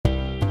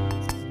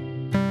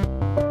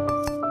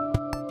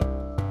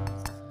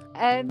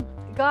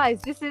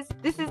Guys, this is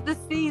the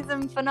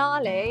season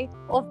finale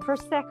of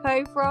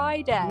Prosecco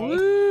Friday.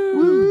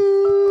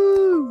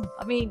 Woo!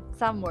 I mean,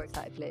 Sam more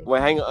excited, please.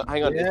 Wait, hang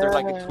on. Is there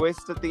like a Yeah.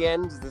 twist at the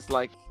end? Is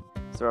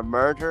there a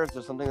murder? Is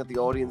there something that the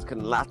audience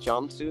can latch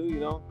onto? You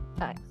know?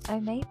 Oh,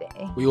 maybe.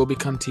 We all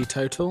become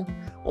teetotal.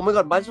 Oh my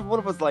god! Imagine if one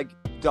of us like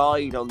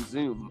died on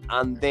Zoom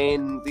and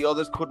then the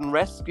others couldn't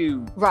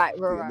rescue. Right.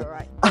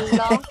 The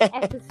last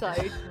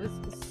episode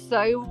was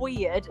so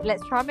weird.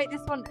 Let's try and make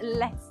this one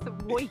less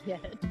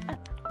weird.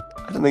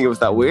 I don't think it was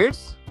that weird.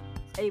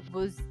 It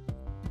was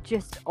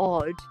just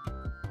odd.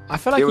 I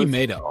feel like It he was-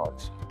 made it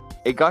odd.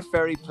 It got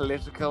very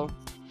political.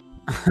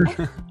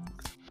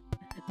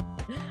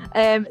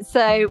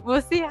 So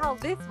we'll see how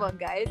this one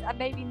goes, and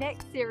maybe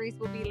next series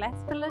will be less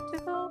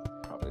political.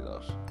 Probably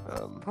not.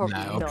 Probably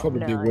No, it'll not,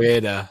 probably be no.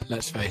 weirder.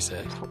 Let's face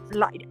it.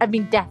 Like, I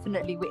mean,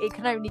 definitely, it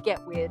can only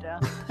get weirder.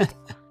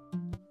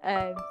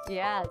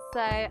 Yeah.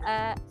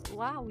 So,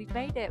 wow, we've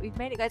made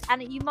it, guys.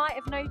 And you might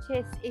have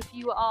noticed if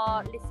you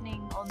are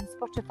listening on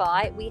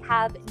Spotify, we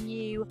have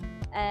new,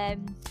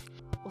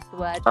 what's the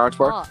word?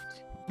 Artwork.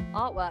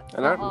 Artwork.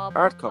 An for art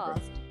our cover.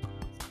 podcast.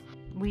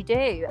 We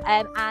do.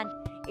 And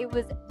it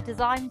was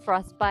designed for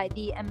us by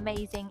the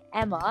amazing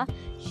Emma.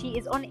 She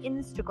is on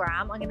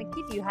Instagram. I'm going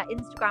to give you her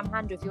Instagram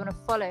handle if you want to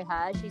follow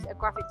her. She's a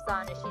graphic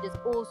designer. She does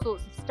all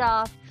sorts of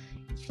stuff.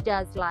 She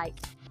does like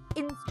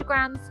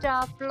Instagram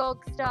stuff, blog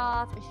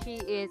stuff. She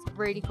is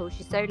really cool.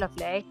 She's so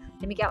lovely.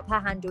 Let me get up her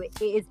handle.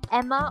 It is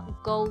Emma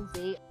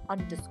Goldie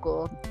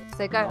 _.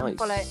 So go and Nice.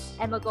 follow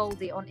Emma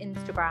Goldie on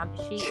Instagram.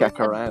 She Check is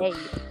her a out. babe.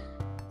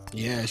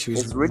 Yeah, she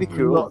was. It's really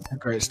cool. Lots of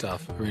great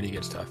stuff. Really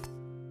good stuff.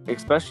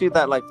 Especially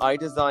that, like, I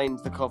designed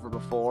the cover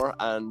before,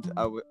 and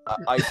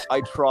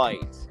I tried,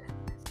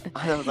 and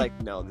I was like,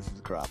 no, this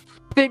is crap.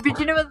 But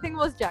you know what the thing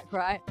was, Jack,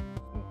 right?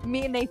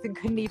 Me and Nathan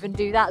couldn't even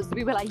do that, so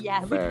we were like, yeah,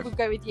 Fair. we'll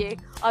go with you.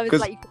 I was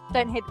 'Cause- like,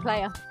 don't hate the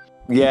player.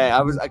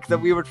 Yeah, because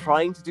we were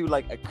trying to do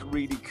like a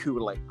really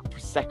cool like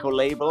Prosecco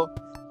label,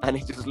 and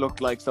it just looked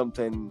like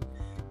something.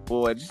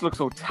 Oh, it just looked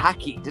so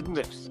tacky, didn't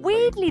it?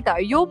 Weirdly though,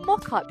 your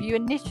mock-up you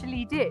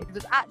initially did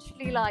was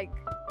actually like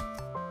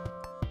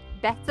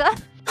better.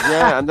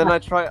 Yeah, and then I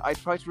tried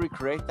to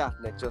recreate that,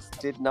 and it just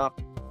did not.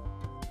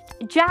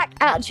 Jack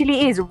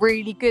actually is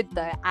really good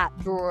though at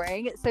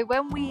drawing. So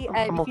when we,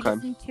 if you okay.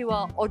 listen to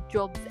our Odd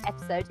Jobs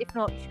episode, if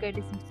not, you should go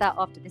listen to that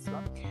after this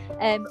one.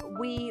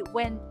 We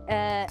went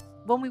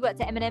when we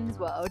worked at M&M's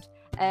World.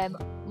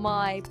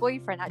 My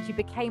boyfriend actually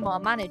became our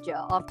manager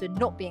after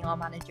not being our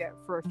manager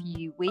for a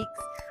few weeks,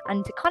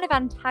 and to kind of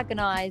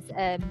antagonise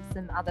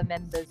some other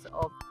members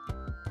of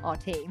our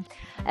team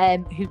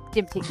who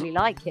didn't particularly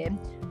like him.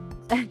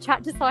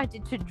 Jack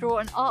decided to draw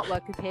an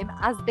artwork of him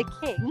as the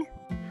king.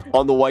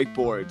 On the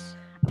whiteboard.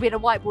 We had a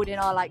whiteboard in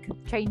our like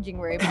changing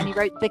room, and he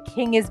wrote "The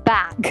King is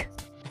back,"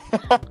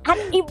 and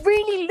it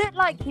really looked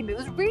like him. It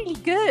was really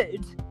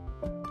good.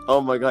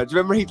 Oh my god! Do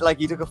you remember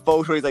he took a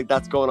photo? He's like,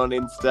 "That's going on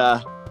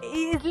Insta."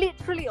 It is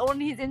literally on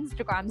his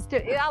Instagram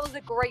still. That was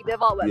a great bit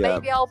of artwork. Yeah.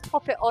 Maybe I'll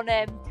pop it on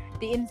the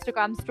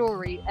Instagram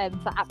story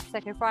for at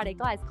Prosecco Friday.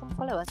 Guys, come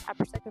follow us at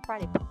Prosecco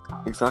Friday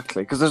podcast.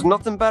 Exactly, because there's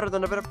nothing better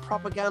than a bit of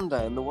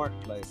propaganda in the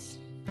workplace.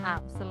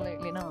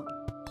 Absolutely not.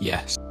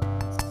 Yes.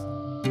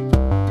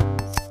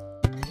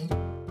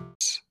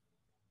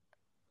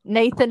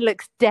 Nathan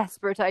looks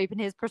desperate to open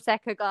his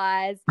Prosecco,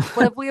 guys.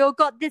 What have we all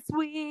got this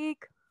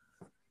week?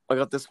 I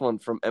got this one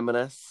from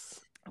M&S.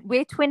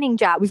 We're twinning,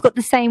 Jack. We've got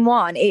the same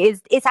one.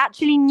 It's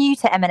actually new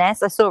to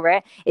M&S. I saw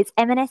it. It's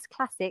M&S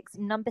Classics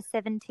number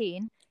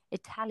 17,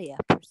 Italia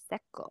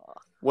Prosecco.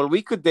 Well,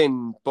 we could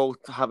then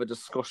both have a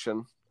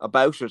discussion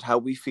about it, how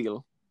we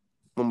feel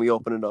when we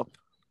open it up.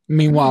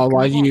 Meanwhile, Oh,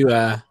 while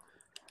God.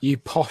 you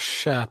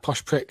posh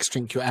pricks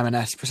drink your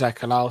M&S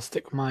Prosecco, I'll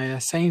stick with my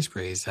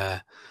Sainsbury's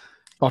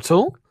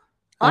bottle.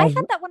 I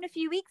had that one a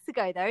few weeks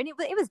ago, though, and it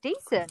was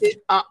decent.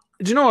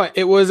 Do you know what?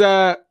 It was,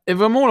 if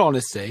I'm all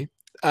honesty,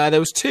 there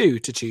was two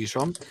to choose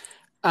from,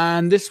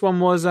 and this one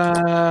was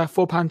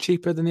 £4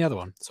 cheaper than the other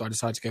one, so I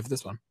decided to go for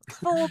this one.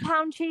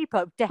 £4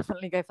 cheaper.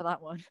 Definitely go for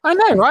that one. I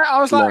know, right? I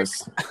was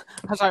Nice.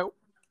 like,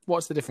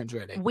 what's the difference,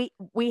 really?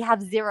 We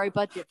have zero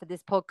budget for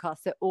this podcast,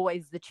 so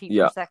always the cheap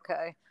Yeah.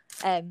 Prosecco.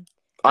 I mean,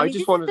 just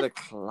this is wanted a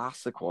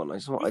classic one.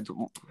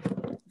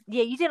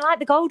 Yeah, you didn't like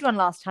the gold one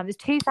last time. It was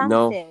too fancy.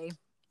 No.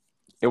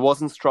 It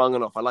wasn't strong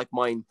enough. I like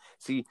mine.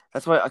 See,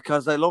 that's why,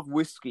 because I love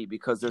whiskey,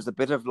 because there's a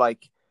bit of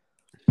like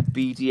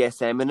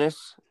BDSM in it.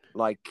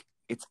 Like,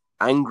 it's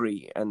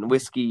angry and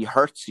whiskey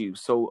hurts you.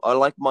 So I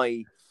like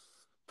my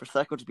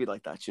Prosecco to be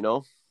like that, you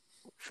know?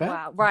 Fair.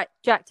 Wow. Right,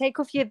 Jack, take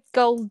off your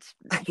gold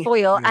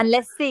foil and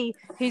let's see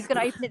who's going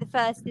to open it the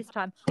first this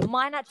time.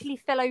 Mine actually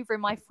fell over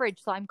in my fridge,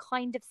 so I'm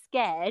kind of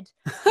scared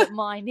that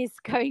mine is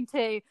going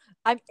to...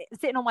 I'm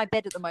sitting on my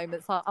bed at the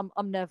moment, so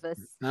I'm nervous.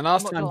 Now,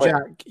 last I'm time, not gonna lie.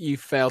 Jack, you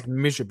failed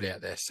miserably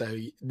at this, so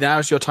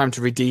now's your time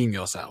to redeem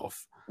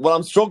yourself. Well,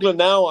 I'm struggling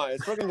now. I'm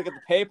struggling to get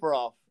the paper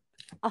off.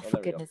 Oh, there for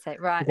we go. goodness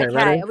sake. Right, Okay, okay.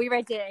 ready? Are we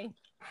ready?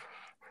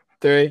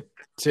 3,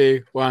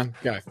 2, 1,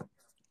 go.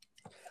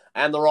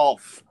 And they're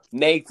off.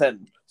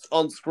 Nathan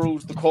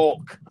unscrews the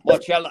cork.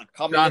 Marcella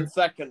coming Done. in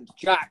second.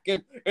 Jack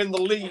in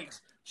the lead.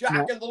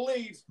 Jack No. in the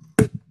lead.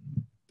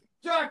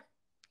 Jack.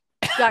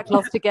 Jack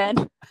lost again.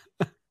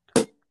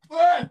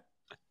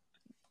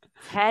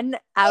 10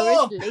 hours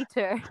Oh.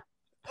 later.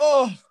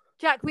 Oh,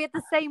 Jack, we had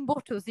the same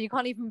bottle, so you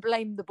can't even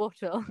blame the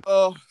bottle.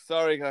 oh,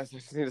 sorry guys, I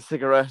just need a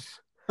cigarette.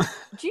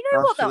 Do you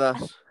know what After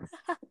though?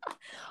 that.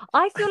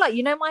 I feel like,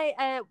 you know,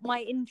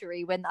 my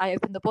injury when I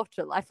opened the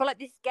bottle, I feel like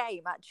this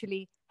game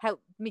actually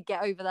helped me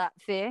get over that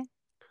fear.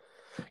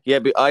 Yeah,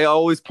 but I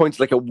always point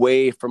like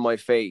away from my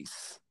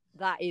face.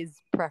 That is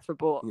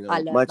preferable. You know, I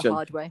learned imagine. the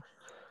hard way.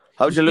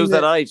 How'd you lose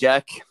that eye,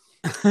 Jack?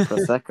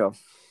 Prosecco.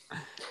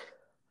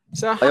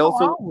 So how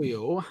are we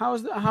all?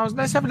 How's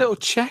let's have a little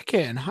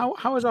check-in. How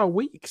was our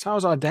weeks?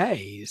 How's our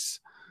days?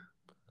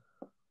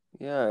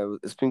 Yeah,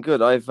 it's been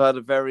good. I've had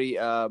a very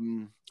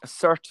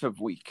assertive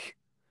week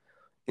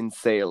in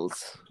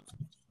sales.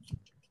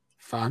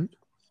 Fun.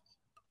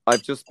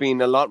 I've just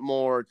been a lot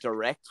more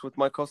direct with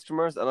my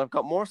customers, and I've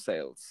got more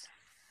sales.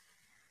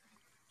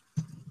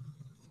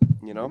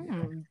 You know?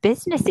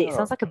 Businessy. Yeah.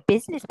 Sounds like a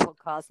business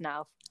podcast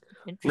now.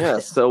 Yeah,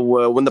 Interesting. so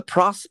when the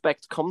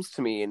prospect comes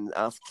to me and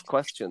asks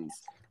questions,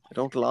 I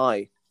don't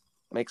lie.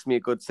 Makes me a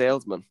good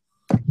salesman.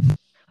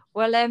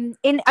 Well,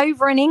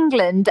 over in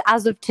England,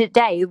 as of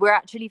today, we're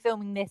actually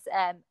filming this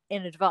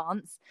in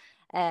advance,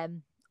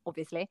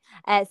 obviously.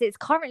 So it's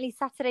currently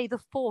Saturday, the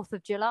 4th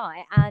of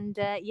July, and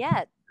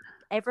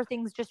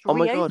everything's just Oh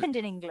my God. reopened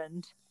in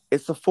England.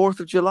 It's the 4th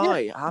of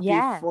July. Happy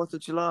Yeah. 4th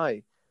of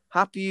July.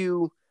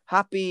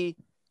 Happy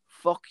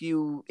fuck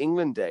you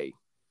England Day.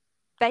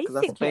 Because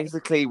that's Basically.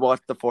 basically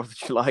what the 4th of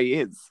July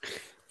is.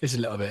 It's a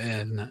little bit,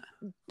 isn't it?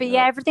 But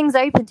yeah, everything's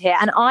opened here,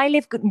 and I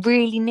live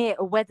really near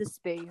a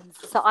Weatherspoons,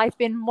 so I've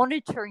been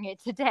monitoring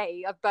it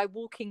today by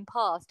walking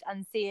past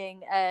and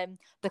seeing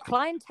the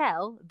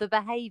clientele, the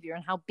behaviour,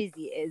 and how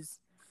busy it is.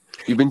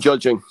 You've been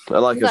judging. I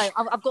like So it.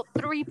 I've got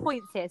 3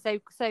 points here.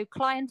 So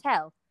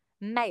clientele,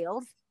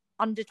 males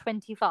under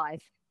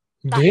 25.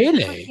 That's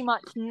Really? pretty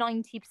much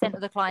 90%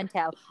 of the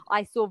clientele.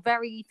 I saw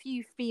very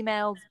few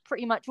females,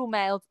 pretty much all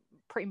males,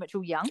 pretty much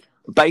all young.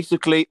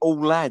 Basically, all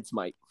lads,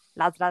 mate.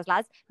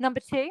 Lads.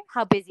 Number 2,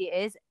 how busy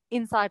it is.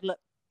 Inside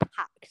looked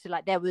packed.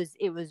 Like it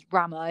was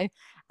Ramo,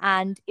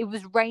 and it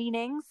was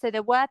raining. So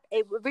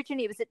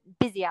originally it was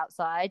busy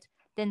outside.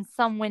 Then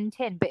some went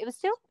in, but it was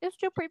still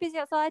pretty busy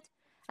outside.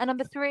 And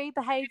number 3,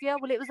 behaviour.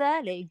 Well, it was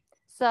early,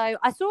 so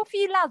I saw a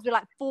few lads with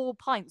like 4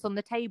 pints on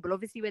the table.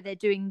 Obviously, where they're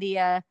doing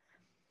the,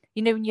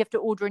 you know, when you have to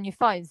order on your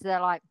phone, so they're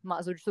like, might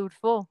as well just order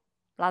 4.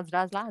 Lads.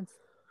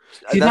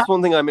 That's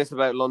one thing I miss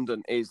about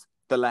London is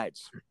the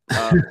lads.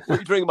 What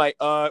you drinking, mate?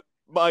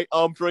 Mate,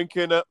 I'm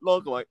drinking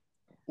lager, mate.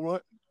 All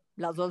right.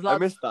 Lads. I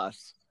miss that.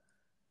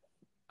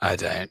 I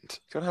don't.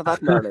 Don't have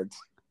that in Ireland.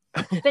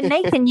 But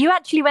Nathan, you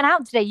actually went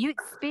out today. You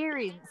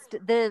experienced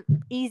the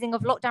easing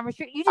of lockdown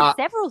restrictions. You did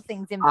several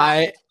things in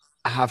I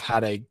have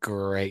had a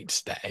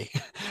great day.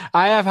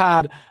 I have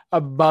had a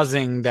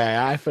buzzing day.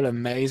 I feel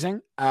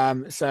amazing.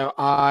 So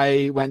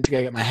I went to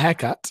go get my hair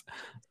cut.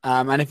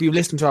 And if you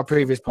listen to our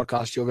previous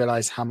podcast, you'll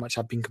realize how much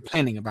I've been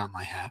complaining about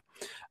my hair.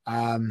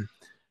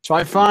 So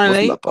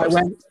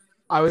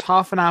I was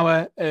half an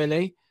hour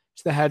early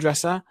to the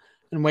hairdresser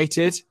and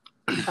waited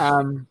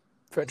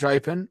for it to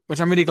open,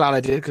 which I'm really glad I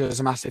did because there was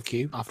a massive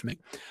queue after me.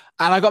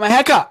 And I got my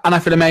hair cut and I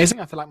feel amazing.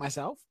 I feel like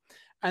myself.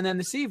 And then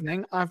this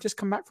evening, I've just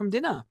come back from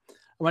dinner.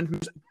 I went to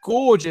this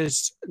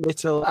gorgeous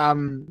little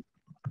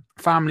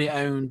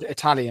family-owned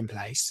Italian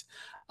place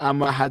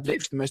where I had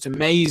literally the most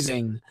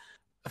amazing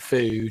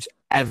food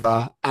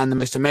ever and the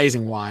most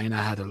amazing wine.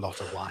 I had a lot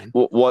of wine.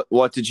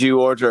 What did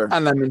you order?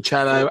 And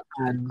limoncello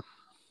and...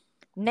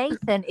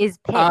 Nathan is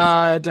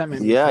pissed. Don't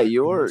make me Yeah,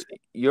 cry.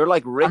 you're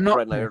like Rick I'm not-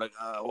 right now. You're like,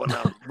 one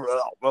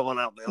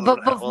out.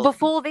 But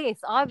before this,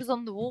 I was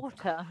on the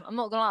water. I'm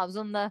not gonna lie, I was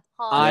on the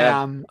hard. I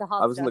Yeah. am. The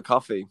hard I was in the stuff.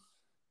 coffee.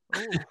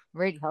 Ooh,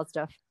 really hard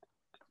stuff.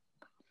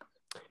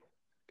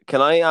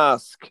 Can I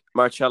ask,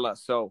 Marcella?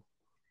 So,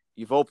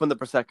 you've opened the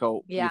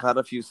prosecco. Yeah. You've had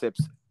a few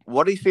sips.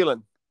 What are you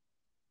feeling?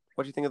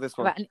 What do you think of this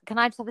one? Right, and can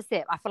I just have a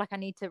sip? I feel like I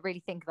need to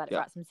really think about it. Yeah.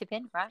 Right, some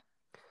sipping, right?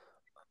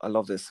 I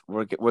love this.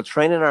 We're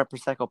training our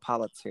prosecco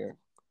palates here.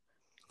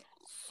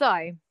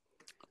 So,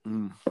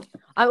 Mm.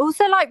 I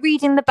also like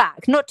reading the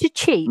back, not to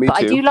cheat, Me but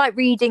I too. do like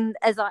reading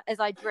as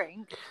I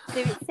drink. So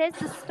it says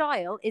the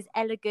style is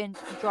elegant,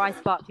 dry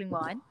sparkling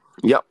wine.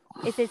 Yep.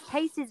 It says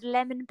taste is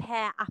lemon,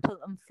 pear, apple,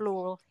 and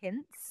floral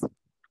hints.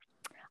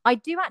 I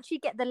do actually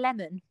get the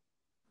lemon.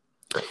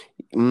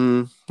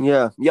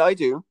 Yeah, I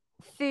do.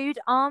 Food,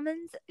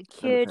 almonds,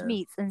 cured pear.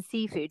 meats, and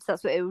seafoods.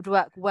 That's what it would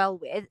work well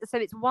with. So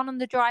it's 1 on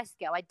the dry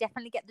scale. I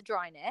definitely get the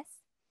dryness.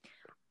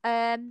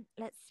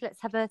 Let's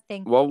have a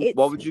think. What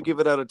would you give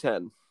it out of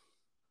 10?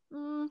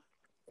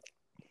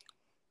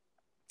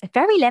 It's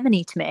very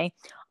lemony to me.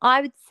 I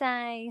would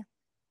say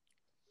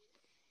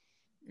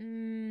a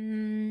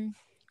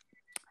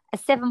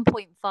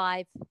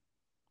 7.5.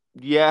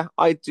 Yeah,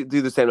 I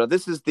do the same. Now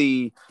this is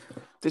the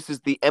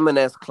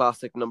M&S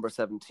Classic number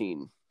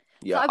 17.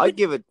 Yeah, I I'd would-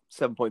 give it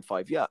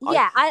 7.5. Yeah.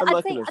 Yeah, I'm I'd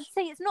liking say it. I'd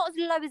say it's not as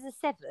low as a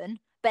 7,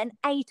 but an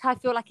 8 I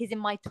feel like is in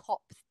my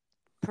top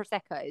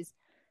Proseccos.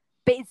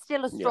 But it's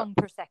still a strong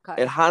Prosecco.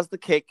 It has the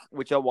kick,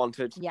 which I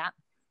wanted. Yeah.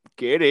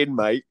 Get in,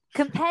 mate.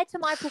 Compared to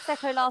my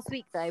Prosecco last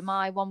week, though,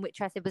 my one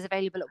which I said was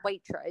available at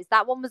Waitrose,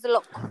 that one was a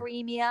lot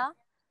creamier.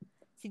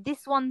 See,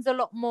 this one's a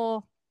lot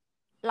more,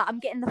 like, I'm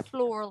getting the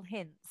floral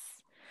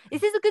hints.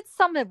 This is a good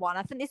summer one.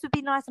 I think this would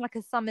be nice on, like,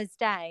 a summer's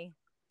day.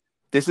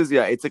 This is,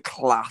 it's a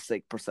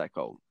classic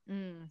Prosecco.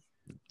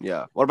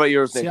 Yeah. What about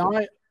yours, See,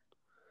 Nathan?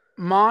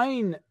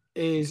 mine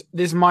is,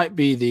 this might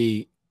be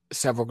the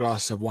several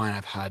glasses of wine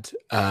I've had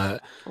Okay,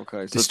 so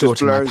it just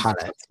distorting my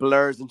palate.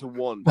 blurs into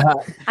one.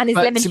 And his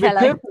But to be limoncello.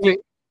 perfectly-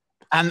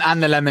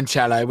 and the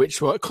limoncello, which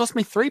it cost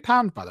me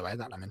 £3, by the way,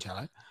 that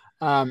limoncello.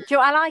 Do you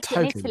know, I like it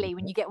in Totally. Italy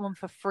when you get one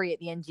for free at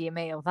the end of your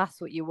meal. That's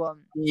what you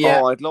want.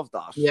 Yeah, Oh, I'd love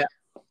that. Yeah.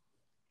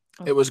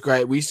 It was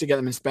great. We used to get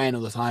them in Spain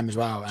all the time as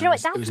well. Do you know what?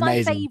 It That's was my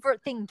amazing.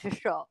 favourite thing to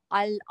shot.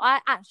 I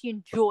actually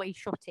enjoy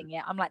shotting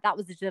it. I'm like, that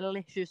was a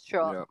delicious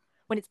shot. Yeah.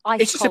 When it's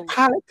ice It's just cold. a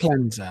palate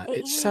cleanser. It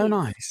It's so is.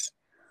 nice.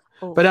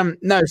 Oh. But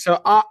no, so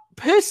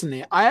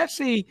personally, I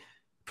actually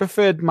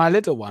preferred my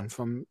little one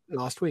from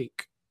last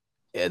week.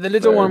 Yeah, the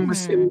little Fair. one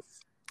was it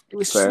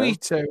was Fair.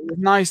 sweeter, it was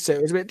nicer,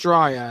 it was a bit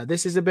drier.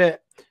 This is a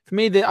bit for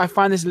me. I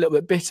find this a little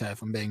bit bitter,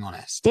 if I'm being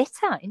honest.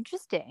 Bitter.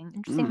 Interesting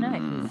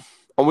note.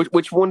 And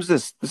which one is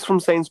this? This is from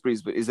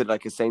Sainsbury's, but is it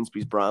like a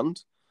Sainsbury's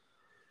brand?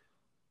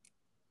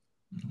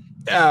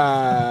 It's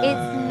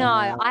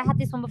no. I had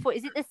this one before.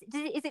 Is it this?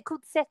 Is it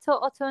called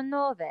Seto Otto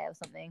Nove or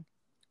something?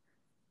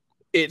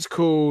 It's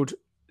called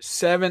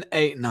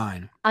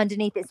 789.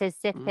 Underneath it says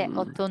Sette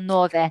Otto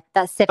Nove.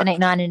 That's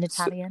 789 in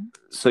Italian.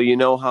 So you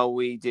know how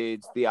we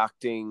did the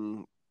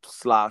acting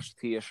 /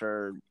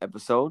 theatre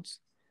episodes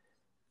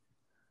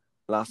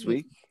last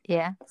week?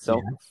 Yeah.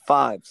 So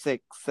 5,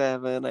 6,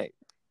 7, 8.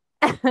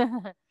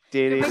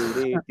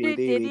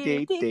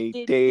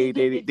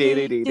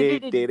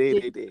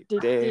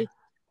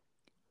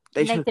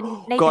 They should,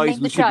 Nathan, guys, name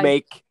we the should show.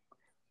 make.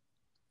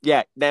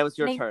 Yeah, now it's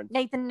your turn.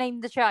 Nathan, name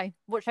the show.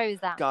 What show is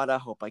that? God, I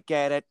hope I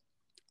get it.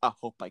 I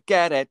hope I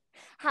get it.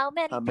 How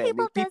many How many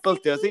people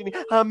does he need?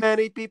 How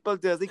many people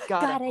does he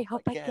got? God, I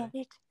hope I get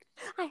it.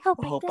 I hope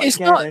I hope get I it.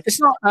 get It's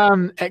not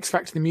X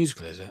Factor the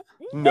musical, is it?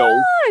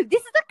 No,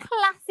 This is a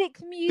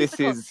classic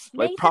musical. this is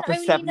like Nathan proper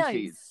only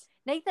 70s.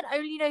 Nathan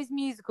only knows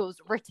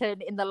musicals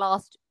written in the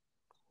last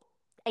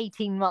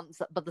 18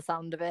 months, by the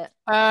sound of it.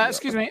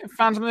 Excuse me,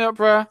 Phantom of the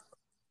Opera.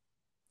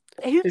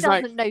 Who It's doesn't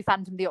like- know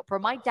Phantom of the Opera?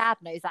 My dad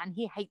knows that, and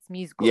he hates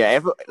musicals. Yeah,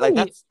 Ooh.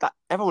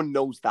 everyone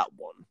knows that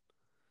one.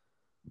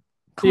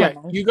 Come Yeah,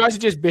 on, you guys are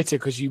just bitter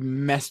because you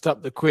messed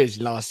up the quiz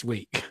last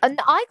week. and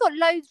I got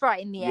loads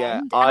right in the Yeah,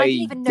 end, and I I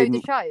didn't even know the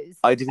didn't- shows.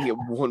 I didn't get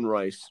one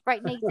right.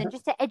 Right, Nathan,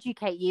 just to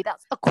educate you,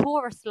 that's a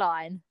chorus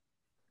line.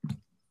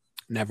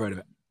 Never heard of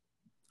it.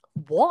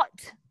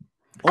 What?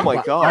 Oh my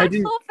Well, god! I That's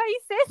didn't- our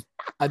faces.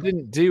 I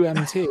didn't do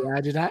MT.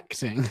 I did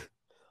acting.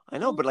 I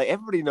know, but like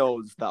everybody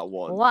knows that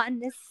one.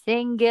 One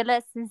singular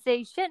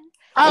sensation.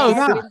 Oh,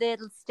 Every that.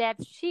 little step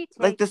she takes.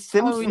 Like The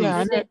Simpsons yeah,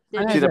 I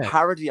know did a that.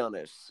 parody on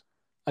it.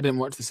 I didn't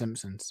watch The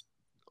Simpsons.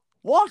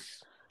 What?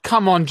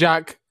 Come on,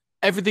 Jack.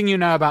 Everything you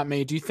know about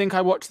me. Do you think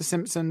I watch The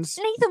Simpsons?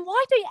 Nathan,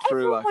 why don't True,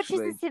 everyone watches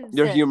actually. The Simpsons?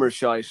 Your humor's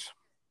shite.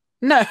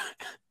 No.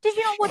 Did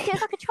you not watch it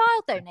as like a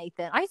child though,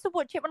 Nathan? I used to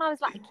watch it when I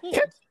was like a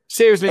kid.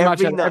 Seriously, Every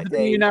Marcel, night,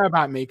 everything you Dave. know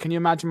about me, can you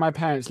imagine my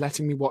parents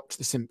letting me watch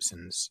The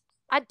Simpsons?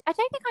 I don't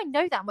think I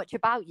know that much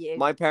about you.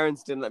 My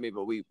parents didn't let me,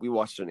 but we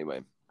watched it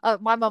anyway. Oh,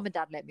 my mum and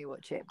dad let me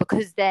watch it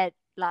because they're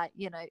like,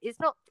 you know, it's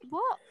not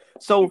what?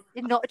 So,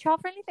 It's not a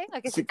child-friendly thing.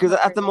 I guess because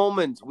at the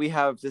moment we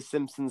have the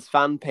Simpsons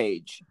fan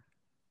page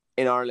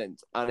in Ireland,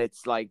 and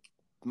it's like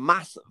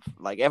massive.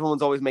 Like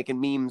everyone's always making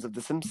memes of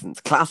the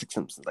Simpsons, classic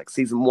Simpsons, like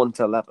season 1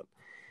 to 11.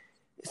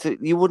 So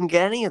you wouldn't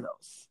get any of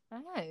those.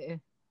 Oh,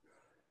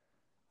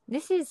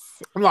 this is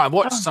No, I've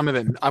watched Oh. some of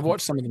them. I've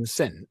watched some of them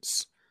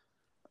since.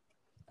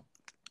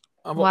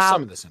 I've watched Wow.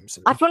 some of The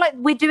Simpsons. I feel like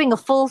we're doing a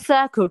full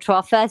circle to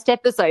our first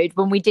episode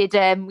when we did.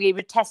 We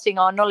were testing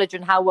our knowledge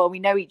and how well we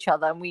know each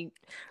other, and we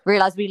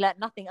realised we learnt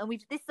nothing. And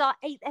this is our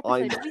 8th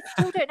episode, and we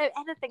still don't know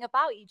anything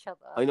about each other.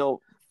 I know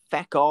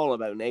feck all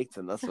about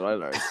Nathan. That's what I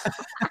learned.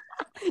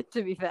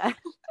 To be fair.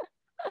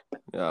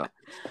 Yeah.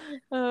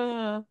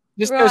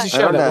 Just Right. goes to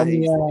show I that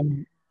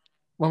don't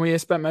when we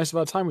spent most of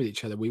our time with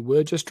each other, we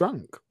were just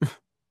drunk.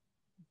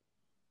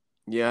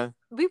 Yeah.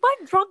 We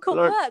weren't drunk at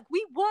Learn- work.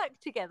 We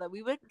worked together.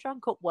 We weren't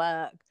drunk at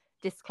work.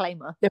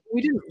 Disclaimer. Yeah, but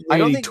we didn't I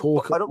don't really think-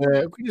 talk I at don't-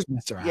 work. We just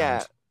messed around.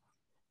 Yeah.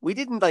 We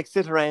didn't like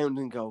sit around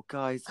and go,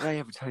 guys, did I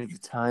ever tell you the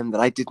time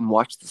that I didn't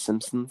watch The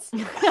Simpsons?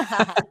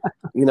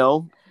 You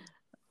know?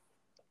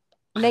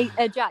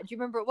 Jack, do you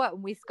remember at work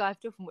when we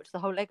skived off and watched the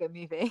whole Lego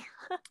movie?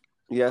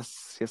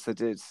 Yes, I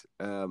did.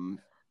 That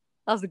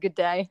was a good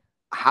day.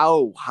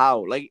 How?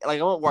 Like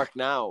I'm at work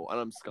now and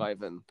I'm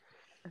skiving.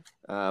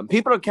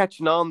 People are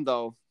catching on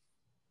though.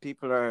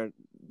 People are.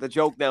 The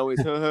joke now is,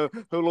 how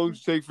long does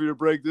it take for you to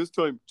break this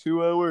time?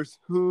 2 hours.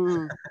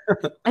 I'm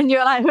And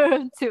you're like,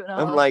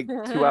 2.5. like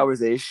 2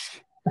 hours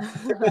ish.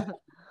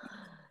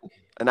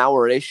 an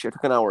hour-ish. It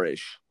took an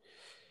hour-ish.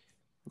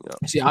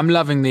 See, I'm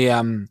loving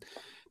the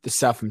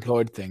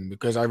self-employed thing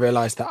because I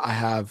realized that I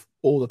have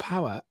all the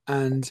power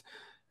and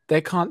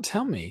they can't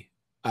tell me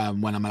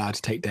when I'm allowed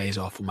to take days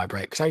off on my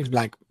break. Because I can be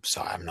like,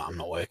 sorry, I'm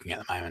not working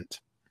at the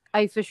moment.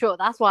 Oh, for sure.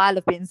 That's why I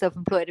love being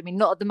self-employed. I mean,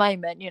 not at the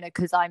moment,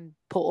 because I'm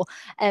poor.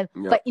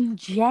 But in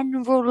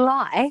general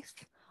life,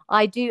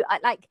 I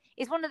like.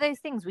 It's one of those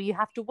things where you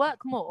have to work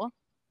more.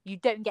 You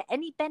don't get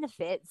any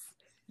benefits.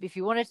 But if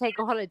you want to take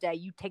a holiday,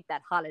 you take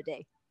that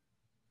holiday.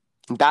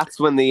 That's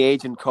when the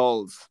agent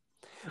calls.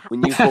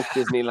 When you book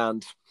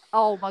Disneyland.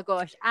 Oh my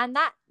gosh. And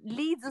that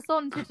leads us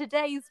on to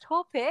today's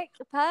topic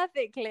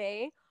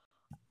perfectly.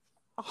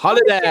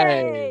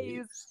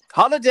 Holidays.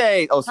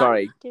 Holiday. Oh,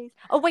 sorry. Holidays.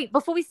 Oh, wait.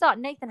 Before we start,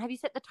 Nathan, have you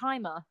set the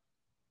timer?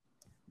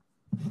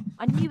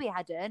 I knew we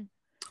hadn't.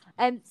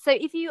 So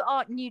if you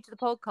are new to the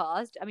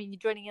podcast, I mean, you're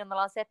joining in on the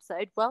last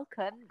episode,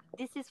 welcome.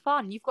 This is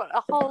fun. You've got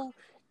a whole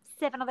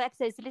 7 other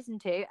episodes to listen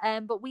to.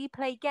 But we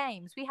play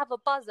games. We have a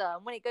buzzer.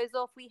 And when it goes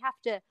off, we have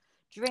to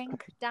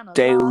drink down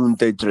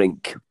the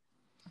drink.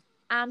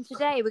 And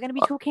today we're going to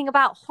be talking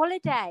about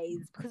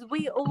holidays because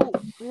we all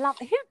love.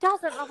 Who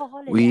doesn't love a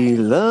holiday? We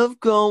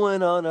love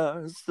going on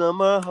our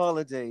summer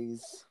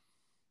holidays.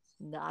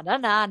 Na na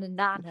na na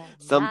na na.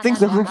 Something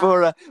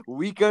for a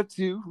week or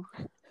two.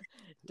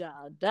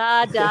 Da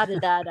da da da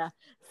da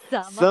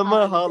da.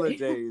 Summer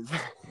holidays.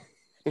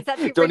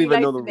 Don't really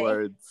even low know the for me.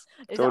 words.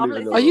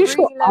 Are you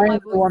sure I'm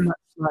the one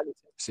that's slightly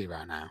tipsy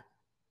right now?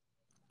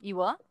 You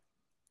what?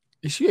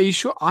 Are you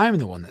sure I'm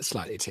the one that's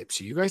slightly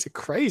tipsy? You guys are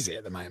crazy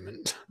at the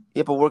moment.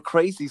 Yeah, but we're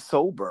crazy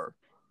sober.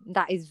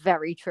 That is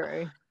very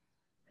true.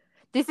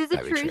 This is a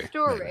Very true true.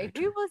 story.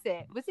 Very Who was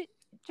it? Was it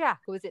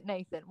Jack or was it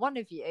Nathan? One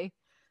of you.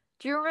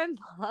 Do you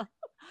remember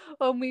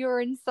when we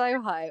were in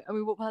Soho and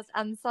we walked past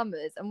Anne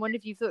Summers and one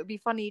of you thought it'd be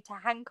funny to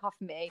handcuff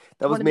me?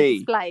 That was one me. Of the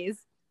displays.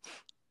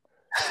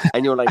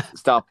 And you're like,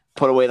 stop,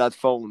 put away that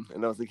phone.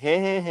 And I was like,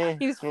 hey.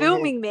 He was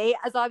filming me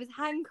as I was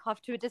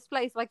handcuffed to a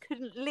display, so I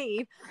couldn't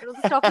leave. And all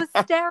the staff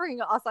was staring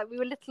at us like we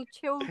were little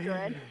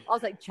children. I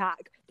was like,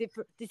 Jack, this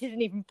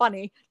isn't even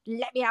funny.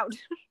 Let me out.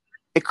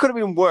 It could have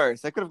been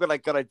worse. I could have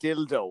got a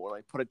dildo and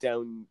I put it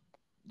down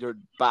your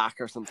back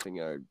or something.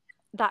 Or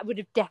that would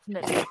have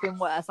definitely been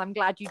worse. I'm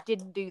glad you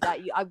didn't do that.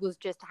 I was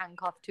just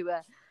handcuffed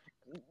to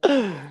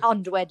a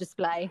underwear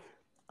display.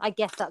 I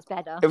guess that's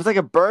better. It was like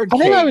a bird I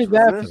cage. think I was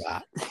there wasn't for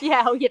it? that.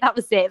 Yeah, oh yeah, that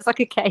was it. It's like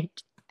a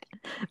cage.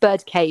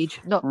 Bird cage.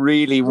 Not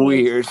Really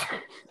weird.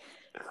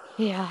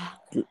 Yeah.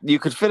 You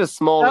could fit a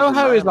small Soho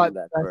little is man like in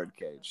that the- bird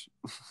cage.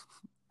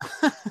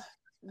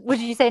 What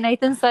did you say,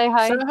 Nathan?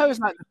 Soho? Soho's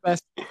like the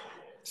best.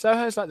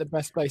 Soho's like the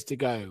best place to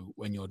go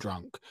when you're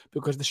drunk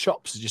because the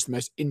shops are just the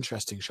most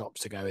interesting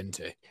shops to go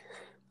into.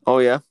 Oh,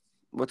 yeah?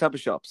 What type of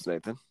shops,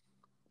 Nathan?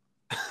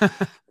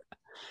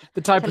 The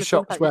type Tell of us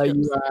all shops about the where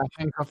you shops.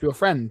 handcuff your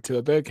friend to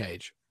a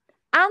birdcage.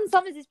 Anne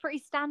Summers is pretty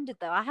standard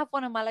though. I have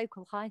one on my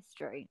local high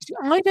street.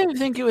 I don't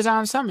think it was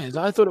Anne Summers.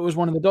 I thought it was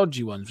one of the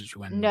dodgy ones which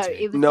we went No,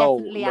 into. it was No,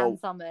 definitely no. Anne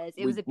Summers.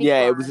 It was a big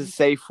Yeah, one. it was a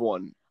safe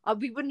one.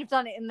 We wouldn't have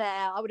done it in there.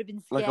 I would have been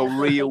scared. Like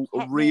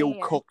a real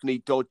Cockney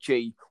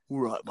dodgy. All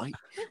right, mate.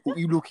 What are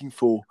you looking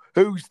for?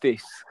 Who's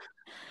this?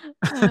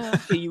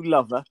 Are you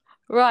lover?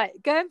 Right,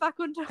 going back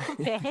on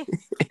topic.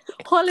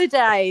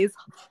 Holidays.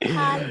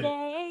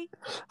 Holiday.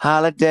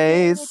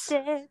 Holidays.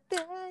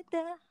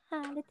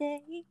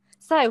 Holiday.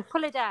 So,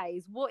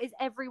 holidays. What is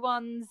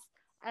everyone's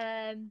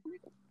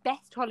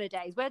best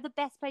holidays? Where are the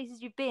best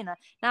places you've been?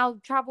 Now,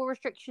 travel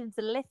restrictions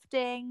are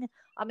lifting.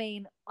 I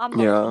mean, I'm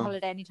not on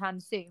holiday anytime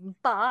soon,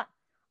 but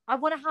I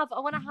want to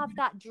have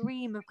that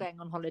dream of going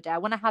on holiday. I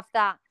want to have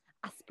that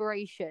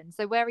aspiration.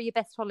 So, where are your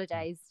best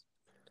holidays?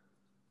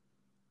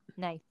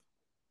 Nate.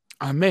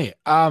 Me,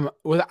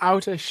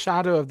 without a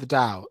shadow of the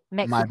doubt,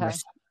 my Mexico.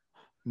 best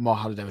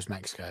holiday was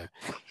Mexico.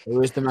 It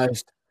was the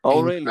most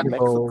Oh, really?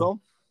 incredible Mexico?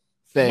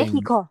 thing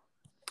Mexico.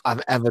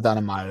 I've ever done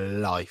in my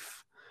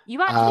life.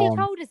 You actually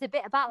told us a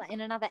bit about that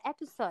in another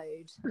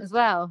episode as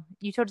well.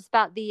 You told us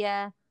about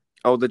the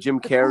Oh, the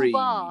Jim cool Carrey.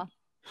 bar.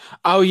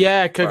 Oh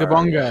yeah, Coca Right.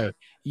 Bongo.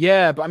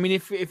 Yeah, but I mean,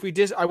 if we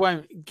did, I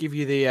won't give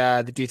you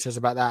the details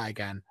about that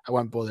again. I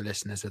won't bore the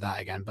listeners with that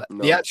again. But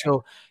No.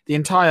 the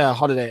entire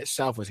holiday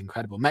itself was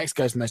incredible.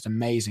 Mexico's the most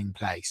amazing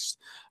place.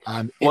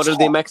 What It's are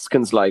the hot.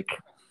 Mexicans like?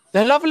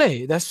 They're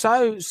lovely. They're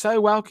so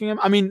welcoming.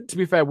 I mean, to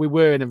be fair, we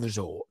were in a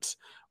resort,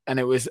 and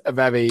it was a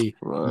very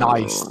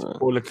nice,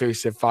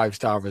 all-inclusive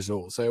 5-star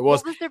resort. So it was.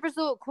 What was the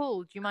resort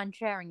called? Do you mind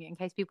sharing it in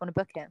case people want to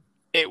book it?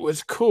 It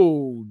was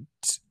called.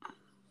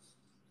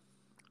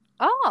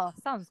 Oh,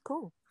 sounds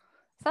cool.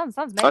 Sounds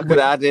I amazing. could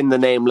add in the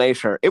name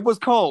later. It was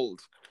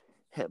called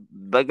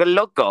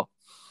Bagaloco.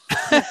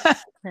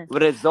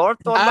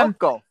 Resorto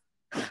Loco.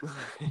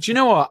 Do you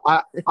know what?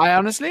 I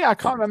honestly I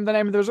can't remember the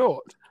name of the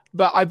resort,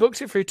 but I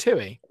booked it through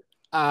TUI.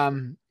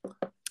 And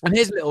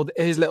here's a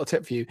little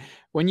tip for you: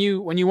 when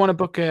you want to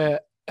book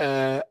a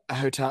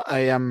hotel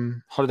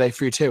holiday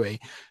through TUI,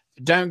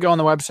 don't go on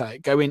the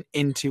website. Go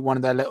into one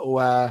of their little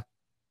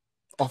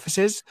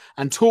offices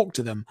and talk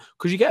to them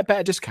because you get a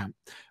better discount.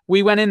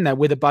 we went in there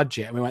with a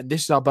budget and we went,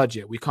 this is our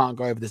budget. We can't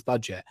go over this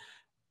budget.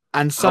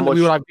 And suddenly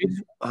we were like,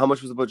 how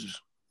much was the budget?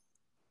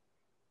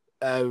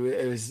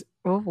 It was.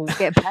 Oh,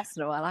 get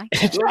personal. I like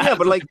it. Well, yeah,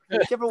 but like, do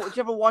you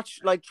ever watch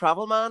like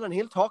Travel Man, and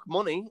he'll talk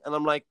money, and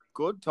I'm like,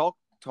 good, talk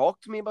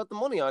to me about the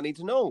money. I need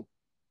to know.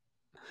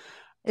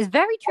 It's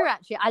very true,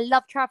 actually. I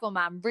love Travel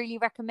Man. Really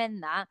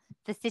recommend that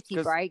for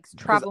city breaks.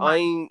 Travel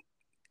Man.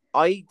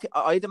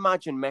 I'd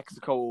imagine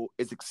Mexico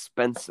is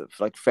expensive,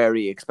 like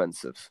very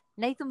expensive.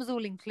 Nathan was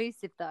all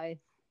inclusive though.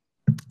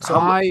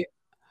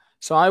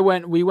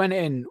 We went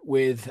in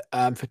with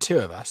for two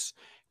of us.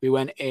 We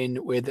went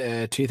in with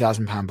a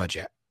 £2,000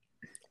 budget.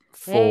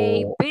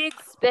 Hey, big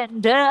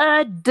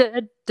spender.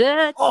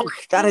 Oh,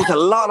 that is a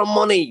lot of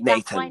money, Nathan.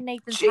 That's why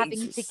Nathan's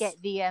having to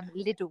get the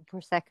Lidl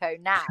Prosecco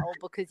now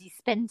because he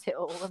spent it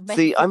all.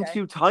 See, I'm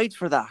too tight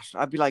for that.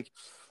 I'd be like,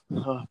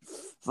 well,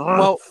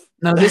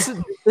 no. This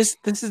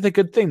is the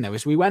good thing though,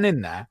 is we went in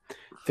there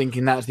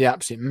thinking that was the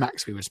absolute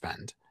max we would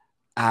spend,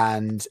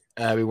 and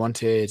we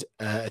wanted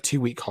a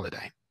 2-week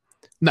holiday.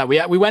 No,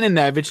 we went in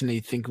there originally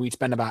thinking we'd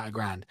spend about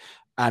 £1,000.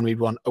 And we'd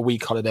want a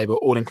week holiday, but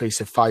all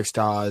inclusive, 5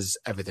 stars,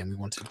 everything. We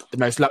wanted the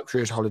most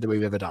luxurious holiday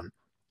we've ever done.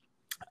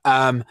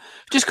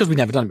 Just because we'd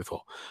never done it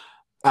before.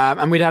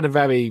 And we'd had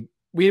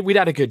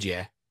a good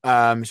year.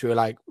 So we were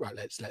like, right,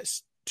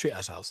 let's treat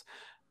ourselves.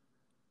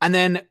 And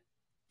then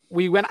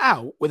we went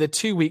out with a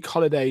 2-week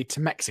holiday to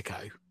Mexico,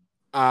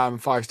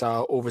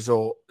 5-star all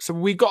resort. So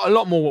we got a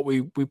lot more what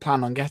we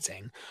planned on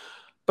getting.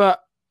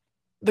 But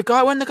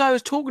when the guy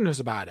was talking to us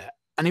about it,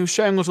 and he was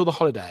showing us all the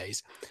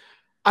holidays,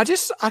 I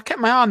kept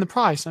my eye on the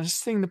price, and I was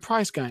just seeing the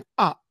price going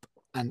up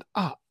and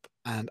up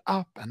and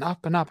up and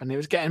up and up, and it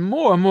was getting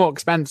more and more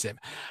expensive.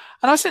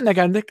 And I was sitting there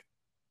going, "Look,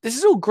 this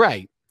is all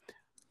great,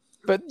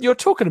 but you're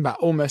talking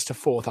about almost a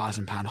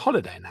 £4,000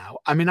 holiday now.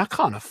 I mean, I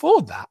can't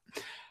afford that."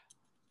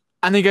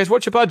 And he goes,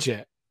 "What's your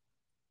budget?"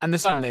 And then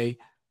suddenly,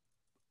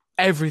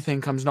 everything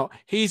comes not.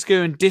 He's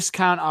going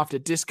discount after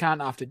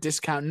discount after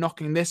discount,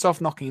 knocking this off,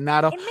 knocking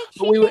that off. It makes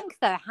you think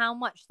though how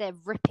much they're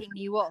ripping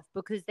you off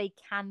because they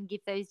can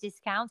give those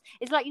discounts.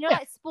 It's like, you know,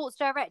 like Sports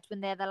Direct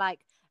when they're like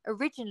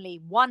originally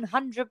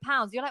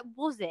 £100. You're like,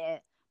 was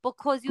it?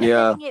 Because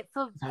you're getting it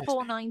for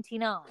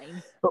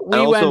 $4.99.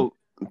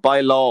 But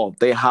by law,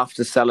 they have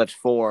to sell it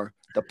for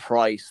the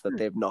price that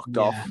they've knocked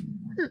off.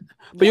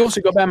 But you also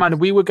got to bear in mind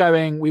we were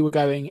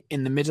going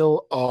in the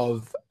middle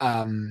of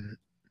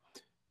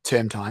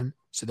term time,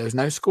 so there was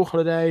no school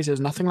holidays, there was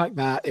nothing like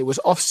that. It was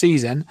off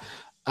season,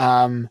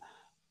 and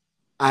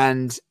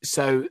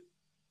so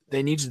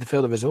they needed to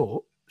fill the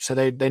resort, so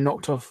they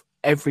knocked off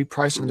every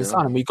price under the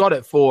sun, and we got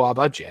it for our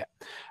budget.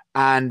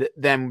 And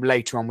then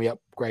later on we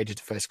upgraded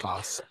to first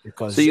class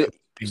because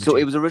so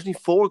it was originally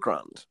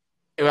 £4,000.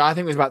 I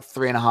think it was about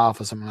 3.5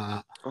 or something like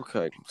that.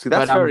 Okay, see,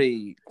 that's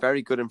very,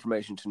 very good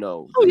information to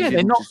know. Oh yeah,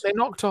 they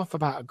knocked off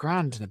about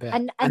 £1,000 and a bit.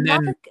 And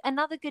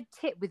another good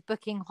tip with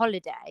booking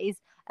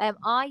holidays,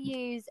 I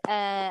use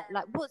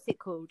like, what's it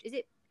called? Is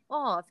it?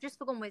 Oh, I've just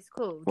forgotten what it's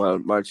called. Well,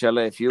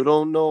 Marcella, if you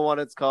don't know what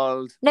it's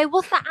called, no,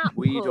 what's that app?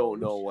 We called? don't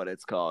know what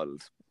it's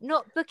called.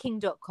 Not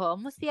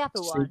Booking.com. What's the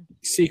other one?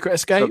 Secret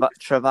Escape.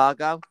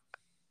 Trivago.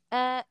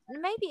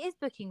 Maybe it is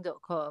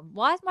Booking.com.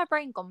 Why has my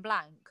brain gone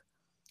blank?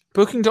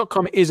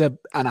 Booking.com is an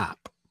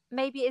app.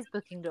 Maybe it is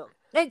Booking.com.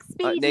 No,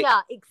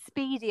 Expedia.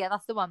 Expedia,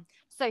 that's the one.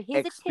 So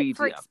here's a tip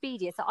for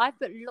Expedia. So I've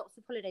booked lots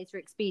of holidays for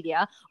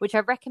Expedia, which I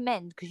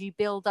recommend because you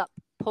build up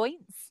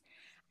points.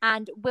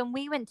 And when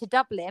we went to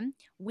Dublin,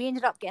 we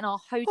ended up getting our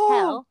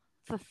hotel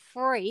for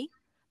free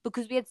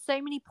because we had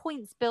so many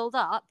points build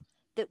up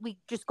that we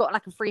just got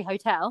like a free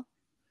hotel.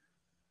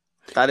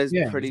 That is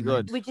pretty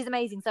good. Which is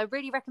amazing. So I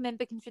really recommend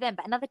booking through them.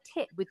 But another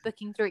tip with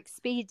booking through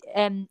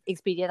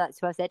Expedia, that's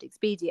who I said,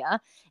 Expedia,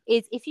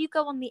 is if you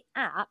go on the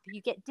app, you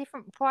get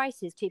different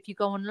prices to if you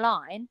go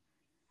online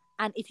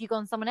and if you go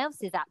on someone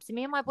else's app. So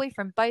me and my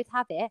boyfriend both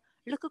have it.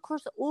 Look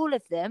across all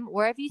of them.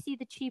 Wherever you see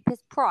the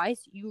cheapest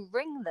price, you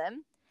ring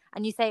them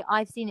and you say,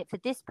 I've seen it for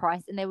this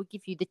price, and they will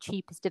give you the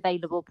cheapest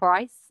available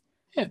price.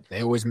 Yeah,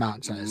 they always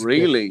match.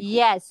 Really?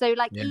 Yeah. So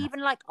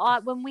even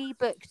when we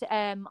booked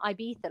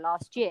Ibiza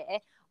last year,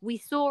 we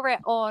saw it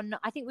on,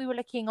 I think we were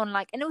looking on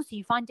and also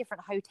you find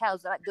different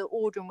hotels, like the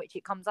order in which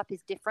it comes up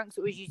is different.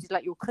 So it was usually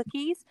like your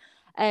cookies.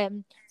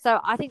 So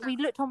I think we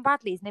looked on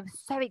Bradley's and they were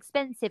so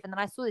expensive. And then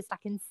I saw this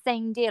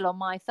insane deal on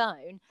my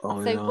phone.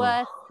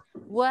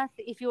 Worth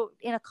if you're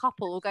in a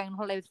couple or going on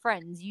holiday with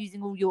friends,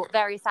 using all your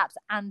various apps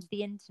and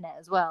the internet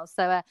as well.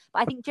 So, but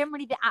I think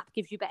generally the app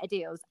gives you better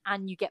deals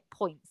and you get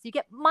points. You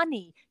get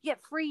money. You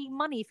get free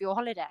money for your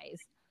holidays.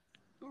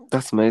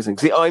 That's amazing.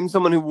 See, I'm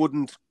someone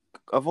who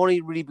I've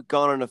only really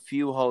gone on a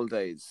few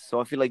holidays,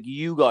 so I feel like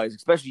you guys,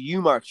 especially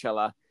you,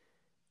 Marcella,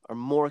 are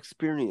more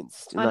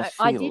experienced in that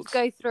field. I did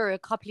go through a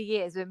couple of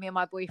years with me and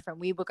my boyfriend.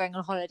 We were going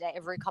on holiday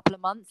every couple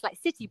of months, like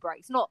city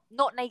breaks, not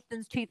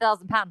Nathan's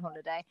 £2,000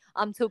 holiday.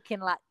 I'm talking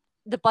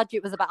the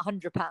budget was about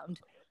 £100.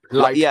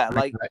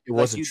 It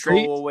was a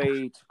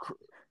treat.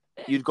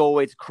 You'd go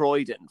away to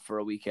Croydon for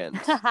a weekend.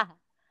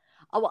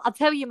 I'll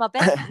tell you my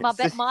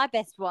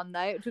best one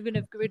though. Talking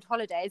of good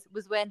holidays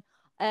was when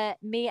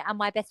me and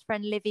my best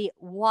friend Livy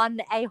won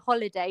a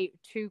holiday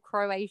to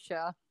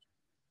Croatia.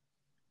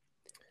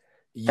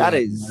 Yeah, That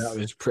is- that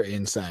was pretty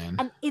insane.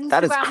 And Instagram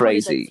That is crazy.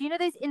 holidays. So you know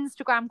those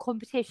Instagram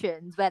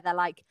competitions where they're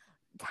like,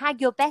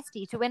 tag your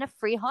bestie to win a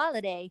free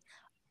holiday.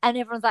 And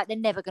everyone's like, they're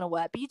never going to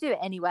work. But you do it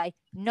anyway.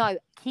 No,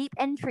 keep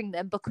entering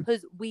them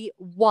because we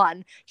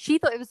won. She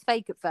thought it was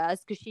fake at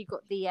first because she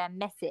got the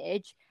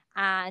message.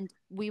 And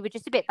we were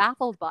just a bit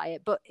baffled by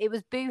it. But it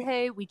was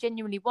boohoo. We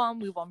genuinely won.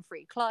 We won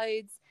free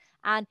clothes.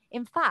 And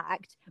in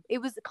fact, it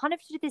was kind of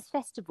to this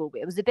festival.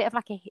 But it was a bit of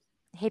like a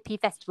hippie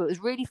festival. It was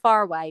really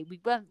far away.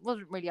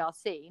 Wasn't really our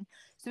scene.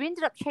 So we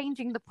ended up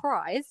changing the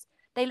prize.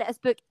 They let us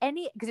book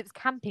any, because it was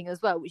camping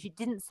as well, which it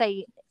didn't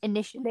say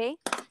initially.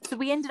 So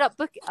we ended up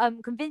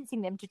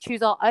convincing them to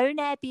choose our own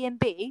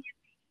Airbnb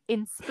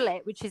in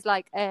Split, which is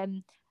like a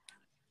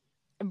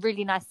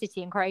really nice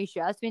city in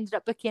Croatia. So we ended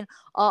up booking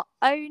our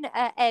own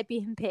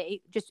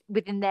Airbnb just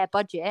within their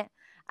budget.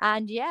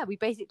 And yeah, we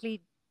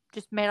basically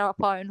just made up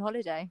our own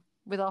holiday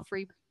with our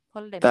free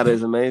holiday. That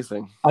is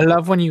amazing. I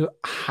love when you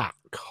hack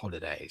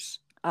holidays.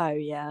 Oh,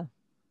 yeah,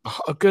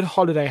 A good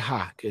holiday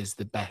hack is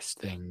the best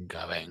thing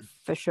going.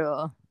 for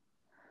sure.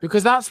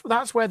 Because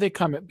that's where they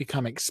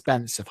become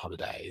expensive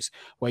holidays,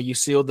 where you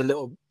see all the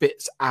little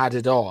bits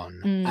added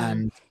on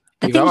and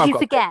The you go, things "Oh, I've you got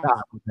to forget. pick that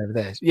up over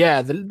this."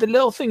 Yeah, the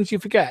little things you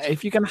forget.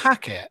 If you can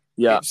hack it,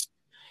 Yeah.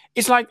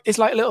 it's like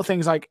little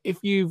things. Like if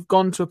you've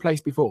gone to a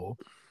place before,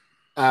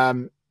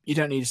 you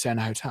don't need to stay in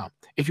a hotel.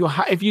 If you're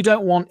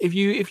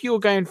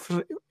going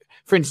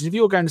for instance, if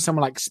you're going to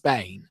somewhere like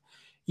Spain,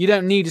 you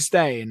don't need to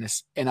stay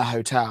in a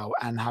hotel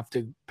and have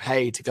to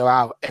pay to go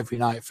out every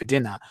night for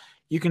dinner.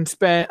 You can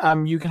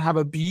you can have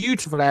a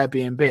beautiful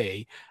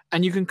Airbnb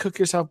and you can cook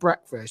yourself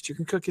breakfast, you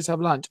can cook yourself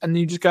lunch, and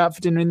then you just go out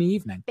for dinner in the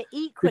evening. But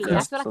equally, I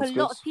Because- feel like Sounds a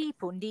lot good. of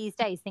people these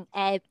days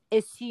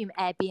assume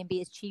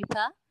Airbnb is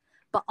cheaper.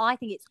 But I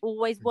think it's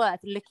always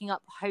worth looking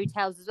up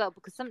hotels as well,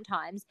 because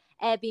sometimes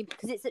Airbnb,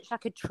 because it's such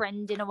like a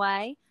trend in a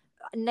way.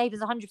 Neighbour's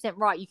 100%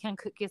 right. You can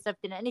cook yourself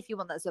dinner, and if you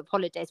want that sort of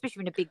holiday,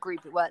 especially in a big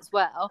group, it works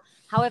well.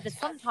 However,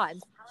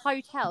 sometimes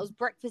hotels,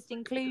 breakfast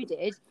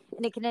included,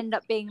 and it can end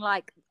up being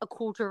like a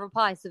quarter of a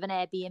price of an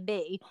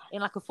Airbnb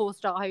in like a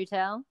 4-star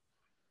hotel.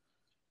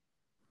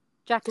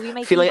 Jack, are we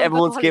making? I feel like you book a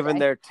everyone's giving holiday?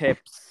 their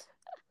tips.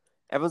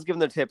 Everyone's giving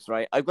their tips,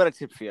 right? I've got a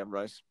tip for you,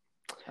 right?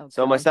 Oh,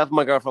 So God. myself and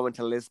my girlfriend went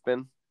to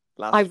Lisbon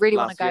last. I really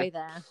want last to go year.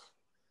 there.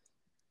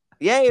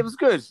 Yeah, it was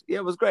good. Yeah,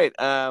 it was great.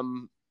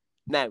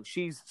 Now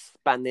she's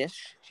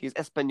Spanish. She's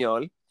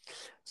Espanol,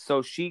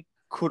 so she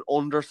could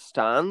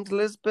understand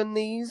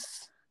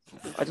Lisbonese.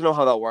 I don't know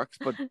how that works,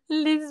 but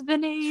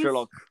Lisbonese. sure,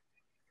 look,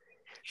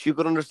 she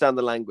could understand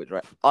the language,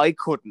 right? I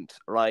couldn't,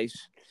 right?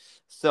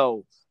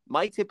 So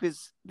my tip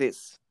is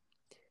this: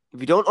 if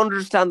you don't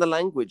understand the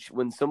language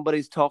when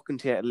somebody's talking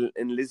to you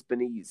in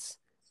Lisbonese,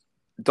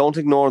 don't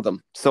ignore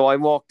them. So I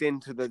walked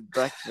into the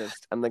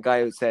breakfast and the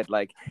guy who said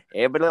like,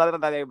 and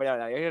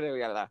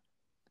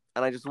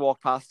I just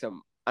walked past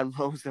him, and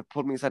Rose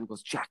pulled me aside and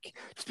goes, "Jack,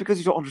 just because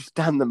you don't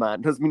understand the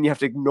man doesn't mean you have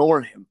to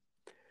ignore him.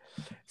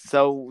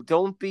 So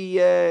don't be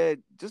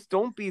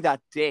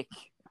that dick.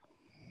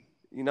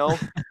 You know."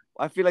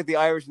 I feel like the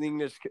Irish and the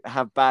English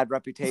have bad So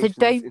reputations.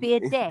 don't be a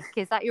dick.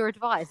 Is that your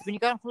advice? When you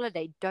go on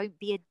holiday, don't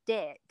be a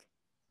dick.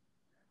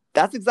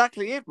 That's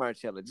exactly it,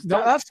 Marcella. Just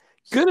That's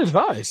good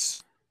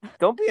advice.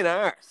 don't be an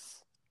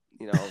arse.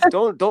 You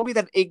know, don't be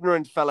that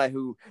ignorant fella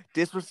who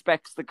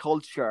disrespects the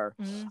culture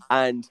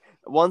and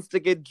wants to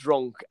get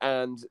drunk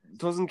and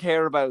doesn't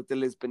care about the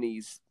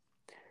Lisbonese.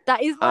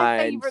 That is my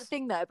And- favourite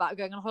thing, though, about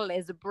going on holiday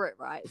as a Brit,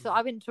 right? So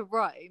I went to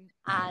Rome,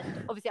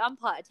 and obviously I'm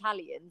part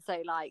Italian,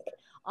 so like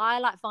I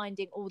like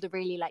finding all the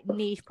really like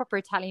niche, proper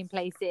Italian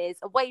places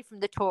away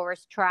from the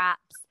tourist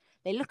traps.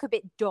 They look a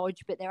bit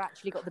dodge, but they're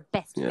actually got the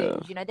best Yeah.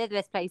 food. You know, they're the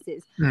best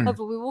places. Hmm.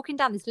 However, we were walking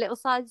down this little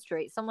side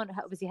street. Someone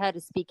obviously heard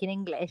us speaking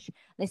English. And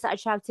they started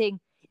shouting,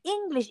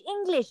 "English,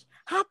 English,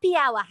 happy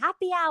hour,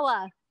 happy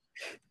hour."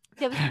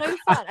 There was no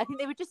sign. I think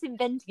they were just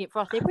inventing it for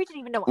us. They probably didn't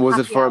even know what Was it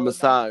happy for hour a meant.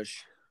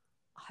 massage?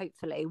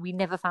 Hopefully, we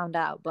never found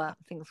out, but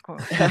fingers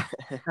crossed.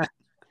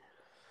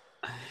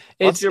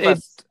 What's your It's-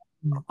 best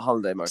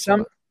holiday,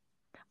 Marcella?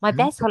 My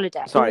best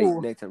holiday. Sorry,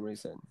 Ooh. Nathan, what are you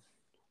saying?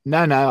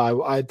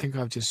 No, I think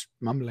I'm just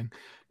mumbling.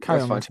 Carry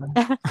That's on,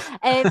 fine.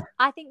 Martin.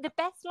 I think the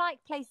best like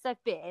places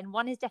I've been.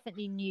 One is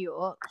definitely New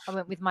York. I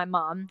went with my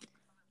mum.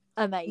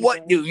 Amazing.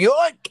 What, New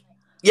York?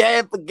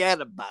 Yeah,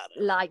 forget about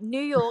it. Like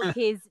New York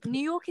is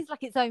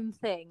like its own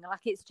thing.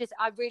 Like it's just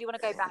I really want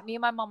to go back. Me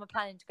and my mum are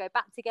planning to go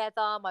back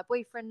together. My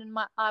boyfriend and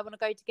I want to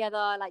go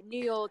together. Like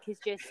New York is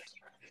just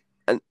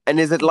And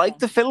is it like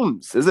the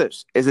films? Is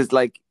it? Is it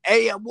like,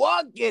 hey, I'm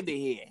walking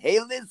here. Hey,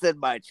 listen,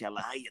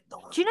 Marcella, how you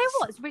doing? Do you know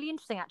what? It's really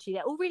interesting actually.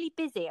 They're all really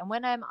busy. And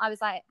when I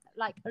was like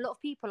a lot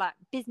of people, like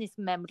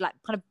businessmen would like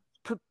kind of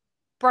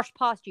brush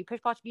past you,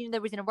 push past you, there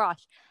was in a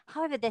rush.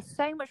 However, they're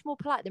so much more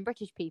polite than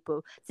British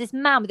people. So this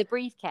man with a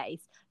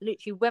briefcase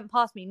literally went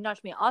past me,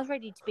 nudged me. I was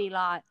ready to be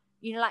like,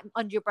 you know, like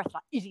under your breath,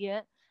 like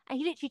idiot. And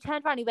he literally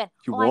turned around and he went,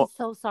 You "Oh, I'm what?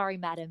 so sorry,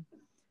 madam."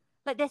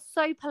 Like they're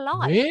so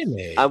polite.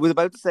 Really? I was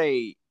about to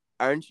say,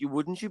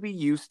 wouldn't you be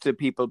used to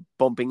people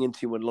bumping into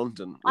you in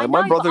London? I Like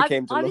know, my brother but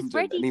came to I was London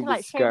ready and he to was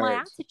like show my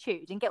scared.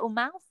 attitude and get all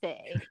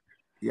mouthy.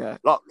 Yeah.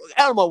 Like,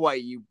 out of my way,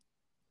 you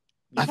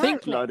I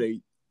think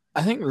bloody.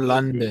 I think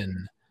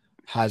London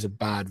has a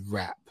bad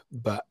rep,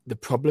 but the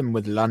problem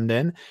with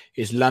London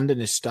is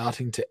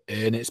starting to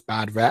earn its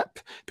bad rep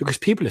because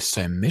people are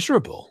so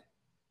miserable.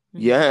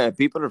 Yeah,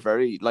 people are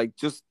very like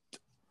just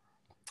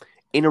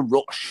in a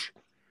rush.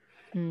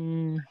 I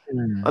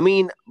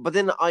mean, but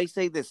then I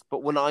say this,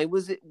 but when I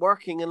was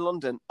working in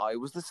London, I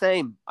was the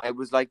same. I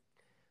was like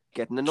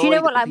getting annoyed. Do you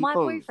know what? At Like the my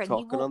people boyfriend,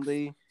 he talking on walks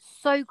the.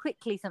 so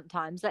quickly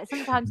sometimes. Like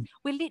sometimes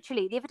we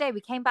literally the other day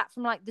we came back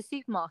from like the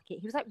supermarket.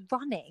 He was like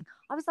running.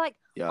 I was like,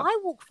 Yeah. I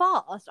walk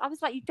fast. I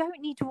was like, you don't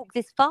need to walk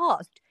this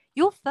fast.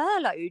 You're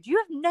furloughed. You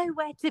have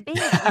nowhere to be.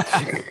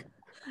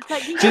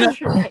 Like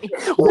literally.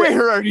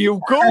 Where are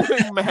you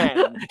going,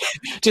 man?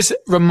 Just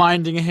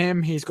reminding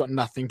him he's got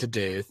nothing to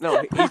do.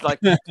 No, he's like,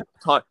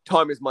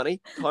 time is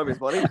money. Time is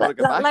money. Gotta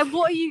get back. Like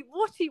what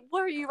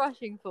are you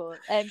rushing for?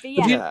 But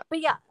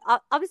yeah,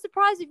 I was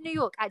surprised with New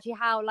York actually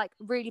how like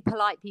really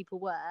polite people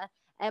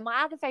were.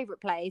 My other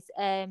favorite place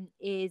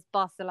is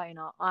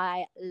Barcelona.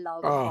 I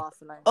love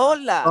Barcelona.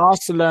 Hola.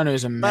 Barcelona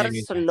is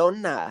amazing.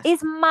 Barcelona.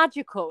 It's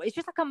magical. It's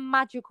just like a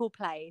magical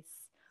place.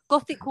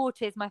 Gothic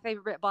Quarter is my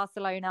favorite bit of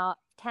Barcelona.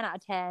 10 out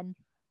of 10.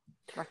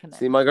 Recommend.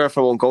 See, my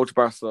girlfriend won't go to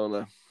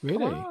Barcelona.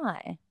 Really?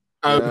 Why?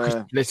 Oh, because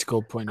of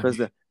political point of Because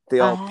view. they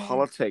all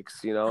politics,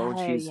 you know.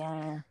 Oh,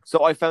 yeah.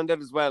 So I found out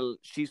as well,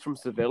 she's from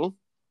Seville,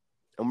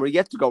 and we're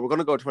yet to go. We're going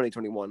to go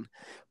 2021.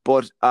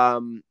 But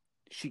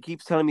she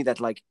keeps telling me that,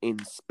 like,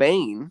 in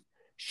Spain,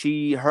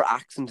 her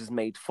accent is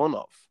made fun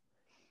of.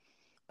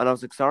 And I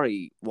was like,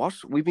 sorry, what?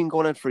 We've been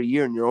going out for a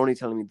year, and you're only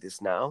telling me this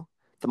now?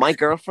 That my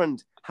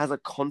girlfriend has a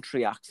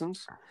country accent.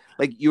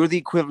 Like, you're the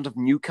equivalent of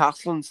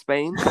Newcastle in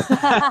Spain.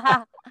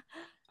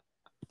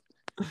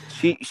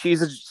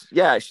 She's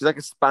like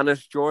a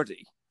Spanish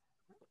Geordie.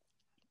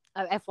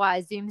 Oh,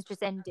 FYI, Zoom's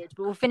just ended,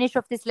 but we'll finish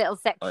off this little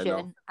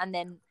section and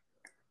then,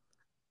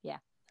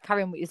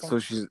 carry on what you're saying. So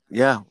she's,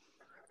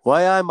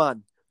 why am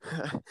on?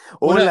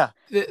 Hola.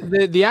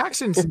 The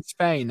accents in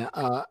Spain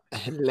are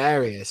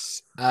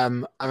hilarious. I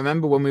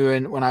remember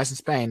when I was in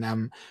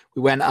Spain,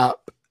 we went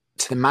up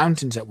to the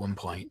mountains at one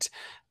point,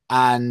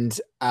 and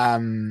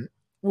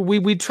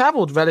we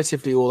traveled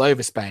relatively all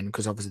over Spain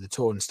because obviously the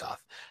tour and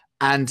stuff,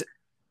 and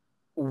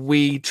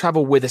we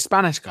travel with a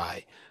Spanish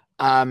guy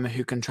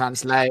who can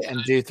translate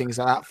and do things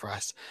like that for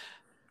us.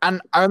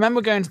 And I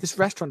remember going to this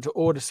restaurant to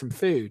order some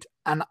food,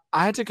 and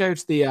I had to go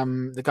to the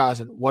guy and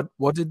said,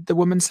 what did the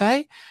woman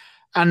say?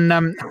 And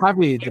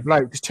Javi, the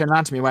bloke, just turned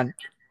around to me and went,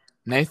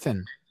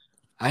 Nathan,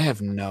 I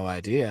have no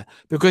idea,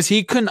 because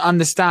he couldn't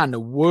understand a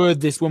word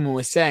this woman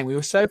was saying. We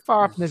were so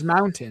far up in these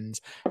mountains.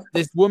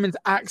 This woman's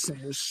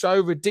accent was so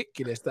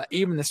ridiculous that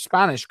even the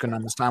Spanish couldn't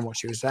understand what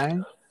she was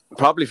saying.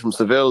 Probably from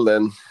Seville,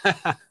 then.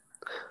 I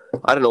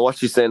don't know what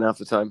she's saying half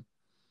the time.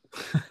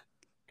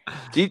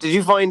 Did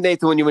you find,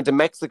 Nathan, when you went to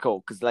Mexico?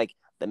 Because, like,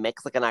 the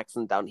Mexican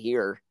accent down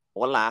here,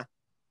 hola.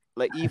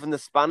 Like, even the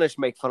Spanish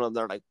make fun of them.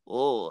 They're like,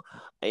 oh,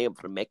 I am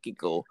from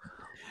Mexico.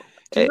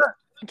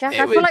 Jack,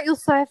 I feel like you're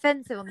so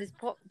offensive on this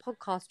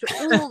podcast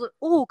to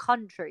all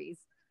countries.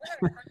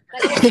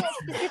 Like,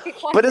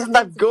 but isn't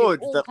that good?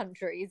 All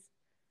countries,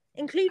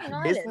 including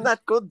Ireland. Isn't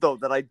that good though?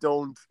 That I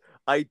don't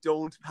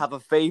have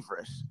a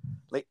favorite.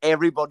 Like,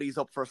 everybody's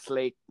up for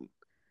Slayton.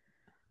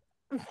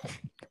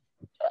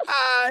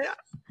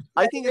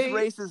 I think it's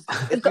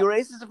racist. It'd be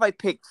racist if I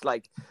picked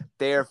like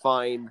they're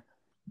fine,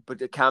 but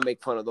they can't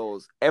make fun of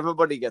those.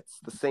 Everybody gets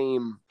the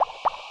same.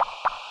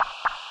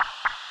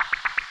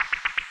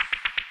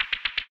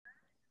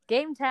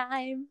 Game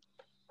time.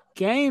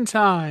 Game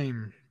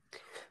time.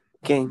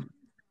 Game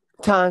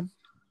time.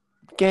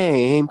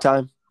 Game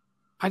time.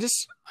 I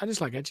just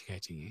like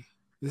educating you.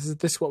 This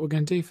is what we're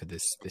going to do for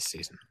this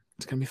season.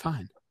 It's going to be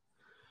fine.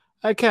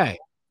 Okay.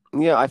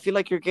 Yeah, I feel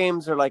like your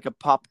games are like a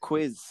pop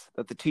quiz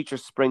that the teacher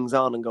springs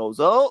on and goes,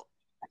 oh,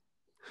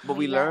 but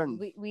we learn.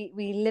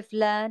 We live,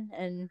 learn,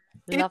 and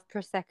love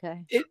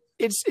Prosecco.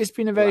 It's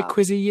been a very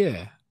quizzy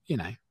year, you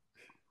know.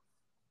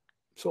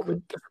 That's what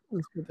we're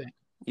doing.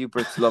 You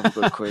Brits love a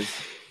good quiz.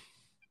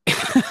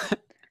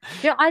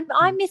 You know,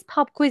 I miss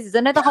pub quizzes. I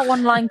know the whole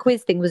online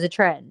quiz thing was a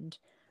trend,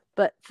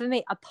 but for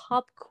me, a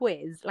pub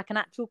quiz, like an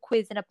actual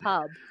quiz in a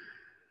pub,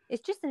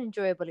 it's just an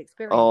enjoyable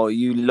experience. Oh,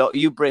 you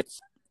Brits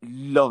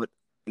love it.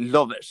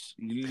 Love it.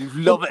 You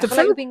love it. I feel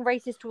like you're being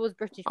racist towards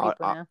British people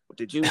now.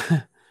 Did you?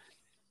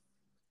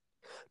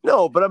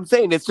 No, but I'm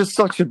saying it's just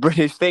such a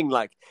British thing.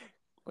 Like,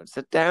 we'll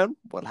sit down,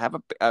 we'll have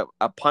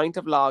a pint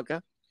of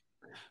lager.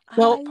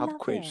 Well, pub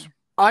quiz.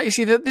 I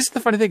see that this is the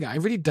funny thing. I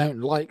really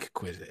don't like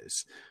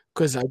quizzes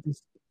because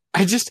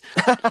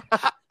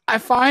I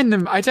find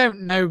them. I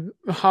don't know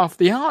half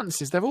the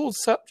answers. They're all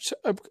such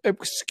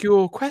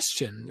obscure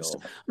questions.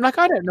 No. I'm like,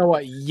 I don't know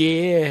what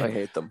year I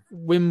hate them.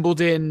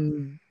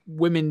 Wimbledon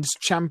women's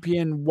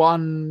champion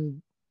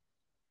won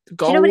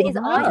gold. Do you know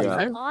what it is?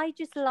 I I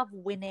just love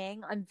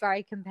winning. I'm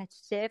very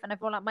competitive, and I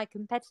feel like my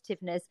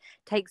competitiveness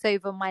takes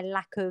over my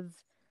lack of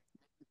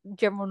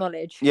general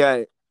knowledge.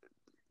 Yeah.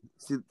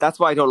 See, that's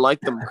why I don't like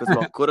them, because I'm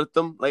not good at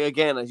them. Like,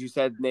 again, as you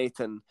said,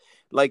 Nathan,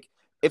 like,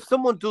 if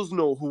someone does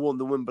know who won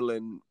the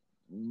Wimbledon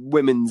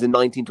women's in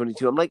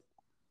 1922, I'm like,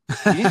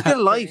 you need to get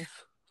a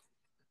life.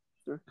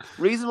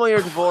 Reason why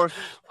you're divorced.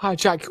 Wow,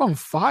 Jack, you're on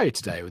fire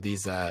today with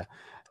these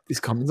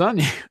comments,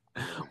 aren't you?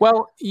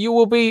 Well, you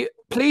will be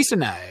pleased to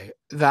know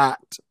that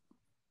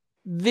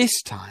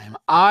this time,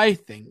 I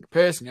think,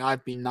 personally,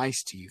 I've been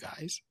nice to you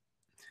guys.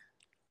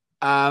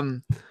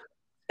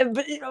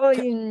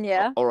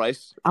 Yeah. All right.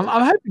 I'm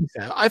hoping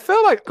so. I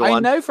feel like Go I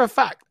on. know for a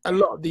fact a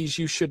lot of these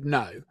you should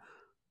know.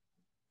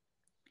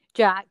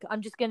 Jack,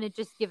 I'm just going to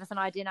give us an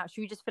idea now. Should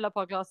we just fill up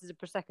our glasses of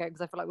Prosecco?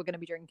 Because I feel like we're going to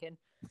be drinking.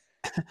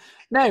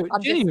 No,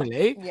 I'm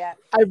genuinely, Yeah.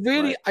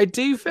 I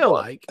do feel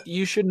like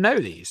you should know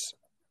these.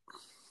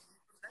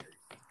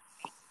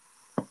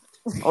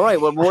 All right.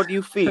 Well, what do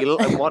you feel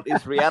and what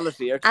is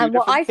reality are two And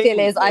what different I feel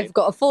things, is I've mate.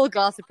 got a full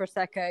glass of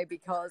Prosecco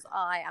because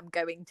I am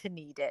going to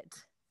need it.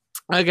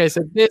 Okay,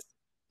 so this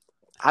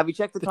Have you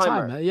checked the the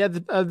timer? timer. Yeah,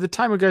 the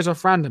timer goes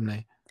off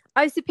randomly.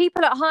 Oh, so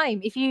people at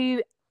home, if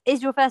you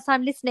is your first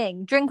time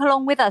listening, drink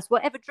along with us.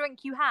 Whatever drink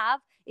you have,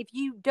 if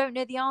you don't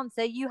know the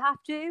answer, you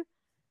have to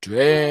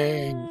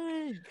Drink.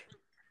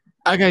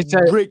 Okay, so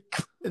Drink.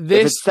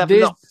 this it's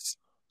 7 Up,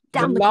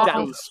 Down the the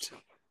last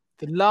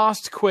the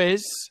last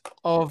quiz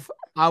of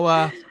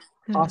our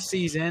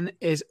season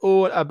is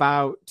all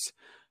about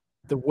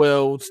the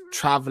world,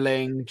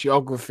 traveling,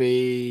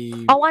 geography.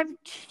 Oh, I'm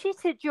shit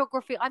at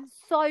geography. I'm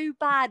so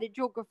bad at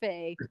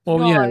geography. Well,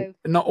 no. you know,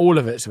 not all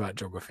of it's about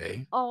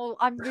geography. Oh,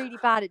 I'm really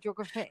bad at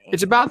geography.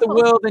 It's about the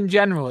world in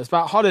general. It's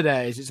about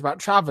holidays. It's about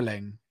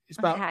traveling. It's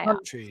about Okay.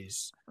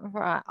 countries.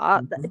 Right.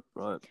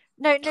 Right.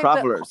 No,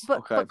 Travellers. but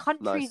Okay,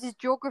 countries nice. is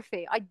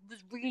geography. I was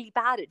really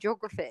bad at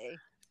geography.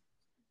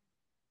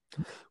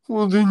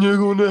 Well, then you're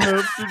going to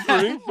have to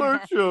drink,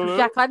 Marcella.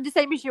 Jack, I'm the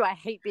same as you. I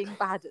hate being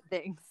bad at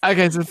things.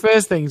 Okay, so the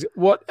first things,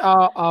 what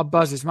are our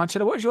buzzers?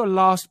 Marcella, what is your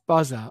last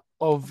buzzer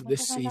of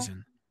this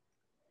season?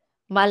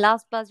 My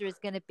last buzzer is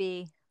going to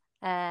be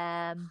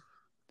chin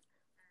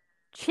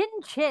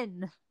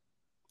chin.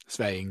 It's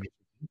very English.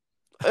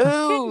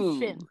 Oh,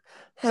 Chin chin.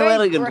 how Very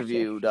elegant British. of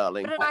you,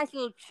 darling. But a nice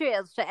little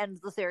cheers to end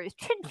the series.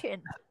 Chin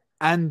chin.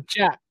 And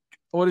Jack,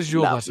 what is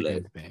your buzzer Lovely.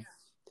 going to be?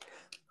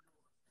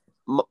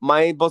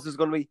 My buzz is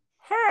going to be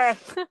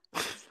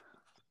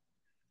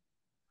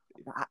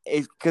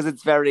because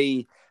it's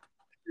very.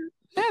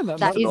 Yeah, That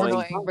that's is annoying.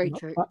 annoying. Very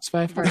true. That's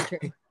very Very funny.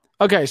 true.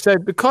 Okay, so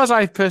because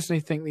I personally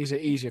think these are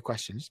easier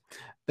questions,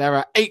 there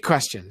are 8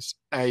 questions.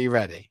 Are you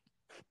ready?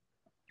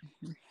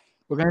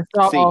 We're going to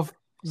start Si. off.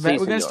 Si, We're going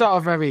senor. to start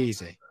off very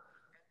easy.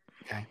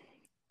 Okay.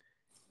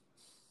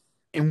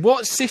 In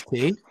what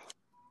city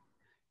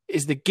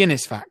is the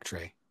Guinness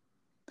factory?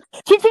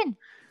 Chin chin.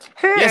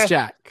 Yes,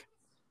 Jack.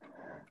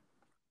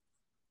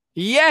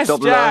 Yes,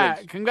 Dublin, Jack.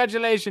 Ireland.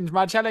 Congratulations,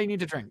 Marcella. You need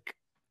to drink.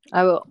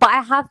 I will. But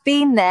I have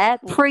been there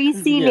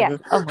pre-celiac.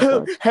 Oh my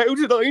god. How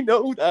did I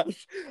know that?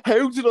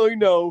 How did I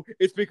know?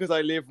 It's because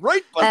I live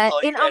right beside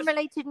In it.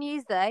 unrelated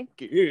news, though,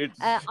 Good.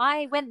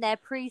 I went there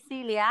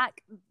pre-celiac,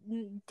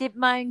 did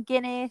my own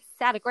Guinness,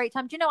 had a great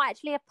time. Do you know I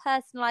actually have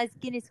personalised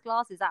Guinness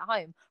glasses at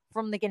home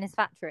from the Guinness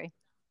factory?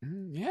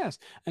 Yes.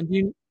 And do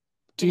you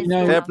Guinness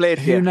know Fair play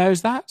to who you.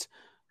 knows that?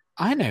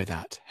 I know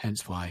that.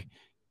 Hence why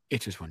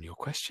it was one of your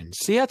questions.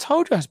 See, I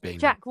told you I was being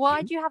Jack, why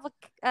nice. do you have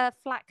a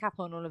flat cap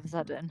on all of a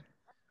sudden?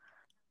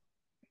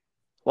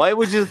 Why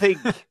would you think?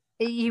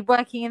 Are you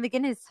working in the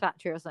Guinness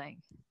factory or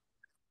something?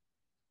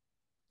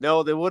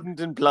 No, they wouldn't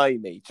employ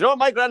me. Do you know what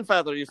my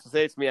grandfather used to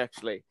say to me,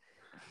 actually?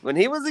 When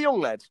he was a young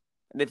lad,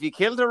 and if you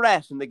killed a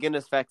rat in the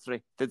Guinness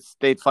factory,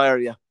 they'd fire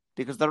you.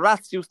 Because the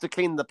rats used to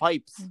clean the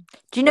pipes.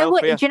 Do you know Well,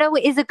 what? for you. Do you know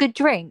what is a good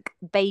drink?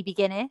 Baby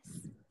Guinness.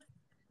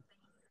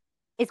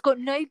 It's got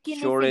no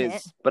Guinness Sure in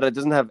is. it. But it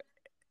doesn't have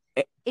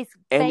It's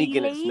any Baileys.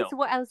 Guinness, no.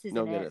 What else is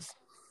no in it? Guinness.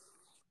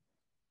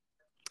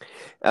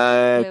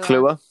 Kahlua.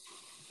 Kahlua.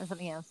 Or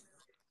something else.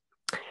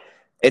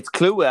 It's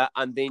Kahlua,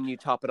 and then you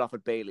top it off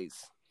with Bailey's.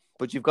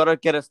 But you've got to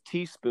get a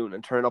teaspoon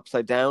and turn it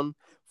upside down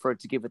for it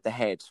to give it the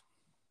head.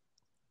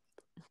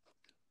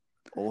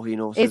 Oh, he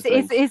knows his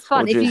drink. It's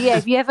fun. Oh,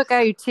 If you ever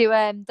go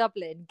to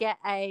Dublin, get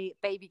a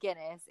baby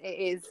Guinness. It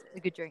is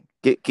a good drink.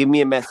 Give me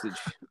a message.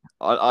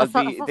 I'll That's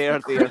be not there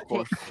at the cryptic.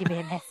 airport. Give me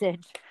a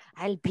message.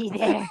 I'll be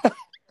there.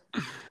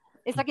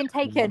 It's like in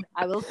Taken.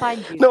 I will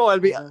find you. No, I'll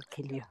be. I will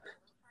kill you.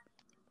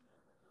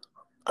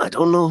 I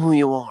don't know who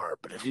you are,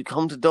 but if you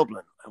come to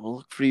Dublin, I will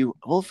look for you.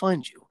 I will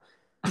find you.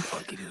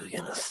 I'll give you a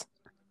Guinness.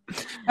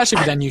 That should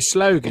be their new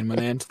slogan when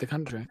they enter the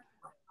country.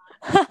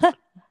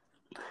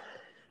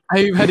 Are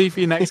you ready for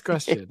your next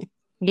question?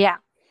 Yeah.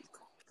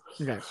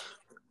 Okay.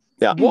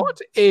 Yeah. What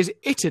is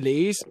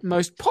Italy's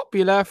most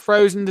popular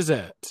frozen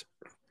dessert?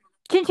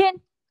 Chin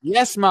chin.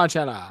 Yes,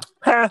 Marcella.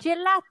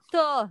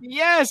 Gelato.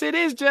 Yes, it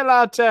is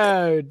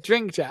gelato.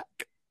 Drink, Jack.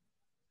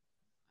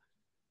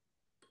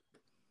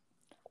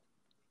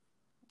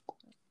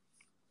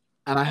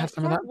 And I have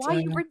some of that. Why are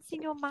you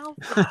rinsing your mouth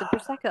with the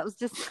prosecco? That was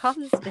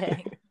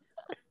disgusting.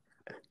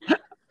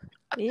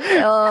 Ew.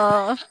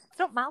 It's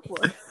not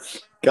mouthwash.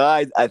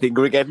 Guys, I think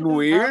we're getting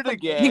weird I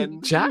again.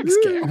 think Jack's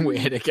getting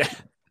weird again.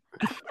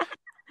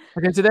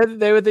 Okay, so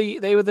they were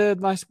the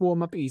nice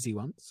warm up easy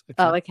ones. Okay.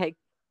 Oh, okay.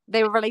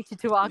 They were related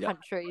to our Yeah.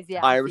 countries.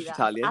 Yeah, I Irish, see that.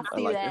 Italian. I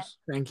see like that.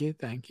 it.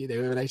 Thank you. They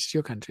were related to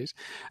your countries.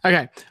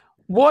 Okay.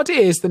 What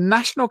is the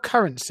national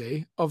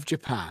currency of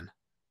Japan?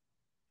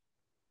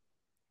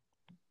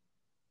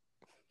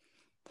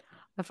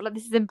 I feel like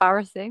this is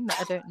embarrassing that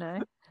I don't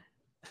know.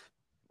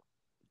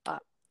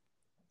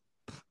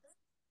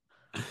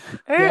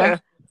 Yeah,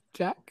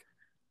 Jack?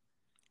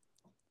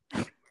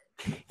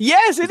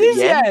 Yes, it is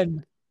yen?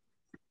 yen.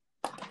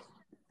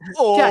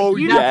 Oh, Jack,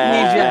 you look more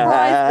yeah.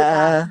 surprised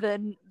at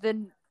that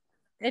than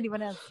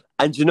anyone else.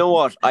 And you know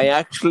what? I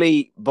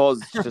actually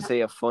buzzed to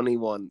say a funny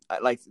one.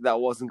 Like that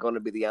wasn't going to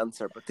be the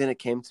answer, but then it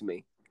came to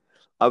me.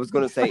 I was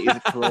going to say, is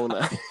it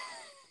Corona?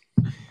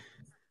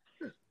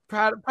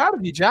 Proud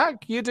of you,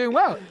 Jack. You're doing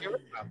well.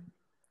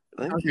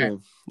 Thank Okay.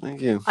 you.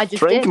 Thank you. I just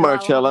Drink, did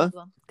Marcella.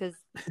 because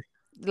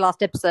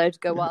last episode,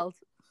 go wild.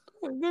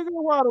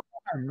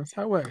 That's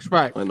how it works.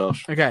 Right. Why not?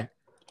 Okay.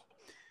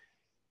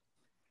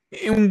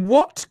 In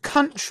what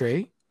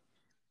country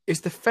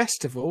is the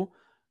festival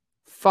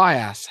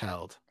Fias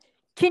held?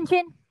 Chin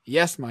Chin,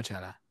 Yes,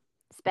 Marcella.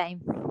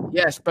 Spain.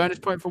 Yes. Bonus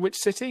point for which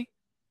city?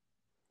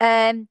 Oh,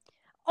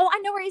 I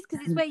know where it is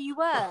because it's where you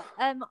were.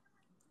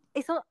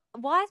 It's on.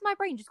 Why has my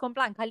brain just gone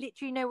blank? I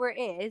literally know where it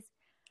is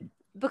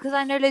because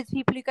I know loads of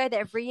people who go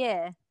there every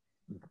year.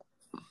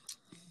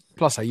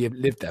 Plus, I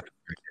lived there.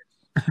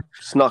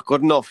 It's not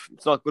good enough.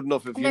 It's not good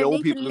enough if you No, know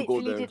Nathan people who go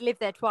literally there. did live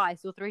there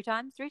twice or three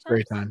times.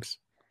 3 times.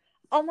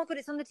 Oh my god,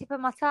 it's on the tip of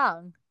my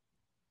tongue.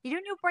 You know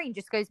when your brain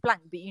just goes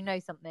blank, but you know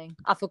something.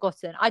 I've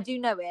forgotten. I do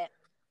know it.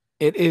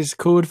 It is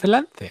called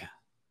Valencia.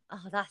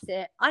 Oh, that's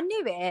it. I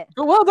knew it.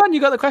 Oh, well done.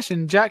 You got the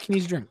question. Jack, you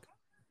need a drink.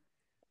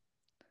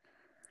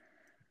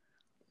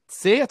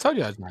 See, I told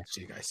you I was nice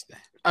to you guys today.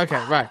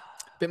 Okay, right.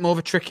 Bit more of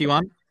a tricky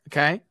one.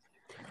 Okay.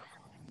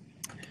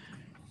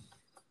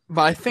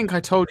 But I think I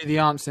told you the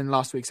answer in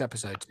last week's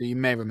episode, so you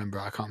may remember.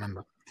 I can't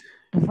remember.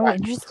 Oh,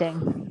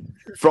 interesting.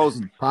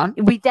 Frozen.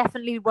 Pardon? We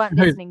definitely weren't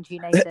listening to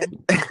you,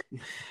 Nathan.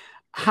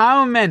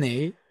 How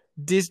many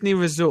Disney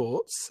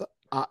resorts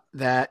are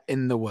there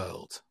in the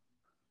world?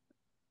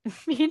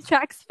 Me and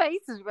Jack's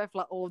faces were both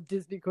like, oh,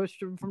 Disney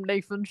question from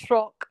Nathan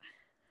Shock.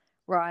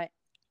 Right.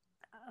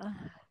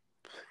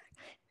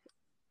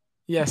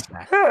 Yes,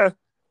 Jack. I'm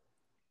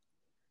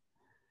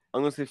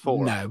going to say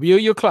 4. No,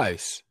 you're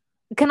close.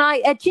 Can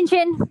I, Chin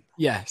Chin?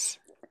 Yes.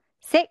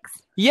 6?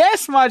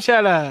 Yes,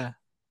 Marcella.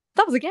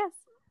 That was a guess.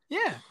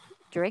 Yeah.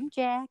 Drink,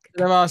 Jack.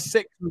 There are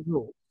 6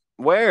 resorts.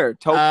 Where?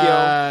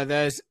 Tokyo?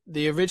 There's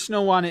the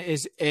original one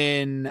is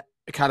in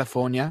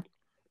California.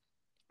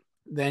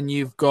 Then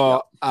you've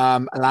got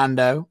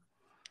Orlando.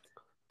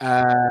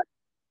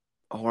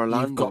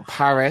 Orlando. You've got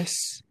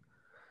Paris.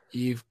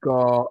 You've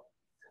got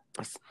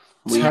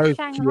Like Shanghai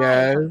or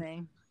Tokyo.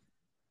 something.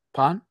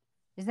 Pardon?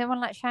 Is there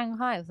one like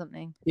Shanghai or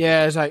something?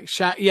 Yeah, it's like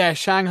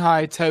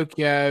Shanghai,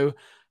 Tokyo,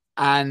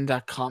 and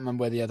I can't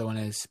remember where the other one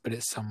is, but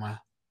it's somewhere.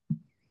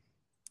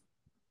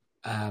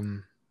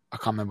 I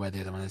can't remember where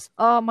the other one is.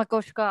 Oh my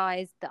gosh,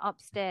 guys, the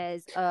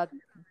upstairs are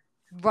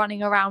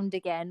running around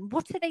again.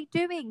 What are they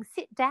doing?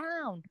 Sit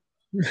down.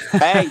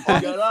 Hey,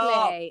 shut up.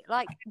 Honestly,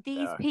 like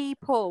these Yeah.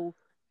 people,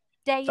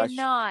 day That and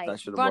night, that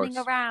should've running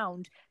worked.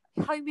 around.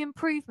 Home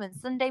improvement,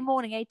 Sunday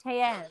morning, 8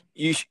 a.m.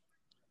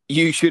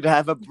 You should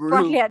have a broom.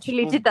 Bradley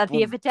actually did that the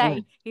Boom, other boom,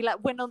 day. He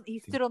like went on, he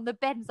stood on the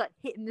bed and was like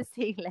hitting the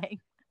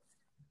ceiling.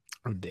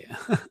 Oh dear.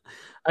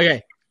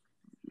 Okay,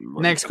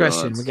 boom. next My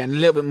question. God. We're getting a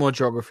little bit more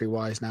geography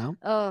wise now.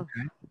 Oh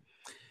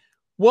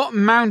What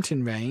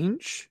mountain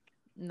range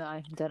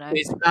no, don't know.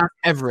 is Mount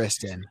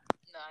Everest in?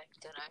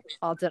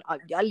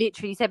 I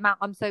literally said Mount.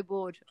 I'm so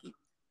bored.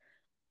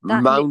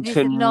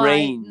 Mountain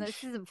range. No,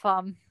 this isn't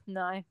fun.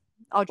 No,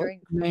 I'll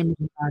drink. What's the name of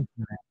the mountain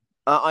range?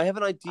 I have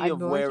an idea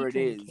of I'm where it already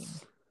is. drinking.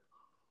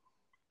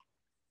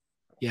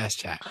 Yes,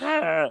 Jack.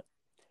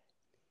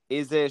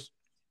 Is it?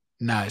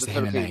 No, it's The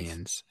the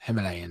Philippines.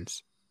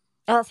 Himalayas.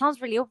 Oh, that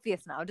sounds really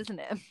obvious now, doesn't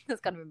it?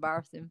 That's kind of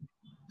embarrassing.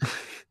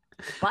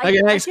 But Okay,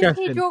 I next just hear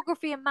question.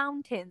 geography and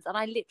mountains, and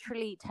I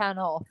literally turn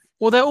off.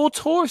 Well, they're all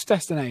tourist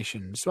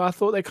destinations, so I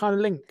thought they kind of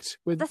linked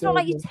with. That's not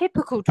like your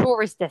typical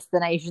tourist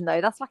destination, though.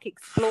 That's like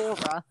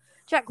Explorer.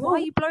 Jack, why are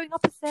you blowing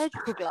up a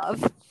surgical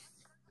glove?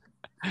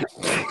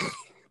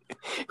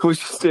 It was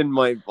just on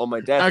my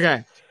desk. Okay,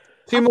 I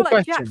two feel more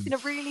like questions. Jack's in a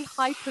really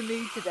hyper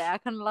mood today. I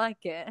kind of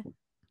like it.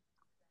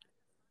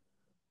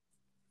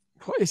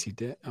 What is he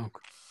doing? Oh,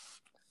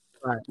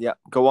 Yeah,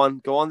 go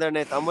on there,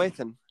 Nathan. I'm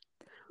waiting.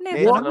 No,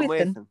 Nathan, what I'm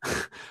with them?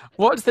 waiting.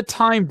 what's the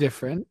time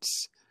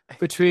difference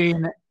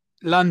between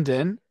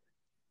London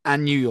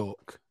and New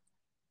York?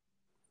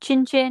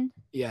 Chin Chin.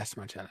 Yes,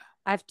 Marcella.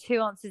 I have 2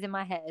 answers in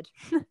my head.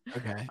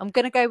 Okay. I'm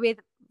going to go with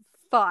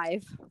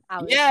 5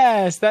 hours.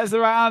 Yes, that's the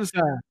right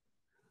answer.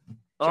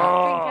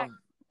 Oh, Jack.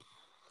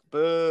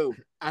 boo.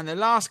 And the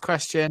last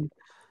question,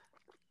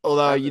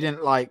 although you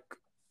didn't like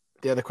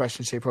the other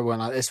question, so you probably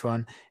won't like this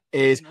one,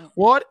 is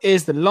what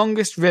is the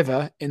longest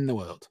river in the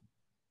world?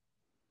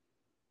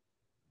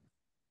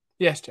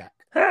 Yes, Jack.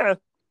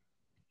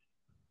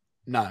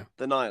 No.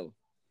 The Nile.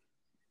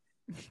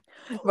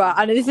 Right,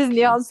 I know this isn't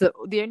the answer.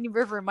 The only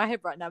river in my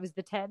head right now is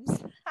the Thames.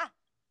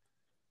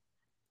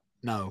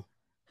 No.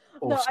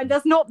 No, Awesome. and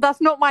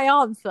that's not my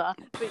answer.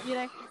 But you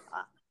know,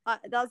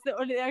 that's the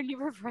only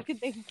river I can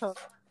think of.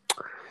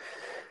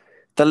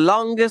 The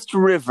longest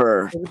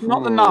river. If it's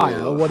not the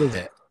Nile, what is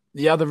it?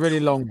 The other really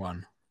long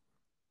one.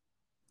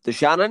 The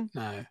Shannon?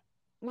 No.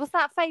 What's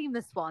that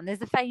famous one?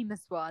 There's a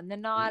famous one. The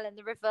Nile and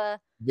the river.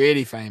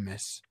 Really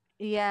famous.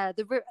 Yeah,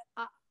 the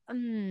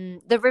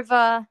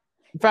river.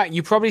 In fact,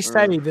 you probably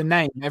say the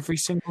name every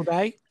single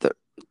day.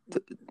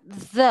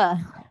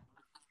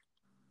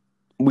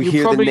 We You'll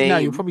hear probably, the name. No,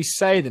 you'll probably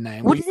say the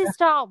name. What does it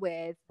start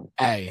with?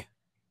 A.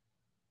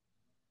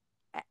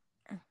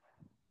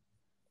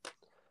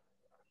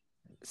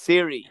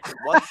 Siri,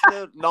 what's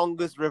the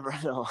longest river?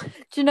 No.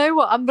 Do you know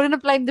what? I'm going to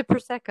blame the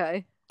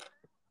Prosecco.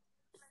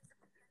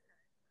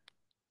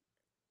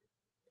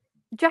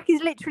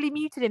 Jackie's literally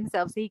muted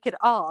himself so he could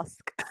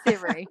ask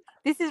Siri.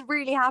 This is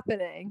really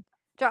happening.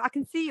 Jack, I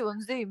can see you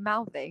on Zoom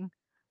mouthing.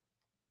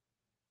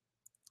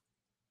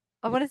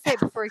 I want to say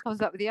it before he comes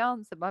back with the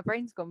answer. My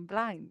brain's gone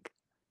blank.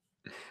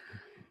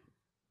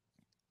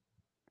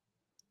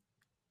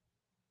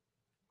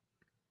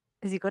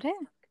 Has he got it?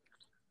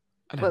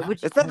 I don't know.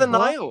 It's not the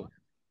Nile.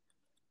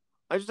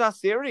 I just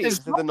asked Siri. It's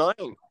the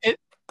Nile.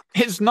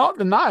 It's not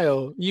the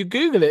Nile. You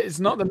Google it. It's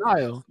not the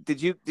Nile. Did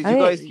you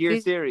guys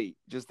hear Siri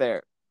just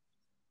there?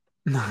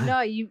 No,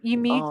 you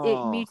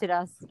muted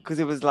us. Because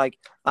it was like,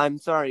 I'm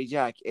sorry,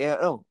 Jack.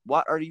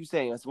 What are you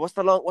saying? I said, what's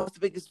the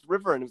biggest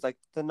river? And it was like,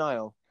 the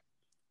Nile.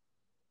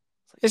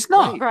 It's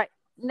not. Right.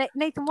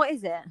 Nathan, what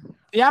is it?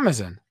 The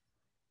Amazon.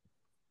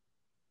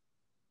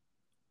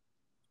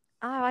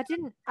 Oh, I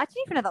didn't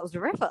even know that was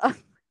a river.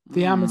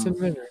 The Amazon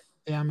River.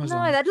 The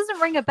Amazon. No, that doesn't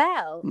ring a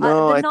bell.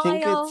 No, the I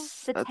Nile,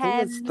 think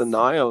it's the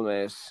Nile,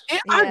 mate.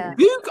 I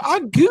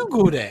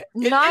Googled it.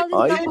 Nile is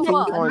I number think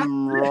one.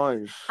 I'm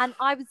right. And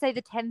I would say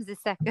the Thames is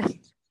second.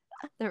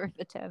 The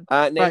River Thames.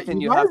 Nathan,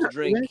 you have to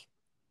drink.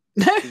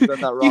 You got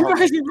that wrong. You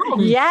guys are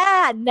wrong.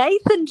 Yeah,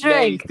 Nathan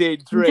drink.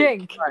 Nathan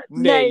drink. Right.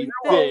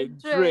 Nathan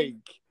drink.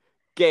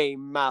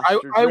 Game master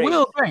drink. I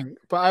will drink,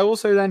 but I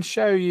also then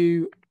show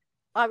you.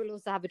 I will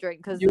also have a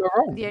drink because you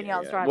are wrong. the only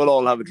answer I We'll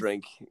all have a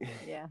drink.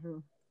 Yeah.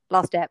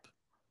 Last step.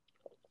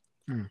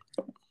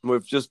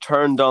 We've just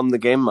turned on the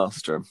game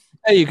master.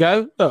 There you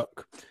go.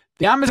 Look,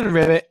 the Amazon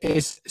River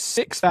is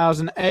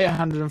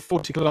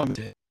 6,840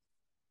 kilometers.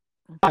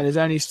 And there's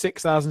only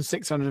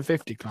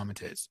 6,650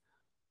 kilometers.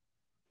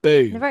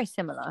 Boom. They're very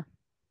similar.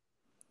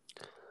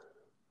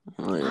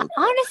 Right.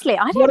 Honestly,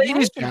 I don't What know. it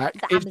is,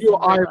 Jack, is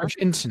your Irish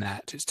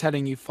internet. It's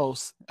telling you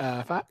false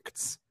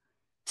facts.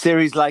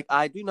 Siri's like,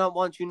 I do not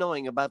want you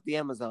knowing about the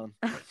Amazon.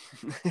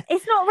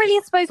 It's not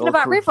really spoken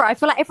about river. I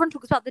feel like everyone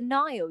talks about the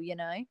Nile, you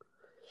know?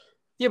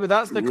 Yeah, but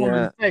that's the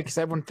common mistake because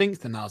everyone thinks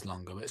the Nile's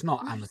longer, but it's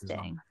not Amazon's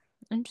longer.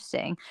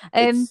 Interesting.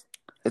 It's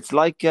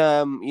like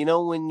you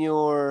know when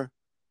you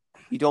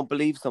don't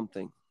believe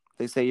something,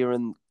 they say you're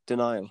in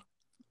denial.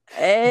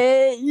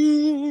 That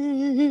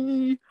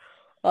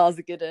was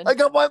a good one. I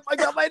got mine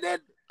in.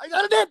 I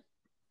got it in.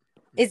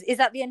 Is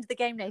that the end of the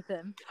game,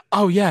 Nathan?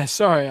 Oh yeah,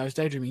 sorry, I was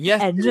daydreaming.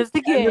 Yes, End of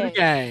the game.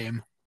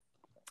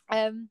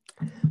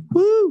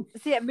 Woo!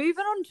 So yeah,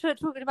 moving on to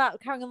talking about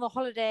carrying on the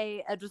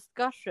holiday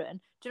discussion.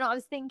 Do you know what I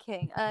was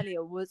thinking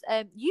earlier was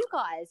you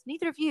guys,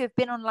 neither of you have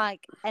been on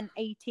like an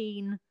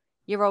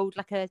 18-year-old,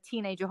 like a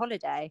teenager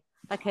holiday.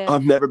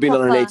 I've never been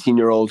on an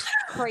 18-year-old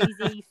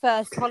crazy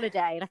first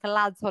holiday, like a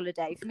lad's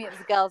holiday. For me, it was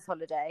a girl's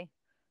holiday.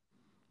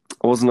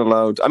 I wasn't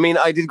allowed. I mean,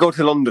 I did go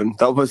to London.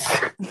 That was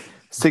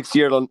 6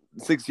 year all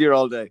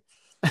day.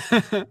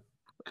 Did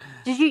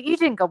you? You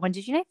didn't go one,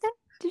 did you, Nathan?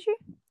 Did you?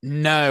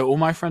 No, all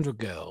my friends were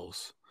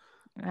girls.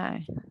 No.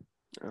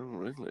 Oh,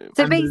 really?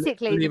 So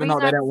basically, even though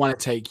they don't want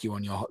to take you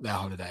on their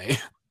holiday.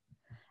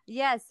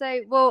 Yeah.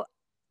 So, well,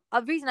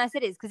 the reason I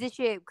said it is because this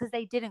year, because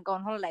they didn't go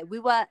on holiday, we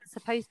were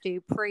supposed to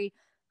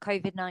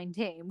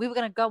pre-COVID-19. We were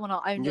going to go on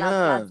our own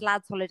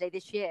lads holiday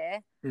this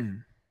year.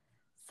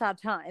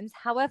 Sad times.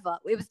 However,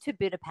 it was to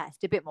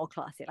Budapest, a bit more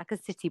classy, like a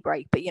city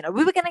break. But, you know,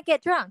 we were going to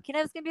get drunk. You know,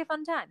 it was going to be a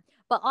fun time.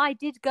 But I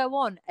did go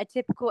on a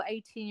typical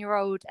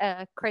 18-year-old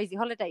crazy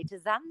holiday to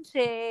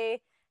Zante.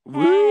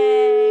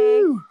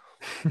 Hey.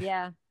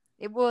 Yeah,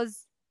 it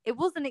was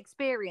an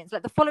experience.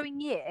 Like the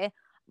following year,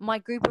 my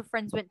group of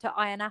friends went to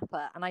Ayia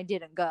Napa and I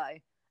didn't go.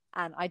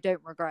 And I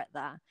don't regret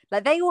that.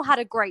 Like they all had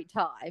a great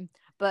time,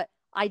 but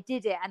I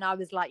did it and I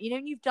was like, you know,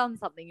 when you've done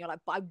something, you're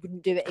like, but I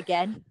wouldn't do it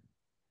again.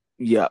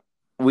 Yeah.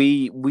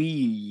 We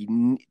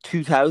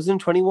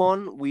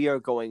 2021 we are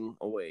going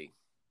away.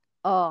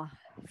 Oh,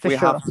 for we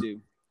sure. have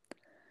to.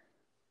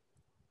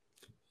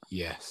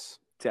 Yes,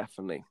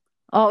 definitely.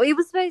 Oh, it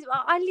was supposed.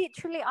 I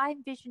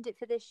envisioned it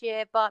for this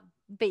year, but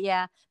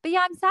yeah,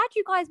 I'm sad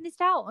you guys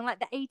missed out on like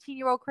the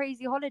 18-year-old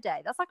crazy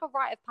holiday. That's like a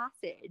rite of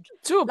passage.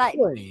 To a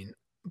point,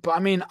 but I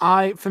mean,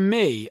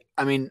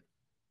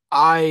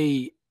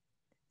 I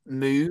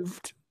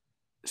moved.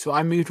 So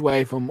I moved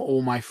away from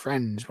all my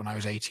friends when I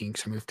was 18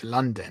 because I moved to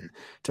London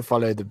to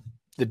follow the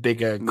the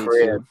bigger Me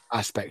career too.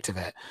 aspect of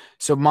it.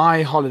 So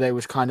my holiday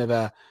was kind of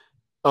a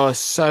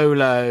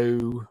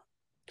solo.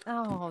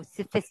 Oh,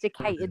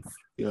 sophisticated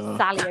Yeah.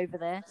 Sally over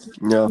there.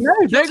 Yeah. No,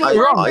 don't get me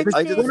wrong. I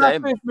did the When I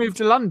same. first moved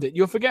to London,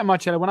 you'll forget,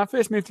 Marcello. When I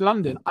first moved to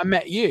London, I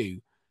met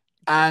you,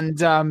 and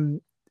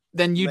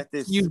then You met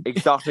this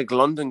exotic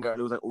London girl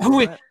who was like,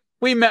 oh,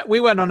 we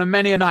went on a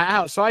many a night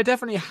out. So I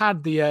definitely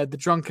had the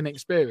drunken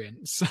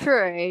experience.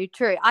 True.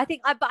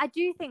 But I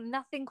do think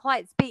nothing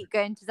quite speak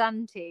going to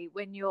Zante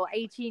when you're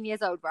 18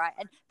 years old, right?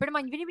 And bear in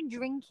mind, you've only been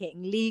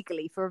drinking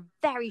legally for a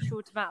very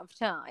short amount of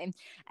time,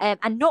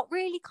 and not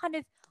really kind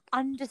of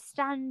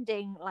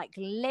understanding like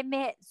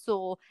limits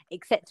or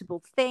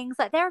acceptable things.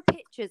 Like there are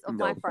pictures of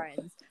my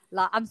friends.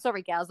 Like, I'm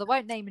sorry, girls, I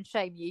won't name and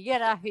shame you. You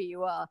know who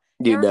you are.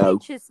 There are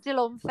pictures still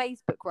on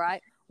Facebook,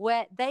 right,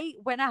 where they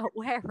went out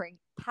wearing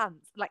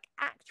pants, like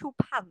actual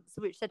pants,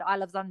 which said "I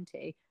love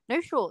Zante."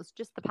 No shorts,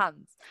 just the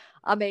pants.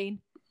 I mean,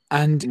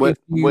 and when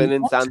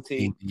in want to Zante,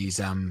 see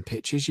these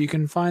pictures, you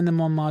can find them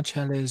on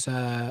Marcella's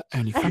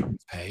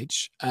OnlyFans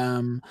page.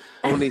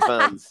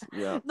 OnlyFans,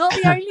 yeah. Not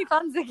the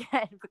OnlyFans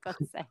again, for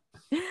God's sake.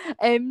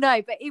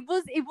 No, but it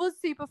was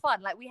super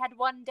fun. Like we had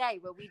one day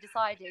where we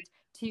decided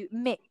to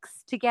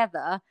mix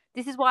together.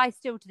 This is why I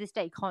still to this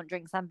day can't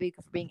drink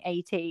Sambuca for being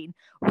 18.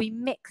 We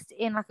mixed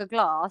in like a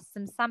glass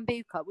some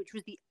Sambuca, which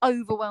was the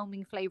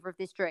overwhelming flavor of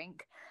this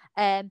drink,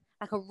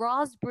 like a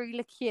raspberry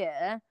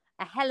liqueur,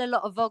 a hell of a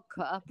lot of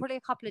vodka, probably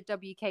a couple of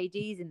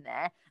WKDs in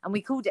there, and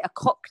we called it a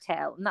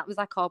cocktail, and that was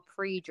like our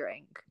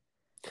pre-drink.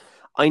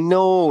 I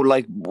know,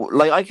 like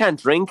I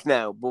can't drink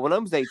now, but when I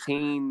was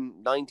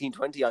 18, 19,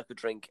 20, I could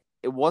drink.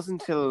 It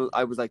wasn't until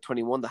I was like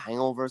 21 the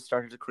hangover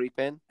started to creep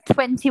in.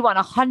 21,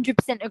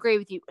 100% agree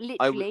with you.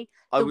 Literally,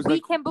 I the was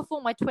weekend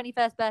before my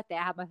 21st birthday,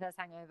 I had my first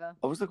hangover.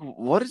 I was like,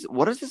 what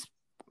is this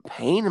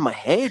pain in my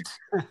head?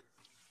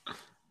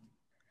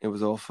 It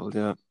was awful,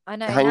 yeah. I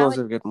know. The hangovers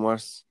are getting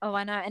worse. Oh,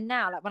 I know. And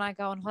now, like when I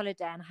go on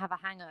holiday and have a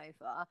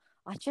hangover,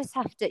 you just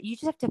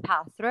have to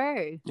power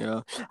through.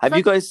 Yeah. Have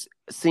you guys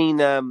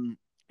seen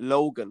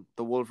Logan,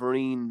 the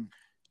Wolverine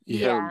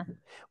film?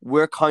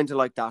 We're kind of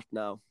like that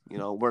now. You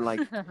know, we're like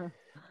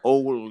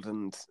old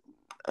and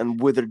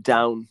withered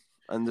down,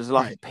 and there's a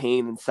lot of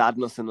pain and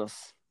sadness in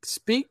us.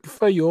 Speak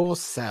for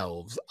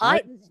yourselves.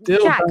 I go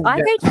to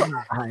Ibiza.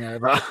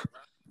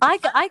 I've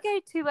gone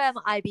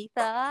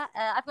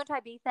to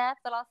Ibiza for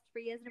the last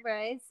 3 years in a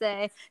row.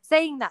 So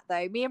saying that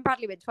though, me and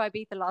Bradley went to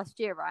Ibiza last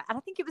year, right? And I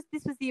think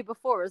this was the year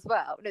before as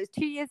well. No, it was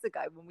 2 years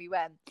ago when we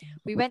went.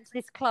 We went to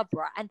this club,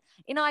 right? And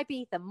in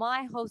Ibiza,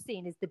 my whole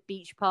scene is the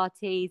beach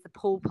parties, the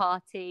pool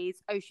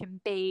parties,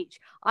 Ocean Beach.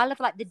 I love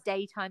like the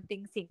daytime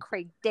things, seeing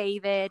Craig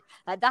David.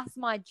 Like that's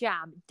my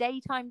jam.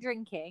 Daytime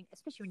drinking,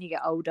 especially when you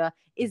get older,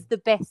 is the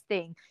best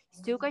thing. You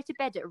still go to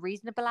bed at a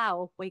reasonable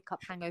hour, wake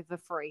up hangover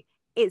free.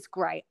 It's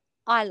great.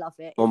 I love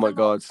it. Oh my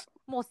God.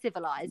 More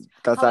civilized.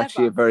 That's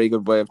actually a very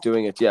good way of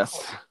doing it.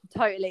 Yes.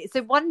 Totally.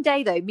 So one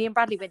day though, me and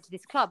Bradley went to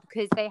this club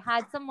because they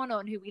had someone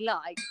on who we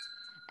liked,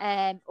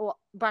 or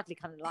Bradley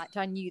kind of liked.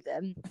 I knew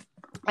them.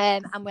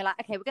 And we're like,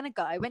 okay, we're going to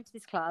go. I went to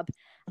this club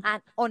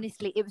and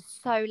honestly, it was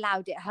so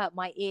loud. It hurt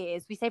my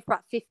ears. We stayed for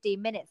about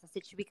 15 minutes. I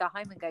said, should we go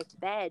home and go to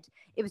bed?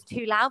 It was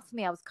too loud for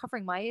me. I was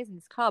covering my ears in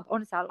this club.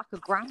 Honestly, I look like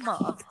a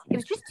grandma. It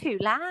was just too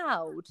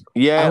loud.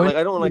 Yeah,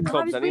 I don't like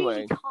clubs anyway.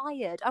 I was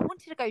really tired. I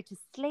wanted to go to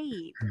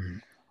sleep.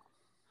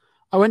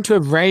 I went to a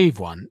rave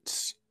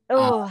once.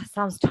 Oh,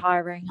 sounds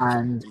tiring.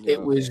 And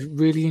it was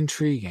really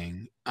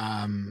intriguing.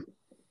 And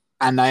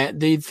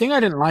the thing I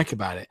didn't like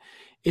about it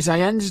is I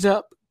ended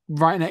up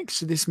right next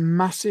to this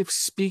massive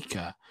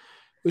speaker,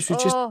 which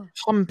was just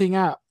pumping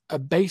out a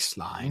bass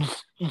line.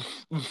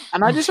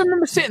 And I just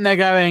remember sitting there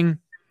going,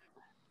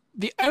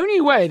 the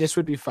only way this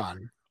would be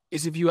fun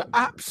is if you were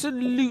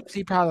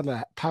absolutely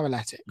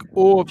paralytic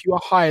or if you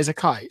are high as a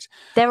kite.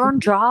 They're on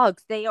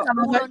drugs. They are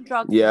all on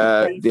drugs.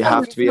 Yeah, they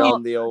have to be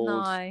on the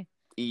old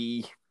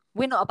E.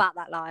 We're not about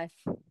that life.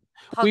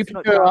 We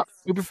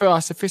prefer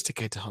our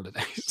sophisticated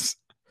holidays.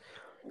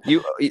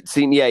 You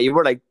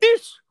were like,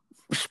 this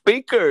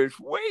speaker's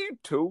way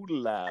too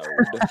loud.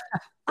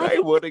 I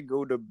want to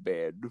go to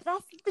bed.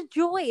 That's the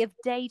joy of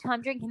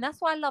daytime drinking. That's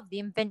why I love the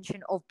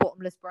invention of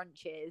bottomless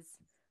brunches.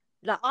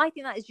 Like, I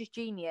think that is just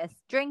genius.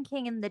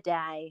 Drinking in the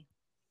day.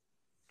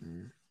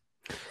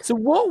 So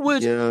what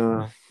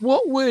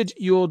would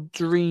your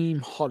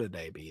dream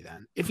holiday be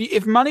then?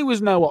 If money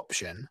was no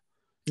option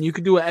and you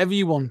could do whatever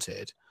you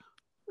wanted,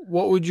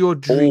 what would your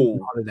dream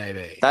holiday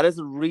be? That is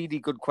a really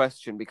good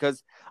question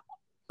because,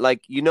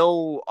 like, you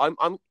know,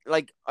 I'm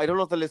like, I don't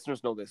know if the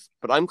listeners know this,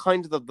 but I'm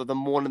kind of the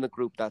one in the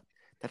group that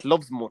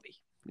loves money,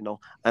 you know,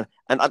 and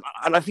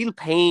I feel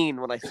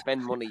pain when I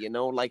spend money, you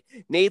know, like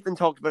Nathan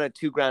talked about a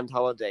 $2,000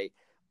 holiday.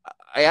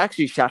 I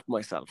actually shat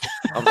myself.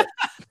 I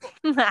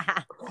was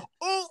like,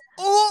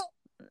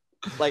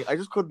 like I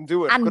just couldn't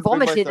do it. And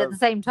vomited at the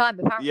same time,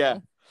 apparently. Yeah.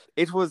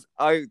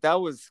 That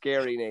was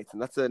scary, Nathan.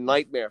 That's a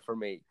nightmare for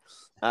me.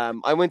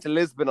 I went to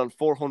Lisbon on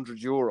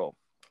 €400,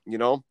 you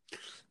know,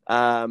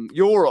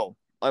 euro,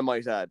 I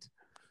might add.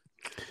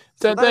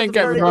 Don't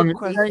get me wrong.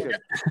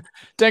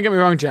 Don't get me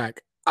wrong,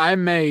 Jack. I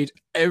made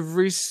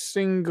every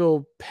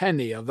single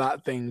penny of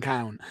that thing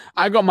count.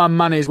 I got my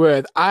money's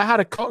worth. I had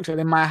a cocktail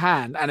in my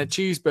hand and a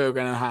cheeseburger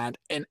in my hand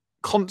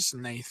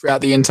constantly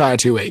throughout the entire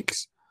 2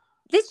 weeks.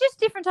 There's just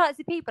different types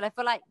of people. I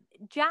feel like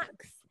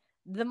Jack's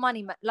the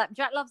money, like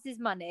Jack loves his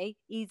money.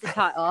 He's a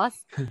tight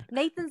ass.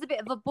 Nathan's a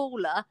bit of a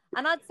baller,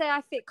 and I'd say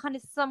I fit kind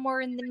of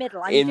somewhere in the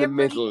middle. I'm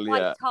generally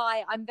quite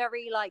tight. I'm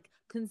very like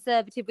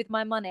conservative with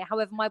my money.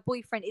 However, my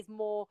boyfriend is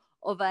more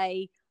of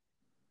a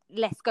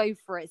let's go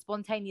for it,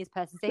 spontaneous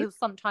person. So he'll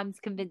sometimes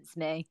convince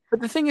me.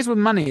 But the thing is with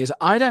money is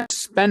I don't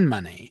spend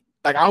money.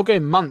 Like I'll go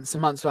months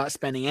and months without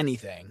spending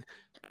anything.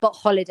 But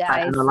holidays.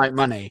 And I like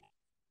money.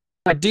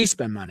 I do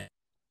spend money.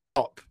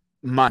 Top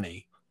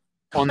money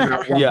on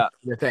that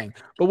the thing.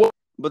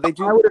 But they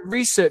do. I would have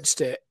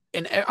researched it.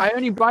 And I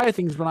only buy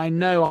things when I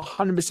know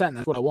 100%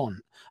 that's what I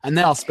want. And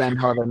then I'll spend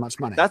however much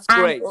money. That's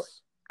great.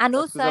 And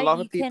also a lot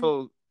of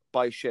people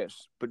buy shit,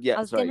 but yeah,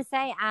 I was going to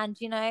say, and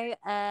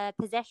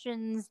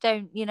possessions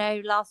don't,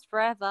 last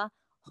forever.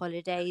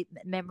 Holiday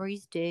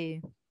memories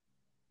do.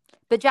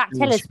 But Jack,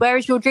 tell us, where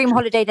is your dream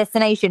holiday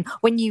destination?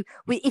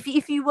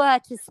 If you were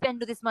to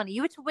spend all this money,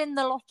 you were to win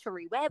the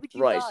lottery, where would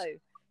you go?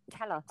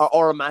 Tell us.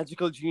 Or a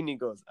magical genie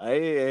goes,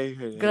 hey.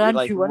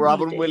 Like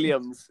Robin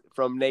Williams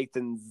from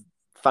Nathan's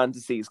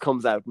Fantasies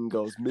comes out and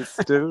goes,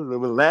 Mr.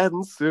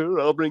 Aladdin, sir,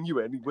 I'll bring you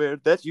anywhere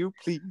that you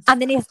please.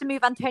 And then he has to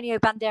move Antonio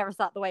Banderas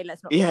out the way.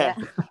 Let's not forget.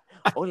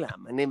 Hola,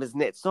 my name is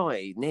Nate.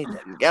 Sorry,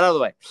 Nathan. Get out of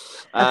the way.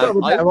 I thought it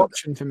was a better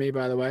option for me,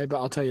 by the way, but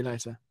I'll tell you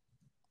later.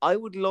 I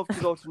would love to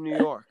go to New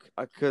York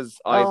because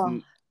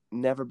I've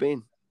never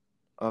been.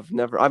 I've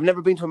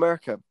never been to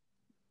America.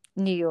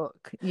 New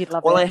York, you'd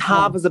love it. Well, I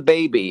have as a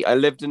baby. I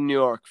lived in New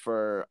York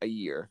for a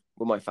year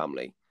with my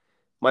family.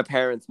 My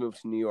parents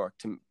moved to New York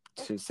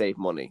to save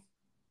money.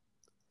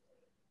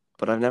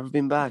 But I've never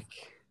been back.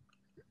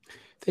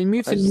 They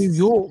moved to New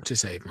York to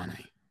save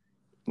money?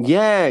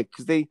 Yeah,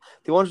 because they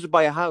wanted to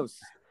buy a house.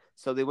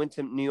 So they went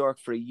to New York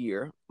for a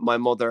year. My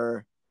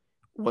mother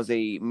was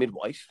a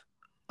midwife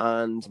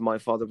and my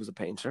father was a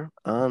painter.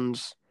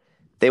 And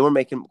they were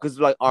making... Because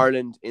like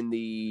Ireland in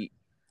the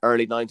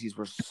early 90s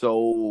were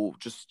so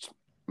just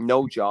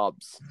no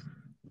jobs.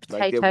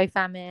 Potato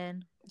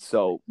famine.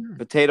 So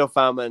potato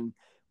famine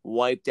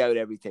wiped out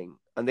everything.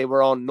 And they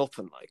were on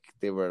nothing like.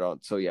 They were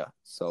on... So yeah,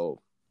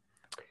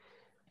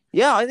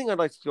 yeah, I think I'd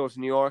like to go to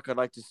New York. I'd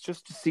like to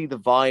just to see the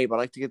vibe. I'd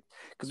like to get,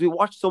 because we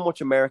watch so much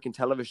American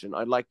television.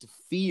 I'd like to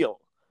feel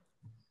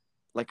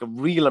like a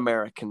real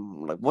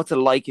American. Like, what's it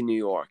like in New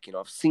York?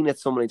 I've seen it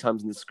so many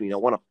times on the screen. I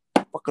want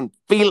to fucking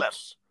feel it.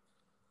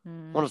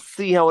 I want to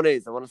see how it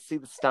is. I want to see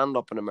the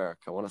stand-up in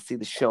America. I want to see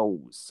the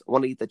shows. I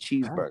want to eat the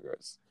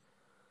cheeseburgers.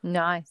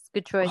 Nice.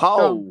 Good choice.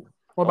 What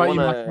about you,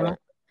 Michael?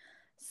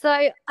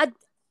 So,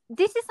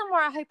 this is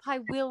somewhere I hope I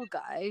will go.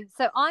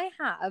 So,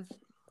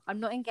 I'm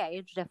not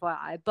engaged,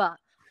 FYI, but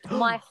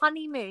my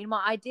honeymoon,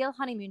 my ideal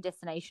honeymoon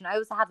destination, I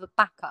also have a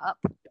backup.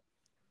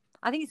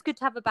 I think it's good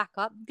to have a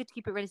backup, good to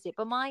keep it realistic.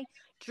 But my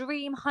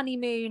dream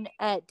honeymoon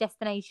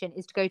destination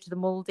is to go to the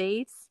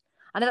Maldives.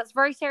 I know that's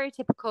very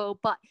stereotypical,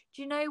 but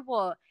do you know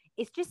what?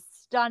 It's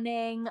just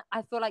stunning.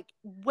 I feel like,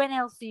 when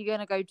else are you going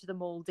to go to the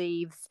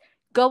Maldives?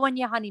 Go on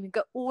your honeymoon,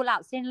 go all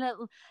out, stay in a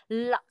little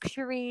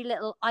luxury,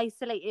 little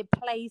isolated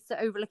place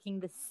overlooking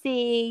the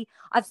sea.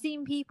 I've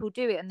seen people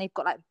do it, and they've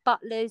got like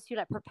butlers who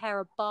like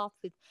prepare a bath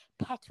with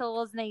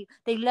petals, and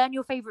they learn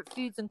your favorite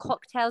foods and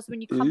cocktails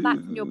when you come back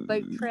from your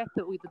boat trip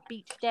or the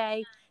beach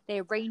day. They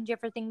arrange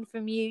everything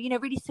from you,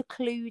 really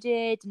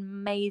secluded and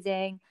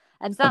amazing.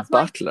 And so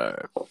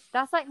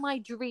that's like my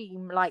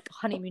dream like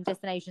honeymoon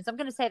destination. So I'm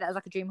going to say that as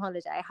like a dream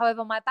holiday.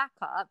 However, my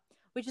backup,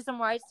 which is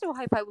somewhere I still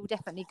hope I will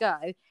definitely go,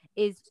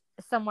 is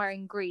somewhere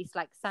in Greece,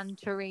 like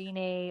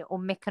Santorini or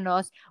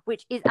Mykonos,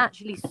 which is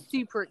actually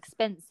super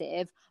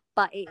expensive,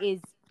 but it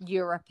is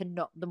Europe and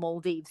not the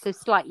Maldives, so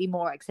slightly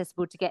more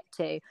accessible to get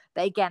to.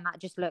 But again, that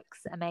just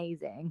looks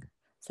amazing.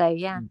 So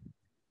yeah.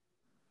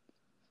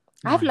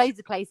 Nice. I have loads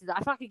of places. I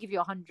feel like I could give you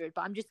 100,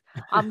 but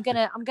I'm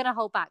gonna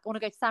hold back. I want to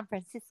go to San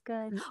Francisco.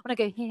 I want to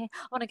go here.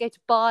 I want to go to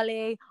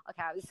Bali.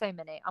 Okay, there's so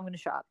many. I'm gonna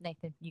shut up.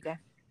 Nathan, you go.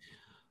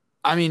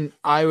 I mean,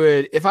 I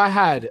would, if I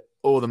had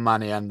all the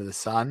money under the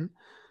sun,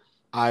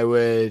 I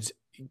would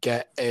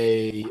get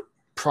a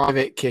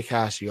private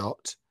kick-ass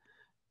yacht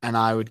and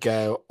I would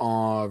go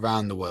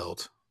around the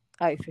world.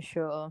 Oh, for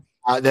sure.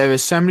 There are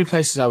so many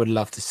places I would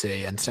love to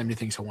see and so many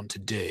things I want to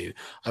do.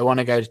 I want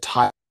to go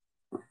to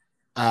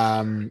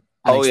Thailand.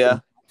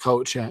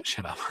 Culture.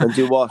 Shut up. And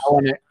do what?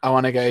 I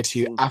want to go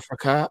to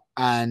Africa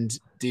and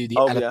do the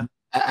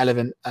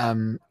elephant.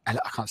 I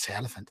can't say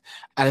elephant.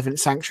 Elephant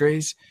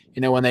sanctuaries.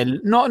 When they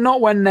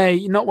not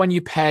when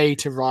you pay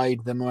to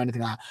ride them or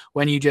anything like that.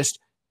 When you just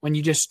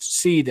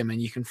see them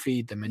and you can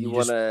feed them and you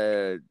want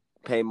to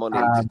pay money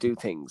to do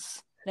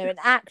things. No, an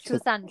actual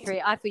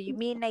sanctuary. I feel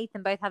me and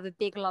Nathan both have a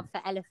big love for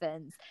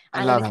elephants,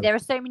 and there are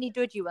so many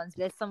dodgy ones.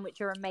 But there's some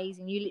which are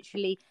amazing. You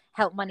literally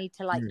help money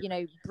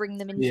to bring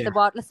them into the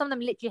wild. Some of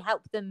them literally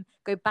help them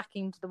go back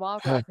into the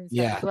wildlife and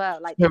stuff as well.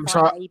 Like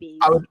babies.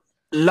 I would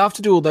love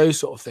to do all those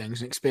sort of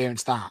things and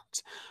experience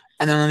that.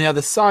 And then on the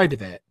other side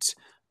of it,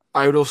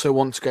 I would also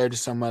want to go to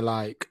somewhere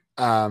like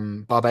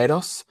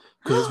Barbados,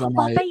 because it's one of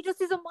my, Barbados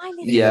is on my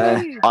list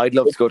Yeah, too. I'd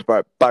love to go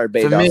to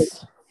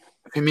Barbados.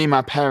 for me,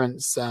 my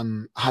parents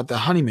had their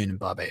honeymoon in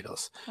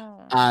Barbados,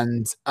 Oh.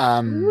 and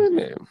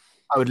Really?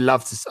 I would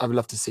love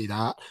to see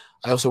that.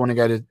 I also want to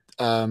go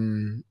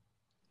to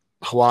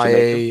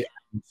Hawaii,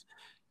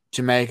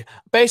 Jamaica.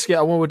 Basically,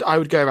 I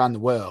would go around the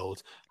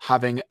world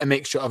having a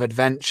mixture of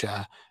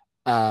adventure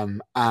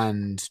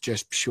and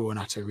just pure and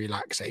utter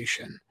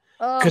relaxation.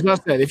 Because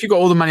that's it. If you've got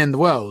all the money in the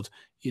world,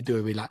 you do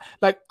a relax.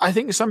 Like, I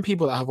think some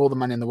people that have all the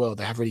money in the world,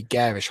 they have really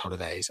garish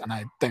holidays, and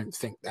I don't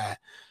think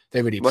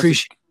they really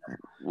appreciate.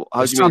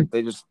 How do you mean?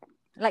 They just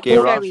like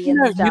Gear showy and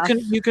No, stuff.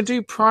 you can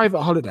do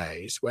private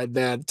holidays where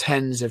they're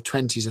tens of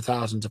twenties of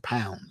thousands of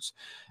pounds,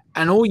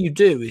 and all you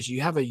do is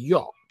you have a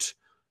yacht,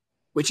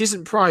 which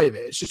isn't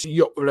private. It's just a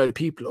yacht with a load of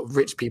people or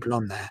rich people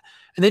on there,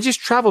 and they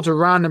just travel to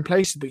random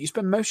places. But you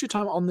spend most of your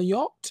time on the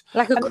yacht.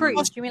 Like a And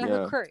cruise? Do you mean like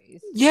Yeah. a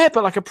cruise? Yeah,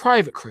 but like a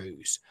private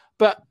cruise.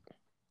 But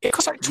it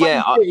costs like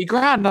 20, 30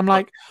 grand. I'm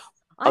like,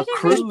 I a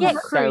don't really cruise get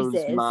sounds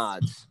cruises.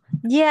 mad.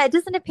 Yeah, it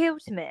doesn't appeal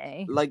to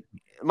me. Like,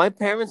 my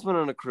parents went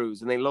on a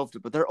cruise and they loved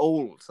it, but they're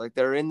old. Like,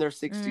 they're in their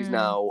 60s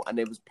now, and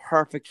it was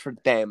perfect for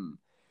them.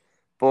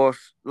 But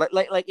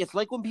like it's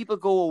like when people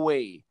go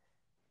away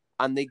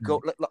and they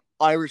go, like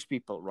Irish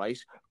people, right?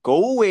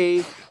 Go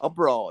away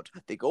abroad.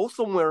 They go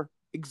somewhere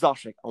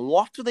exotic, and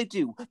what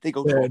do? They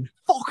go to a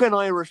fucking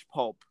Irish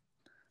pub.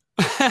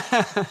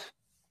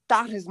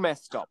 That is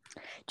messed up.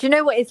 Do you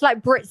know what? It's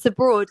like Brits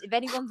Abroad. If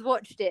anyone's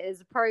watched it as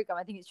a program,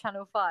 I think it's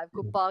Channel 5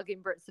 called Bargain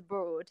Brits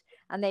Abroad.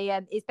 And they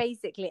it's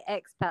basically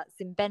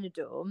expats in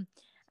Benidorm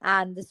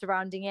and the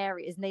surrounding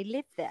areas, and they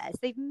live there. So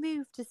they've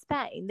moved to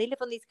Spain. They live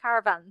on these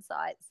caravan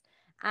sites,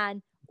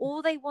 and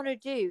all they want to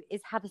do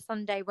is have a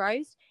Sunday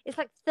roast. It's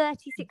like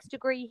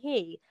 36-degree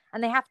heat,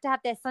 and they have to have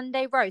their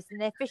Sunday roast and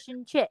their fish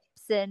and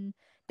chips, and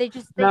they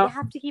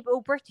have to keep it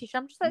all British.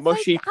 I'm just like,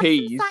 Mushy have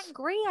peas. some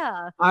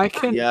sangria. I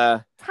can,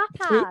 Yeah.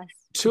 Tapas.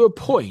 to a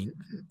point,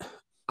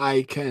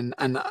 I can,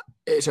 and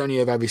it's only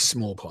a very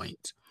small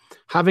point.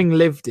 Having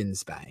lived in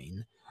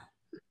Spain,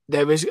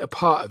 there is a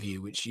part of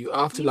you which you,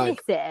 after You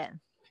like, miss it.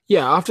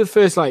 yeah, after the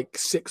first like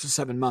 6 or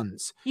 7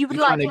 months, You would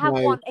you like kinda to have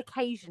go, one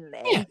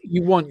occasionally. yeah,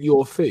 you want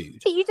your food,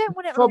 But you don't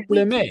want it Problem on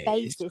a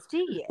weekly is- basis, do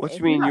you? What do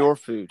you mean, No. your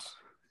food?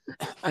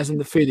 as in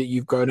the food that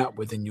you've grown up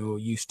with and you're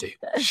used to.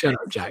 Shut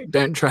up, Jack.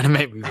 Don't try to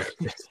make me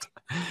racist.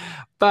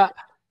 But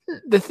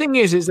the thing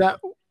is that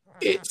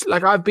it's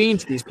like I've been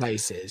to these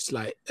places,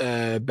 like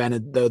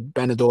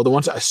Benidorm, the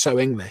ones that are so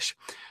English,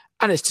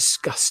 and it's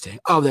disgusting.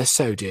 Oh, they're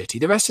so dirty.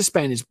 The rest of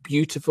Spain is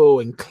beautiful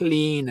and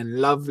clean and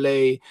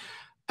lovely.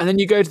 And then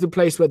you go to the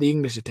place where the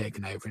English are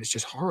taken over, and it's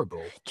just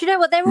horrible. Do you know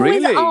what? There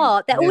always Really?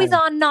 are. There always Yeah.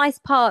 are nice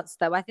parts,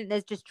 though. I think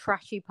there's just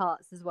trashy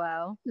parts as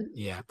well.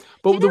 Yeah, Do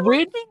but you the know one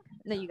weird thing?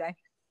 No, you go.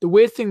 the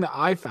weird thing that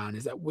I found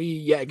is that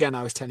again,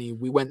 I was telling you,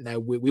 we went there.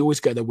 We always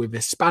go there with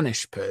a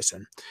Spanish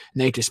person,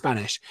 native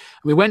Spanish.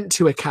 And we went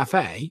to a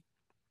cafe,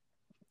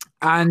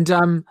 and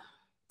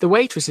the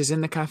waitresses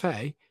in the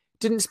cafe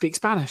didn't speak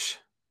Spanish.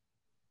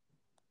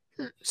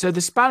 So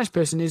the Spanish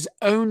person in his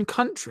own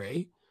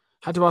country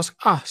had to ask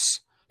us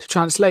to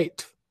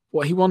translate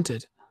what he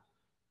wanted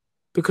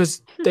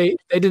because they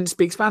didn't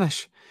speak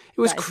Spanish.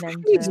 It was That is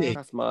crazy. mental.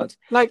 That's mad.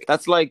 Like,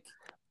 That's like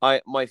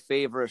my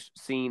favorite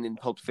scene in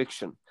Pulp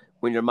Fiction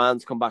when your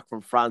man's come back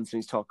from France and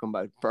he's talking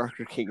about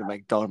Burger King and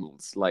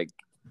McDonald's. Like,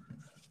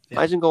 Yeah.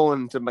 imagine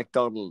going to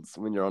McDonald's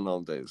when you're on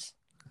holidays.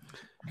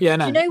 yeah,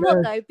 no. Do you know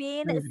what, though?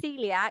 Being a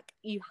celiac,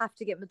 you have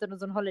to get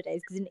McDonald's on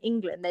holidays because in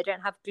England, they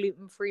don't have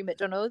gluten-free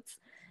McDonald's.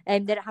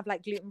 And they don't have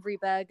like gluten-free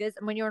burgers.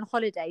 And when you're on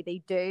holiday,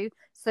 they do.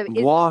 So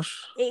What?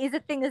 it is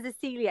a thing as a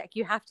celiac.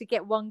 You have to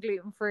get one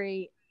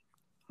gluten-free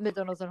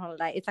McDonald's on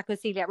holiday. It's like a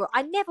celiac rule.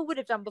 I never would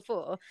have done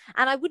before.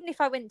 And I wouldn't if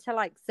I went to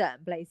like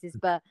certain places,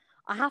 but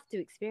I have to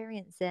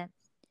experience it.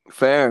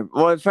 Fair.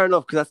 Well, fair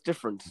enough, because that's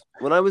different.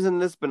 When I was in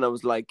Lisbon, I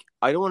was like,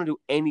 I don't want to do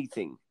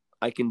anything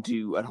I can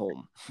do at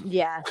home.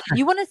 Yeah.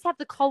 You want us to have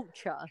the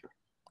culture.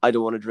 I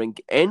don't want to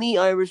drink any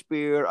Irish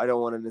beer. I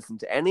don't want to listen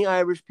to any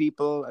Irish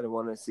people. I don't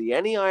want to see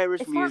any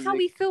Irish It's music. not how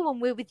we feel when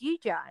we're with you,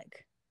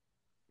 Jack.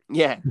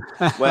 Yeah.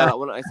 Well,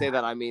 when I say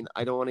that, I mean,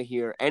 I don't want to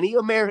hear any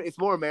American. It's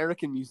more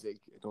American music.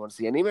 I don't want to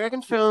see any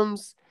American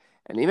films,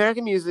 any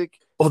American music.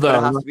 although But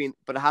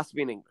it has to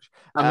be in English.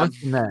 I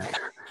must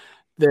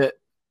admit,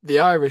 the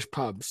Irish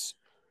pubs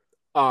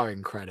are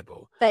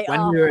incredible. They When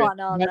are we were, fun,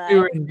 aren't when they? we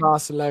were in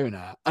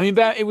Barcelona, I mean,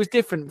 but it was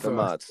different for They're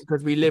us mad.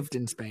 because we lived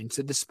in Spain,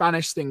 so the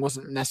Spanish thing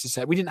wasn't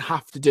necessary. We didn't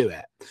have to do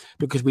it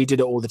because we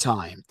did it all the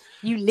time.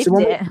 You lived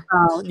when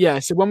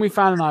it. so when we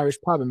found an Irish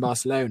pub in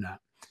Barcelona,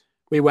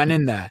 we went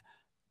in there,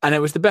 and it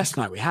was the best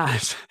night we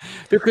had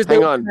because they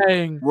Hang were on.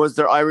 playing. Was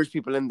there Irish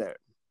people in there?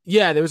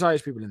 Yeah, there was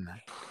Irish people in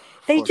there.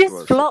 They course it just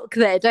was. flock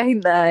there,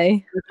 don't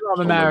they? There's a lot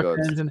of Oh my God.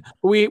 Americans, and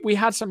we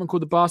had something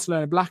called the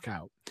Barcelona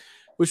Blackout,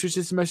 which was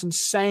just the most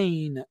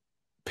insane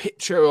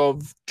picture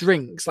of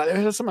drinks. Like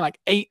there was something like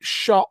 8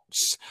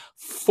 shots,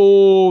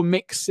 4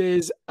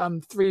 mixes,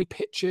 3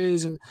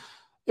 pitchers, and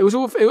It was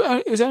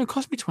only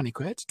cost me 20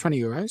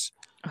 euros,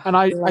 and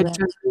I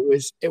tell you,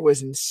 it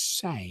was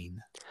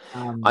insane.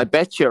 I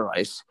bet you're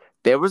right.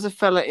 There was a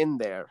fella in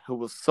there who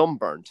was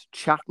sunburned,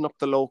 chatting up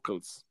the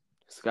locals.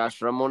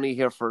 Scash, I'm only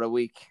here for a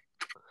week.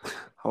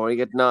 How are you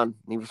getting on?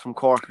 He was from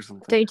Cork or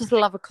something. Don't you just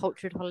love a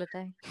cultured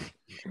holiday?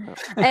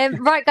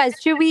 Right, guys,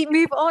 should we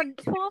move on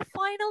to our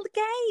final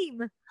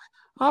game?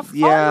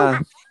 Yeah.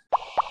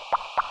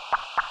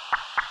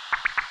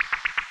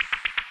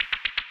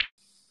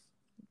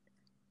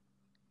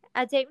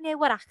 I don't know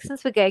what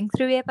accents we're going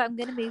through here, but I'm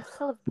going to move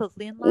to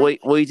Liverpool.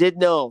 We did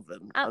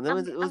Northern. I'm- and then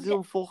I'm- it was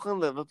in fucking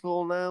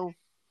Liverpool now.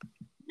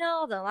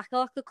 Northern, like I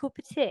like a cup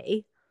of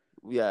tea.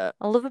 Yeah.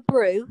 I love a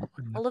brew.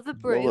 I love a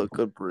brew. Love a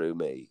good brew,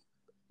 mate.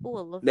 Oh,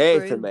 I love a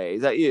Nathan, brew. mate,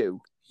 is that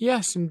you?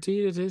 Yes,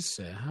 indeed it is,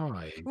 sir. How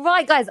are you?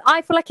 Right, guys,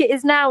 I feel like it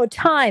is now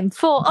time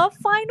for our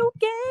final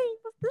game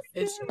of the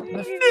It's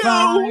series. the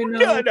final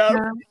no.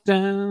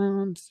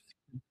 countdown.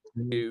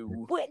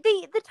 You. Wait,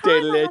 the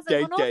timer hasn't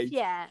gone off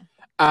yet.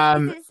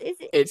 Is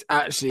it? It's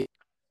actually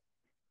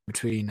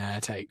between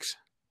takes.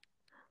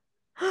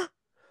 We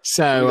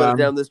So got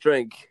down this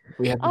drink.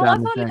 we had Oh, I've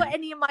only got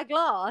any in my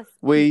glass.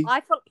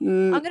 I'm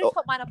going to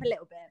top mine up a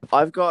little bit.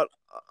 I've got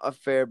a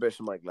fair bit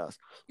in my glass.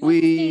 You're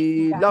We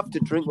sneaky, love to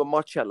drink with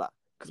mozzarella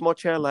because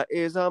mozzarella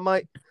is our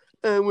mate.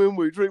 And when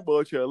we drink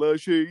mozzarella,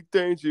 she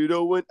thinks you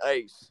know in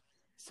 8,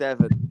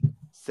 7,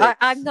 6.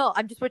 I'm not.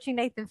 I'm just watching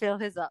Nathan fill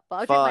his up, but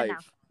I'll drink mine 5, now.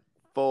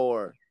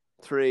 4,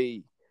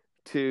 3,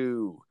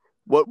 2.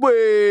 What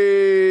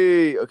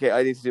way? Okay,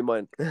 I need to do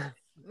mine.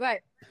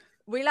 Right.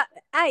 We like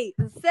 8,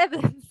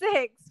 7,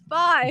 6,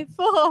 5,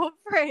 4,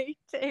 3,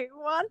 2,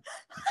 1.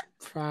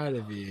 Proud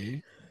of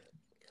you.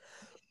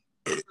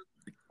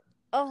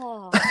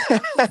 Oh,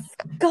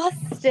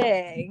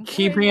 disgusting.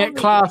 Keeping it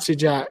classy,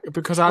 Jack,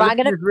 because I Right, I'm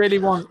gonna- really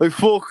want I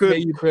to get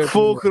you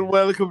fucking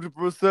welcome to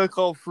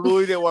Prosecco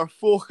Friday. We're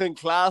fucking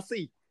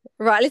classy.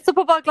 Right, let's top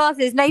up our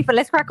glasses. Nathan,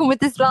 let's crack on with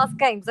this last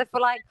game because I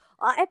feel like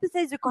our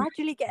episodes are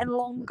gradually getting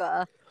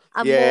longer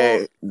and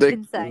Yeah, more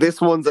insane.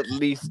 this one's at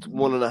least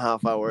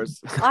 1.5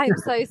 hours. I am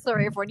so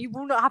sorry, everyone. You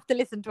will not have to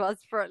listen to us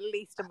for at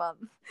least a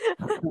month.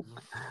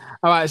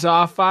 All right, so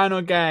our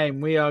final game,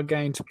 we are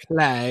going to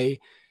play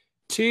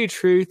 2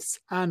 truths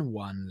and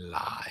 1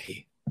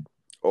 lie.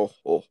 Oh.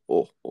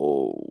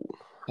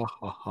 Ha,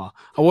 ha, ha.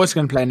 I was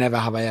going to play Never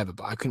Have I Ever,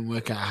 but I couldn't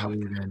work out how we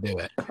were going to do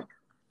it.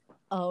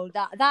 Oh,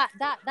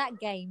 that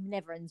game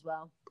never ends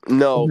well.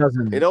 No, It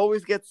doesn't. it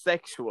always gets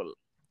sexual,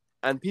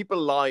 and people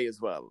lie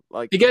as well.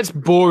 Like It gets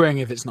boring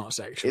if it's not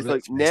sexual. it's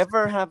like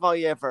never have I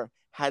ever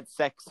had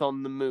sex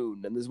on the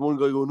moon, and there's one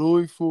guy going, "Oh,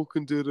 I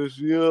fucking did it."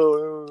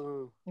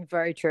 Yeah.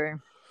 Very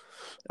true.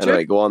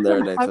 Anyway, go on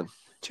there, Nathan. Do you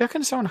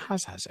reckon someone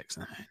has had sex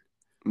on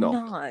the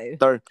moon?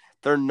 No,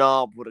 their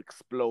knob would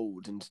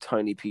explode into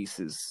tiny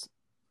pieces.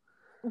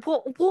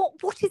 What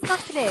is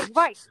happening?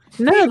 Right.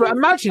 No, but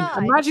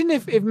Aside. imagine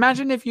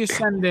if you're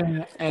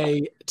sending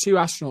 2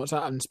 astronauts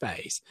out in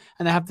space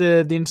and they have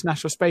the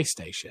International Space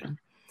Station.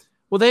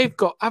 Well,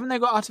 haven't they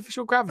got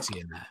artificial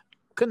gravity in there?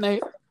 Couldn't they?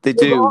 They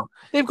do.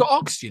 They've got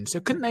oxygen, so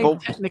couldn't they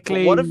But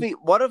technically?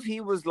 what if he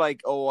was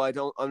like, "Oh, I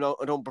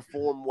don't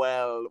perform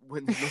well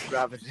when there's no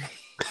gravity."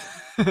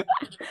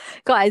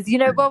 Guys, you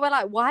know, well, we're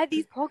like, why are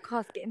these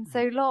podcasts getting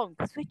so long?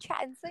 Because we're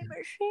chatting so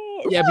much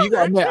shit. Yeah, but you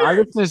got to admit,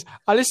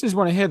 our listeners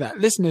want to hear that.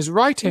 Listeners,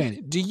 write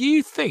in. Do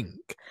you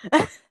think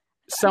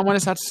someone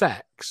has had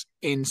sex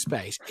in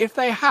space? If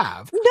they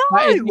have,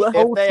 that is the No. If they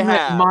ultimate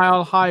have.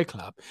 Mile High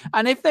Club.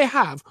 And if they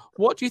have,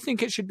 what do you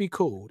think it should be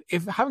called?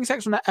 If having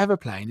sex on an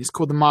Everplane is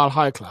called the Mile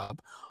High Club,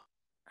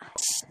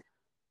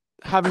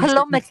 having sex in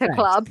Kilometer space-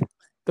 Club.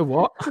 The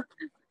what?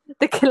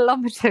 The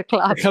Kilometer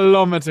Club. The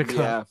Kilometer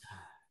Club. Yeah,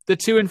 The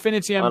 2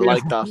 infinity I and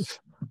like beyond.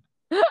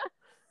 that.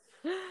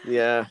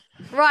 Yeah.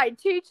 Right,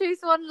 2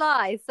 truths, 1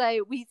 lie.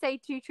 So we say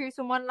 2 truths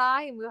and 1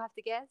 lie, and we'll have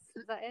to guess.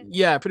 Is that it?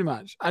 Yeah, pretty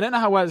much. I don't know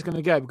how well it's going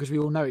to go because we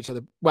all know each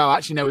other. Well,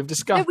 actually, no, we've No,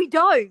 discussed. we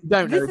don't.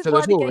 Don't know This each is other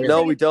why at the all, game's really.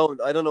 No, so we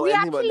don't. I don't know We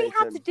anything about actually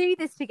had Nathan. to do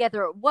this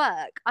together at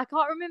work. I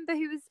can't remember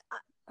who was.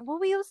 Were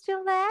we all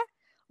still there?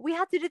 We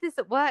had to do this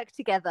at work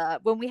together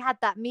when we had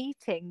that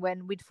meeting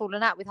when we'd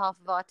fallen out with half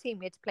of our team.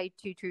 We had to play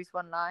 2 truths,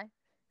 1 lie.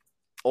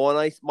 Oh,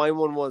 and my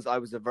one was I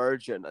was a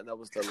virgin, and that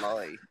was the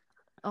lie.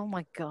 Oh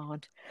my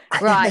god!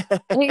 Right,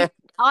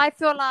 I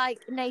feel like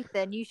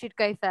Nathan, you should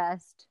go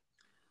first.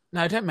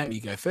 No, don't make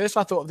me go first.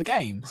 I thought of the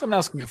game. Someone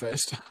else can go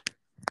first.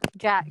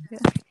 Jack.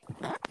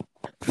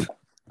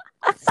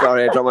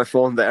 Sorry, I dropped my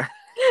phone there.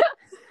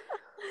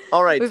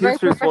 All right, We're 2 very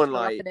truths, 1 professional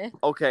up lie. in here.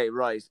 Okay,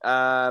 right.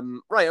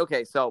 Right.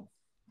 Okay, so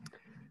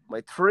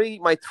my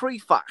three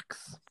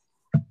facts.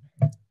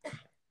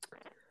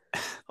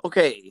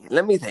 Okay,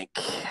 let me think.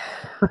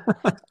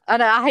 I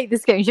know, I hate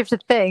this game. You have to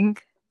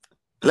think.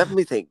 Let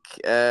me think.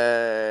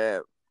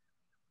 I'll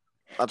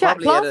Jack,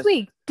 probably last edit.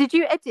 week, did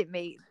you edit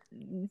me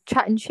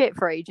chatting shit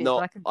for ages? No,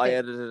 when I couldn't I think?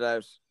 edited it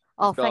out.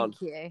 Oh, It's gone.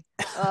 thank you.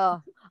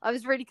 Oh, I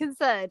was really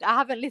concerned. I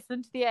haven't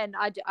listened to the end.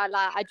 I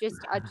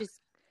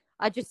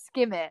just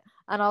skim it,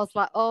 and I was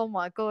like, oh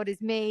my god,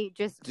 it's me.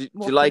 Just Do you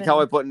like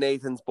how I put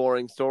Nathan's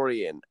boring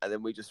story in, and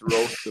then we just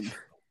roast him?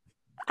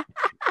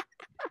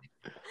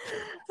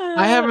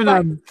 I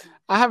haven't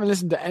I haven't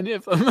listened to any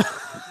of them.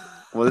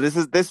 Well, this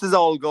is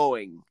all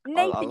going.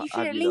 Nathan, you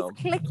should at least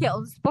click it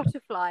on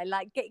Spotify.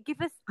 Like, give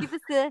us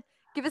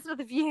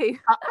another view.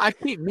 I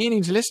keep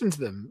meaning to listen to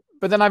them,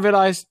 but then I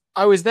realised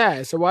I was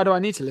there, so why do I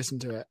need to listen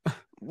to it?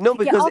 No,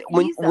 because our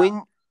views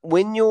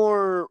when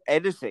you're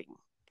editing,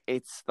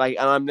 it's like,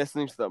 and I'm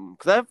listening to them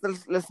because I've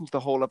listened to the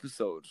whole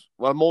episode.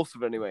 Well, most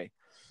of it anyway.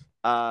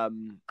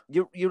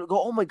 You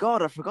go, oh my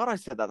god, I forgot I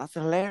said that. That's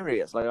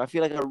hilarious. Like, I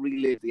feel like I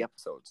relived the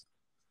episodes.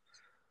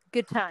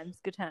 Good times.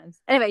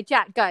 Anyway,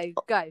 Jack, go.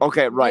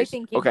 Okay, right. No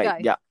thinking, okay, go.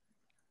 yeah.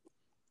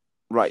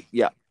 Right,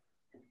 yeah.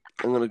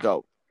 I'm gonna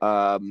go.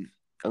 I'm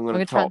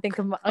gonna try and think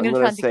of. I'm gonna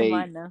try and think of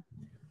mine now.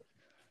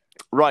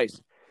 Right.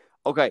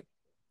 Okay.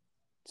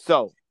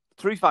 So,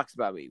 3 facts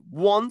about me.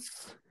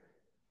 Once,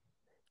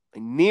 I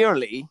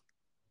nearly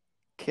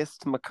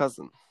kissed my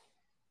cousin.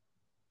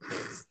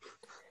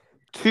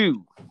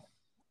 2,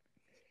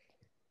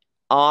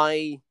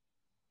 I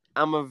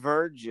am a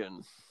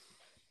virgin.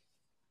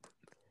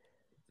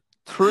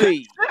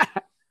 3,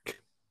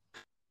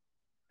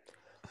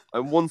 I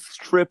once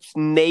stripped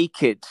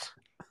naked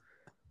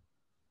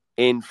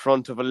in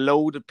front of a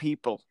load of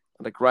people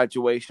at a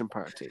graduation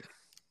party.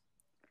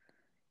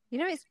 You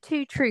know, it's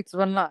 2 truths,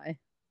 1 lie.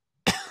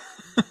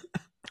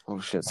 Oh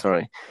shit!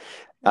 Sorry.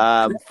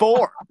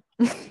 4,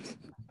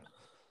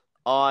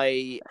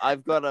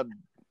 I've got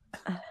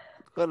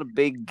a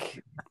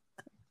big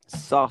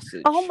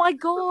sausage. Oh my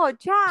god,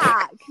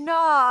 Jack!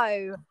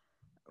 No.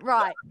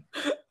 Right.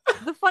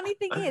 The funny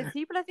thing is,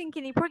 people are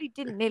thinking he probably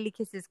didn't nearly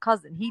kiss his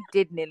cousin. He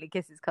did nearly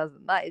kiss his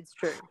cousin. That is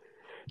true.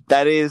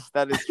 That is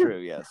true.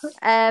 Yes.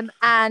 And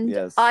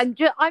yes. I'm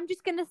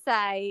just gonna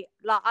say,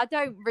 like, I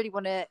don't really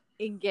want to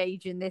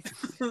engage in this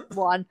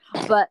one,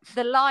 but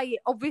the lie,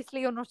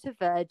 obviously, you're not a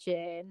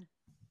virgin.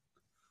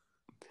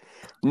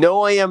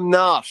 No, I am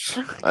not.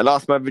 I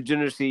lost my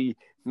virginity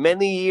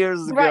many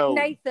years ago.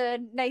 Right,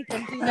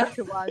 Nathan, do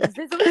better ones.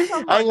 There's always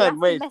someone Hang on,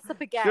 wait. mess up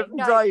again.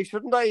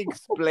 Shouldn't I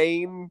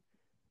explain?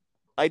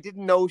 I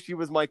didn't know she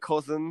was my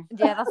cousin.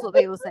 Yeah, that's what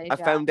they all say. I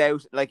Jack. found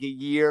out like a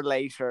year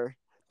later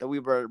that we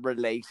were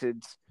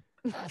related.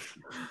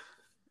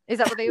 Is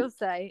that what they all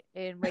say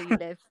in where you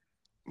live?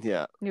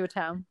 Yeah. Your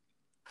town.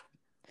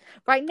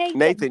 Right, Nathan.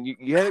 Nathan,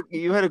 you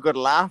had a good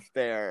laugh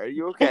there. Are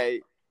you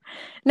okay?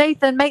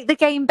 Nathan, make the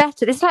game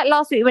better. It's like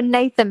last week when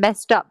Nathan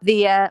messed up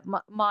the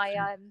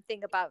my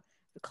thing about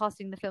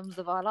casting the films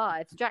of our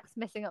lives. Jack's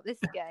messing up this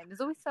game.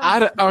 There's always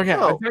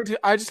something.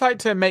 I just like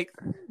to make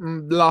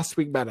last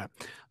week better.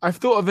 I've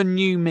thought of a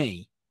new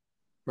me,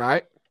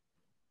 right?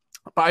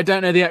 But I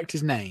don't know the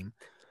actor's name.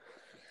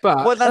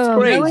 But well, that's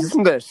great,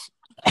 isn't it?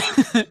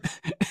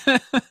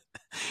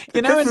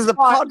 This is a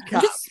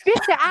podcast. Just spit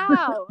it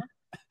out.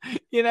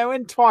 You know,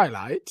 in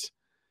Twilight,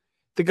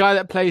 the guy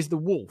that plays the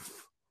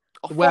wolf.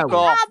 Oh, fuck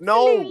off.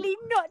 Absolutely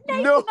not.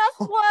 Nathan, No. that's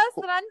worse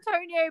than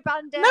Antonio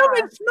Banderas. No,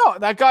 it's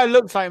not. That guy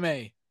looks like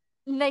me.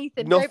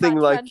 Nathan, Nothing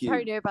go back like to you.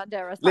 Antonio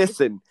Banderas.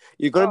 Listen,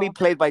 you're going to be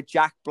played by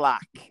Jack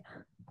Black.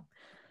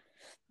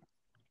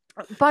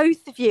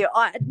 Both of you.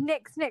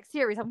 Next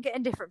series, I'm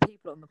getting different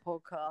people on the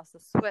podcast. I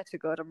swear to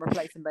God, I'm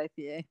replacing both of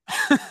you.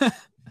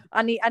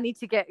 I need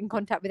to get in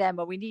contact with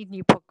Emma. We need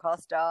new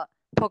podcast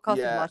with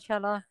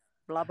Marcella.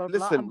 Blah blah blah.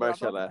 Listen, blah,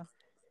 Marcella. blah,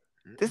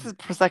 blah. This is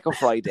Prosecco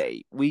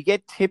Friday. We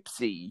get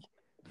tipsy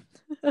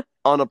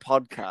on a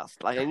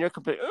podcast, like, and you're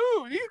complaining,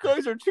 oh, you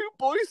guys are too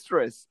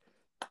boisterous.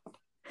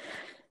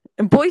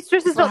 And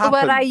boisterous is What not the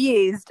word I happened?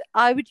 used.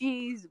 I would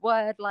use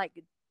word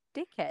like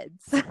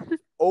dickheads.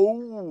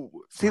 Oh,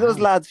 see those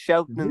lads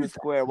shouting in the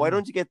square. Why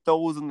don't you get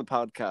those on the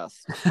podcast?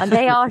 And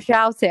they are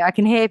shouting. I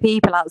can hear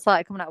people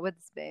outside coming out with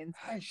the spoons.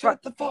 Hey,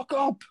 shut the fuck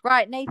up.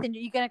 Right, Nathan, are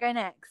you going to go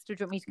next? Or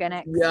do you want me to go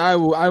next? Yeah, I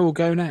will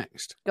go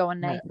next. Go on,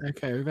 Nathan. Right,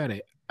 okay, we've got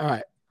it. All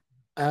right.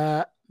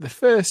 The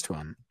first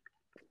one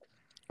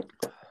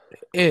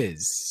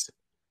is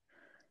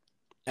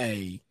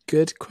a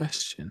good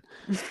question.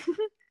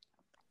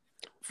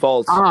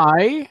 False.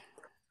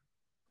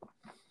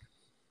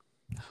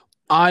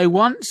 I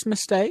once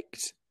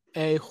mistaked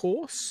a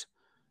horse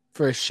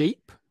for a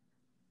sheep.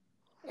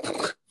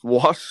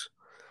 What?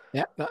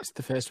 Yeah, that's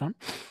the first one.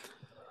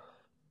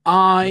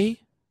 I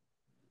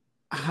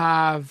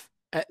have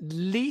at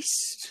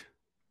least,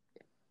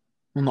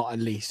 well, not at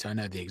least, I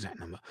know the exact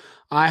number.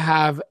 I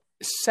have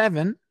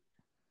 7.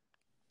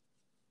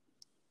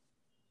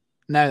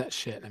 No, that's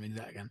shit. Let me do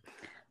that again.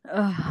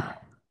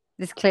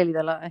 This is clearly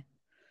the lie.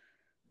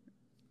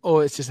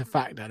 Or it's just a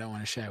fact I don't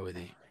want to share with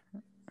you.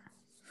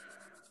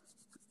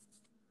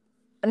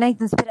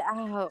 Nathan, spit it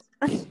out.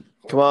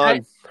 Come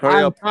on,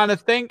 hurry up. I'm trying to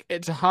think.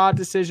 It's a hard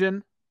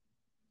decision.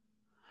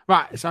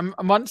 Right, so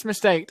I once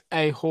mistaked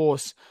a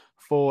horse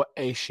for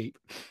a sheep.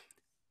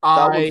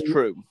 That was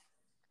true.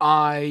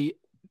 I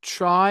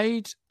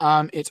tried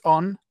it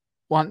on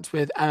once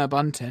with Emma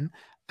Bunton,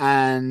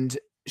 and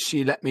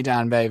she let me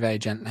down very, very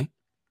gently.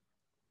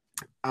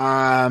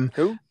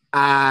 Who?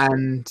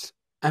 And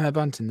Emma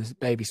Bunton, this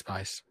Baby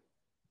Spice.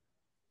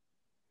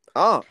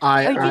 Oh,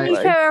 did you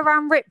show her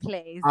around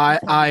Ripley's?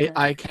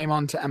 I came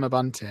on to Emma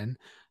Bunton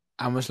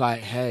and was like,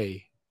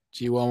 hey,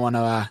 Do you want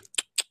to?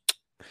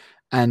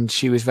 And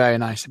she was very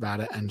nice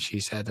about it, and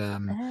she said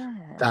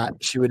that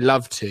she would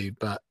love to,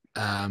 but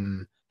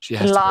she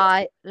has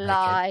lie.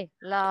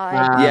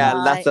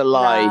 Yeah, that's a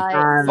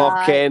lie.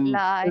 Fucking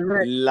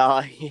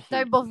lie.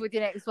 Don't bother with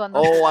your next one.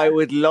 Oh, I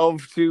would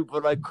love to,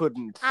 but I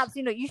couldn't.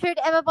 Absolutely not. You showed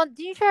Emma Bond.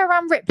 Did you show her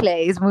around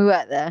Ripley's when we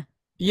were there?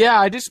 Yeah,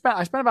 I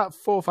spent about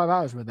 4 or 5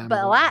 hours with them.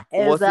 But that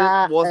is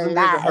wasn't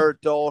lie. it her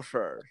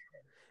daughter?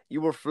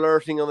 You were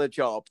flirting on the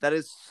job. That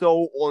is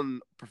so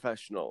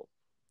unprofessional.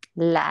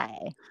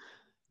 Lie.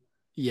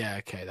 Yeah,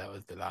 okay, that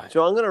was the lie.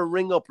 So I'm going to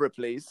ring up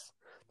Ripley's,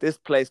 this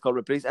place called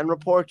Ripley's, and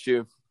report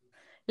you.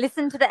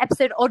 Listen to the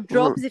episode Odd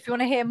Jobs if you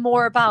want to hear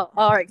more about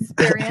our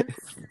experience.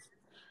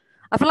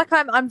 I feel like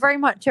I'm very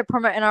much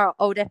promoting our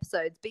old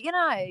episodes, but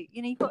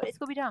it's got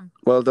to be done.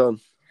 Well done.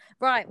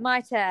 Right,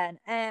 my turn.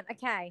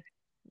 Okay,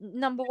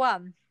 number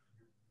 1.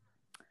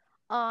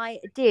 I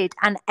did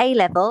an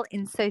A-level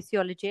in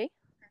sociology.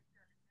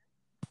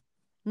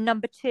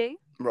 Number 2.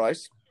 Right.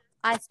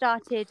 I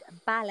started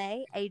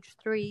ballet aged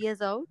 3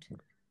 years old.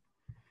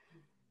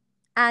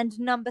 And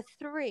number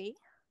 3,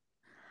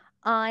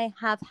 I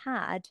have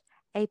had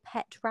a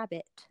pet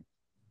rabbit.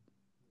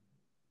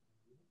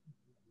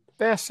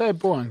 They're so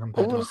boring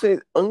compared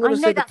to I'm going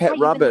to say the pet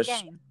rabbit.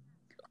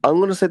 I'm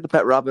going to say the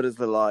pet rabbit is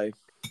the lie.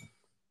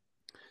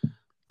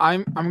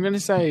 I'm going to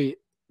say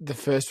the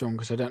first one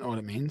because I don't know what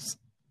it means.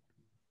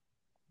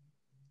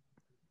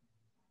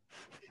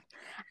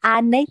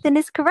 And Nathan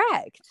is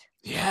correct.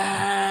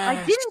 Yeah.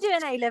 I didn't do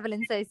an A-level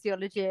in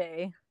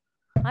sociology.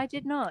 I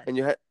did not. And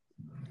you had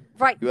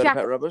Jack, a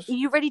pet rabbit? Are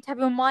you ready to have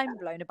your mind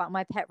blown about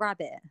my pet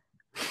rabbit?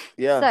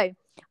 Yeah. So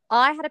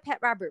I had a pet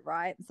rabbit,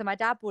 right? So my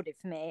dad bought it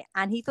for me,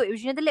 and he thought it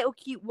was, the little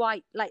cute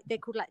white, like they're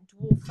called like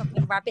dwarf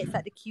something rabbits,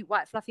 like the cute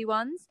white fluffy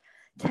ones.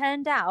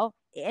 Turned out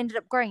it ended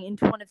up growing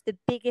into one of the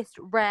biggest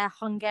rare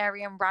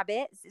Hungarian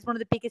rabbits. It's one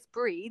of the biggest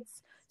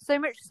breeds. So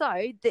much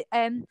so that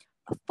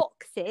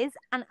foxes,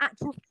 an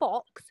actual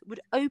fox, would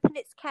open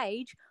its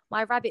cage.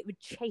 My rabbit would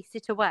chase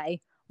it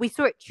away. We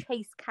saw it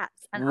chase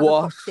cats and other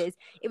foxes.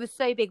 It was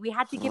so big. We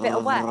had to give it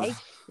away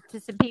to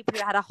some people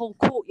who had a whole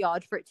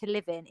courtyard for it to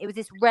live in. It was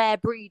this rare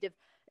breed of,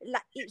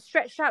 like, it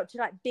stretched out to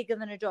like bigger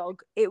than a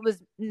dog. It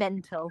was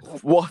mental.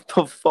 What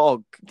the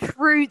fuck?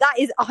 True. That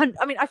is.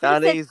 I mean,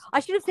 I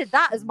should have said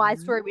that as my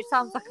story, which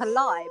sounds like a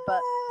lie,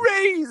 but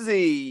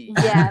crazy.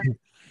 Yeah.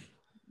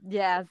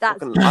 Yeah,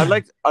 that's. I'd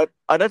like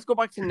to go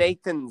back to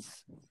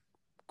Nathan's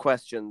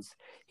questions.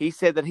 He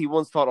said that he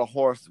once thought a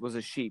horse was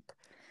a sheep.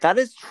 That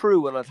is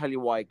true, and I'll tell you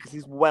why. Because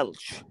he's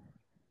Welsh,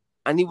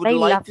 and he would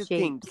like to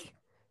think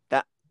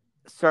that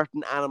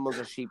certain animals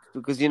are sheep.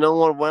 Because you know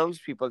what Welsh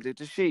people do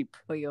to sheep?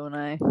 Well, you all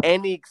know.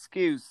 Any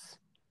excuse.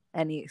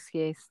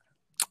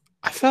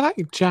 I feel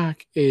like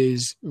Jack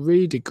is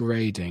really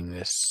degrading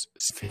this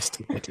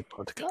sophisticated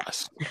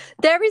podcast.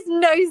 There is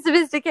no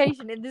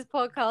sophistication in this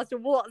podcast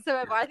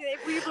whatsoever. I think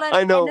if we've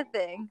learned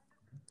anything.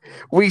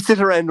 We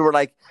sit around and we're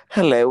like,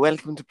 hello,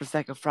 welcome to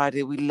Prosecco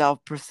Friday. We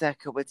love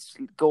Prosecco. It's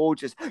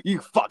gorgeous. You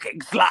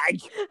fucking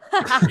slag.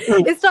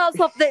 It starts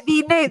off that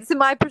the notes in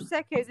my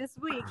Prosecco this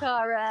week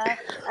are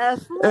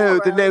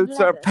the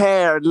notes are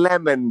pear and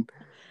lemon.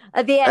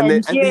 At the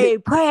end, you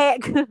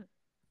prick.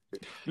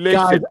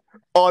 Listen,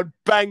 I'd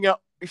bang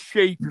up a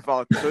sheep if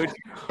I could.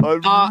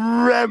 I'd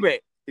ram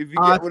it, if you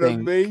get what I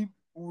mean.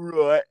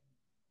 Right.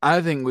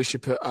 I think we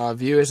should put our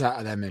viewers out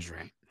of their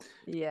misery.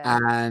 Yeah.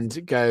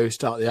 And go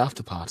start the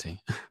after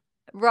party.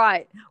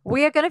 Right.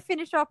 We are going to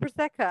finish our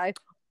Prosecco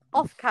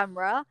off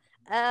camera.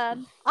 I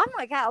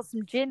might get out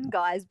some gin,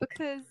 guys,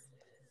 because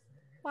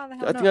why the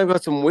hell I think I've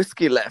got some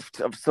whiskey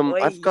left.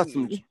 I've got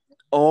some.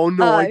 Oh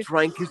no, I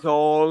drank it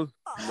all.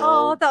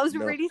 That was a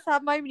really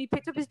sad moment. He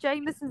picked up his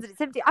Jameson's and it's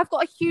empty. I've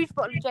got a huge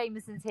bottle of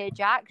Jameson's here,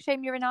 Jack.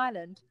 Shame you're in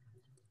Ireland.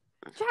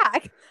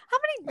 Jack, how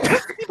many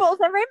whiskey bottles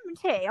are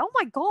empty? Oh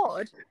my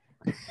god.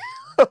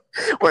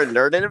 We're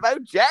learning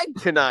about Jack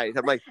tonight.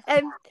 I'm like,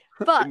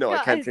 but no,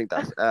 I can't drink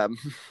that.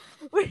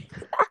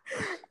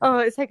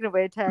 It's taking a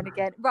weird turn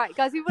again. Right,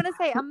 guys, we want to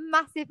say a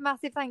massive,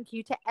 massive thank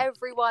you to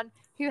everyone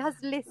who has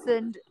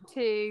listened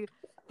to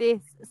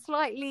this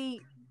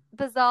slightly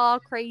bizarre,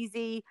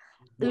 crazy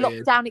weird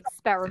lockdown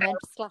experiment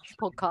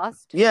 /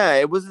 podcast. Yeah,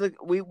 it was like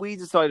we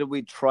decided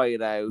we'd try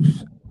it out.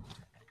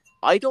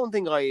 I don't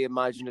think I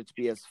imagined it to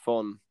be as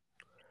fun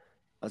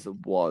as it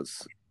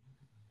was.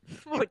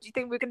 What do you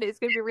think we're gonna do? It's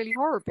gonna be really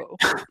horrible.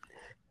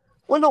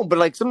 Well, no, but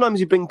like sometimes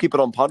you bring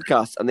people on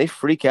podcasts and they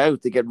freak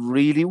out. They get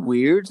really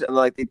weird and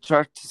like they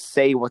start to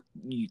say what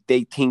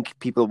they think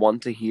people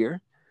want to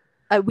hear.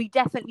 We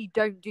definitely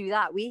don't do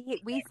that.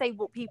 We say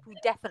what people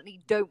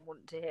definitely don't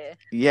want to hear.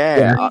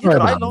 Yeah,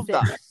 I love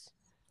that.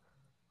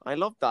 I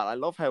love that. I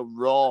love how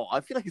raw.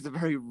 I feel like it's a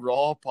very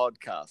raw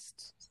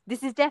podcast.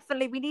 This is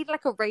definitely. We need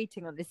like a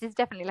rating on this. This is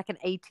definitely like an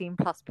 18+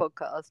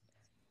 podcast.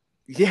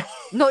 Yeah.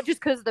 Not just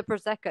because of the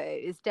Prosecco.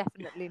 It's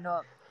definitely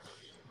not.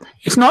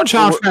 It's not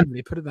child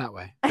friendly, put it that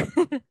way.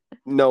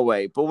 No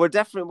way. But we're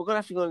going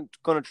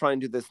to try and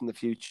do this in the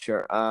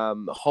future.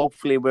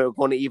 Hopefully we're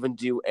going to even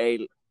do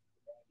an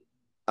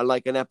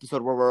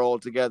episode where we're all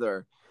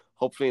together.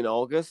 hopefully in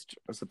August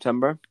or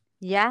September.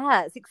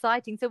 Yeah, it's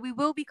exciting. So we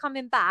will be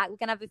coming back. We're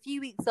going to have a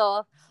few weeks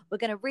off. We're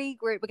going to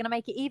regroup. We're going to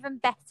make it even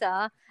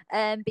better.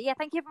 But yeah,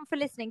 thank you everyone for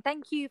listening.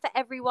 Thank you for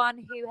everyone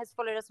who has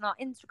followed us on our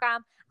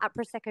Instagram at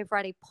Prosecco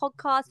Friday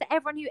Podcast. For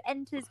everyone who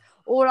enters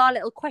all our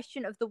little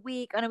question of the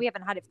week. I know we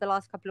haven't had it for the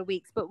last couple of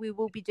weeks, but we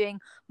will be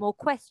doing more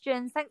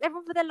questions. Thanks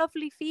everyone for their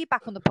lovely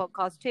feedback on the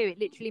podcast too. It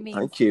literally means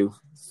Thank you.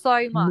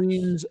 so much.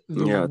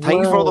 Yeah,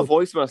 thank you for all the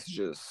voice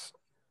messages.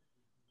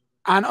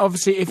 And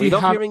obviously, if We you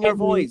love have hearing your any-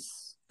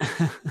 voice.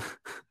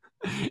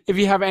 If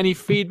you have any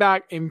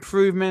feedback,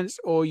 improvements,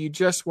 or you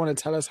just want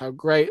to tell us how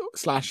great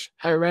 /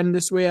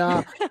 horrendous we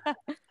are,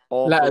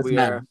 let us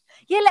know.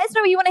 Yeah, let us know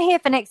what you want to hear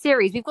for next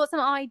series. We've got some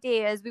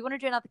ideas. We want to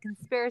do another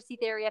conspiracy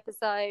theory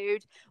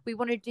episode. We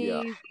want to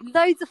do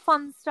loads of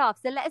fun stuff.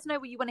 So let us know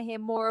what you want to hear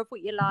more of,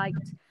 what you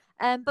liked.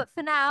 But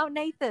for now,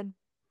 Nathan.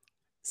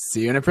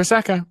 See you in a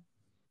Prosecco.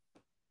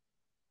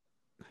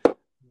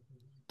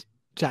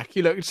 Jack,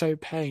 you look so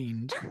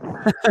pained.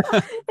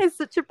 It's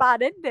such a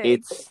bad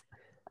ending.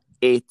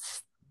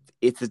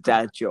 It's a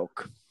dad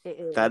joke. It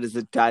is. That is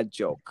a dad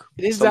joke.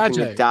 It is Something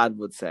dad a joke. dad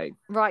would say.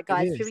 Right,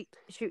 guys. is.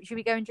 Should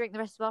we go and drink the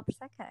rest of our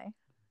Prosecco?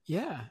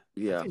 Yeah.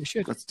 Yeah, We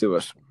should. let's do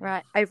it.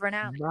 Right, over and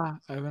out. Bye.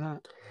 Over and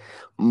out.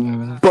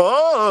 Bye.